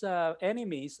biggest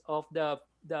enemies of the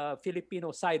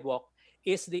Filipino sidewalk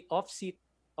is the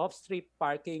off-street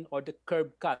parking or the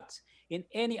curb cuts. In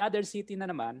any other city na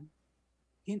naman,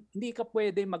 hindi ka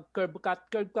pwede mag-curb cut.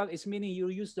 Curb cut is meaning you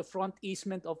use the front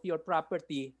easement of your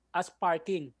property as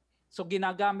parking. So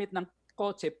ginagamit ng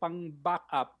kotse pang back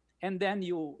up, and then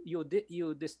you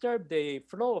disturb the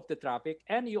flow of the traffic,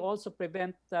 and you also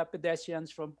prevent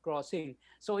pedestrians from crossing.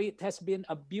 So it has been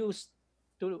abused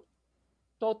to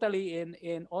totally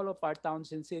in all of our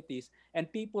towns and cities, and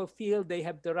people feel they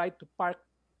have the right to park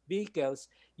vehicles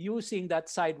using that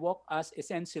sidewalk as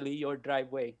essentially your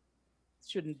driveway. It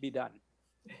shouldn't be done.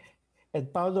 And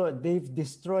Paulo, they've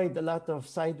destroyed a lot of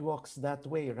sidewalks that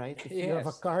way, right? If you have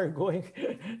a Yes, car going,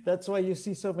 that's why you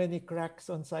see so many cracks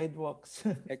on sidewalks.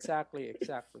 exactly.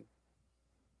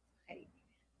 Okay.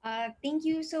 Thank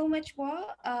you so much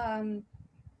po.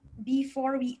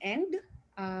 Before we end,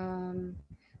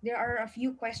 there are a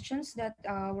few questions that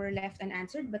were left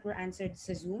unanswered but were answered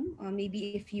sa Zoom.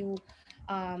 Maybe if you,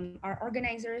 our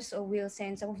organizers will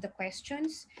send some of the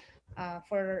questions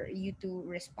for you to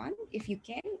respond if you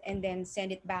can, and then send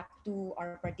it back to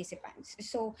our participants.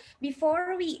 So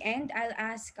before we end, I'll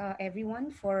ask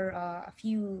everyone for a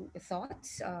few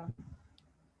thoughts.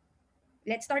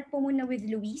 Let's start po muna with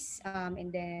Luis,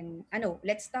 and then,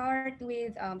 let's start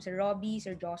with Sir Robbie,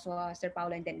 Sir Joshua, Sir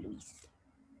Paulo, and then Luis.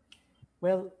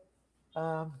 Well,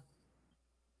 um,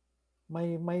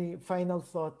 my final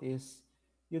thought is,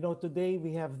 today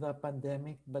we have the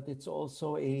pandemic, but it's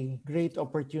also a great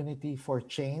opportunity for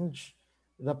change.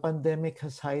 The pandemic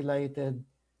has highlighted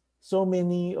so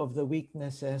many of the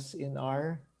weaknesses in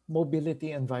our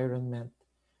mobility environment,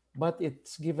 but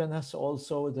it's given us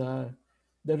also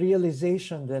the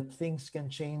realization that things can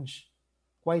change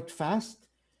quite fast,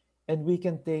 and we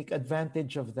can take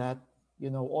advantage of that.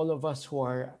 All of us who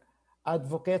are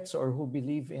advocates or who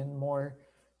believe in more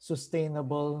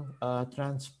sustainable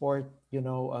transport,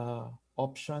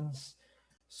 options.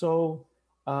 So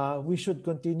we should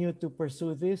continue to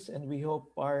pursue this, and we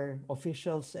hope our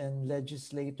officials and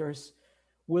legislators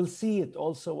will see it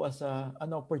also as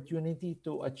an opportunity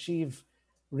to achieve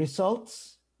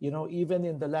results. Even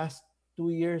in the last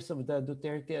 2 years of the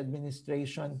Duterte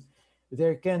administration,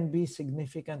 there can be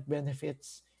significant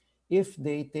benefits if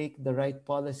they take the right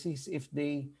policies, if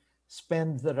they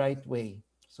spend the right way.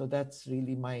 So that's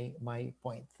really my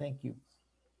point. Thank you.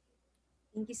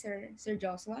 Thank you, sir. Sir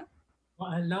Joshua?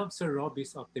 Well, I love Sir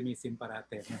Robbie's optimism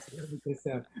parate. Because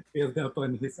build up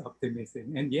on his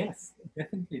optimism. And yes,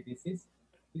 definitely,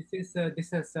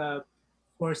 this has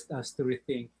forced us to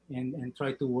rethink and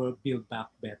try to build back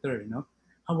better.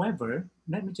 However,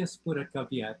 let me just put a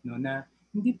caveat, na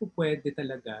hindi po pwede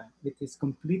talaga. It is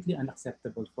completely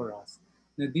unacceptable for us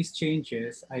na these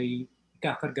changes ay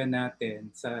ikakarga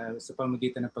natin sa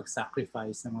pamagitan ng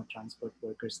pag-sacrifice ng mga transport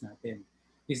workers natin.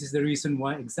 This is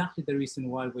exactly the reason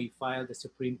why we filed a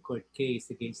Supreme Court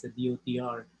case against the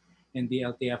DOTR and the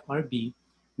LTFRB,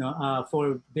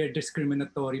 for their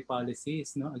discriminatory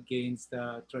policies, against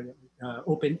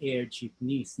open air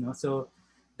jeepneys. So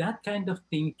that kind of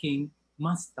thinking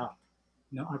must stop.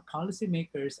 Our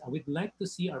policymakers, I would like to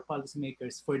see our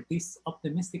policymakers, for this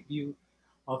optimistic view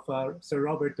of Sir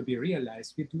Robert to be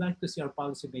realized, we'd like to see our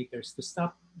policymakers to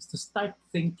start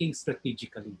thinking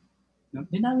strategically.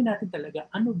 Linawin natin talaga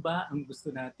ano ba ang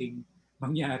gusto nating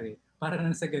mangyari para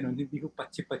na sa ganun hindi ko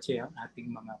patsi-patsi ang ating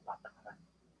mga patakaran.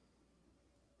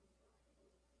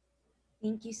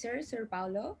 Thank you, sir. Sir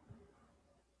Paulo?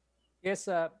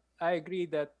 Yes, I agree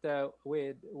that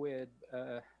with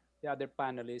the other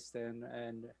panelists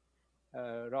and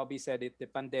Robbie said it. The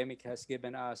pandemic has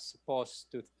given us pause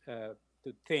to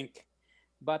think.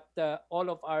 But all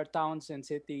of our towns and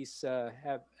cities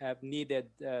have needed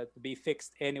to be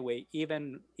fixed anyway,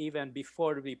 even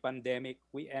before the pandemic.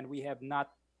 We have not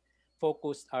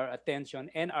focused our attention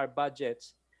and our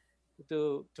budgets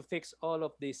to fix all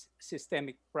of these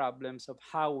systemic problems of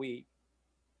how we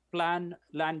plan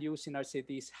land use in our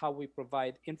cities, how we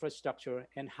provide infrastructure,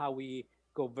 and how we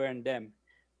govern them.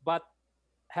 But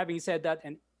having said that,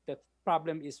 and the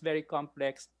problem is very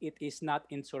complex, it is not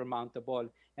insurmountable.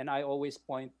 And I always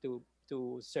point to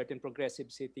certain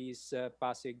progressive cities,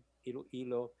 Pasig,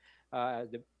 Iloilo,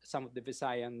 some of the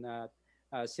Visayan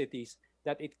cities,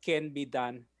 that it can be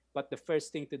done. But the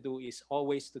first thing to do is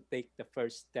always to take the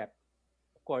first step.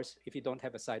 Of course, if you don't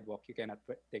have a sidewalk, you cannot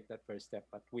take that first step.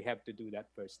 But we have to do that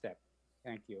first step.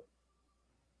 Thank you.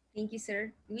 Thank you,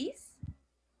 sir. Luis?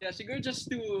 Yeah, siguro just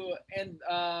to end,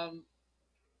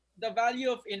 the value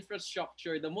of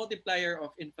infrastructure, the multiplier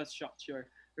of infrastructure,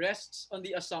 rests on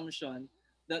the assumption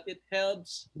that it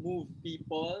helps move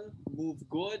people, move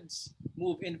goods,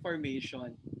 move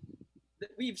information.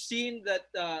 We've seen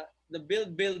that the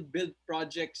build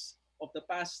projects of the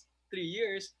past 3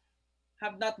 years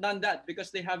have not done that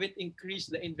because they haven't increased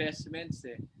the investments.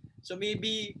 So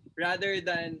maybe rather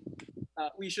than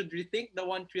we should rethink the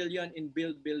 1 trillion in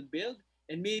build,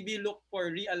 and maybe look for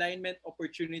realignment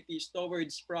opportunities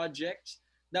towards projects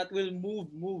that will move,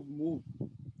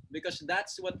 because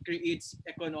that's what creates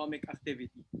economic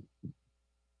activity.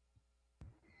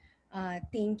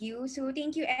 Thank you. So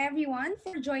thank you everyone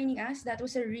for joining us. That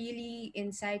was a really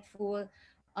insightful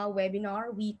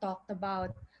webinar. We talked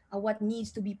about what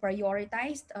needs to be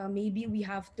prioritized. Maybe we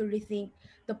have to rethink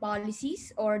the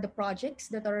policies or the projects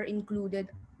that are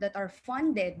included, that are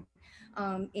funded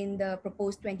in the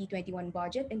proposed 2021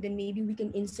 budget. And then maybe we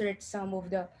can insert some of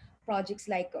the projects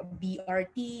like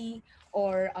BRT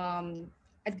or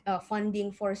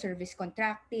funding for service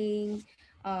contracting,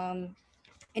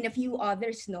 and a few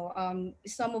others.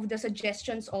 Some of the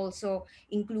suggestions also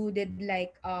included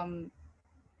like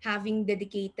having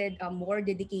more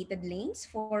dedicated lanes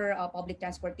for public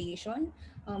transportation,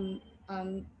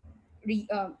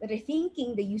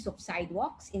 rethinking the use of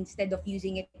sidewalks instead of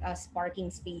using it as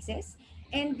parking spaces,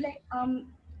 and like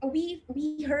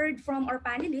we heard from our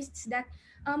panelists that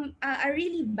a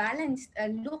really balanced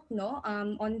look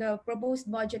on the proposed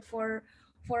budget for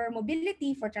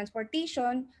mobility, for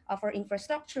transportation, for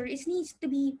infrastructure is needs to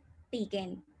be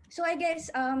taken. So I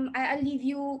guess I'll leave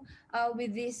you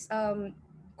with this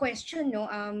question.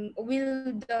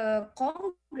 Will the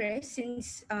Congress,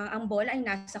 since ang bola ay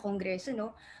nasa Kongreso,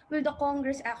 will the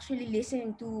Congress actually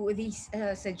listen to these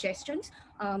suggestions?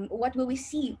 What will we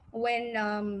see when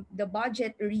the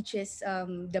budget reaches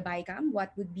the BICAM?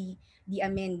 What would be the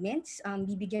amendments?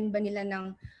 Bibigyan ba nila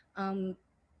ng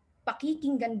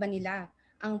pakikinggan ba nila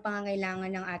ang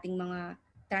pangangailangan ng ating mga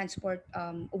transport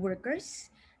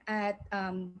workers? At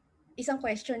isang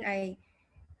question ay,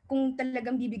 kung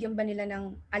talagang bibigyan ba nila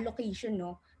ng allocation,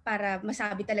 no, para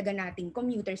masabi talaga nating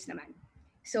commuters naman.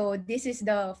 So this is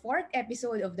the 4th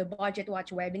episode of the Budget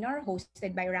Watch webinar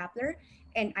hosted by Rappler,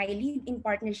 and I lead in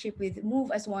partnership with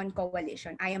Move as One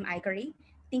Coalition. I am Aika Ray.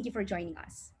 Thank you for joining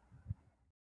us.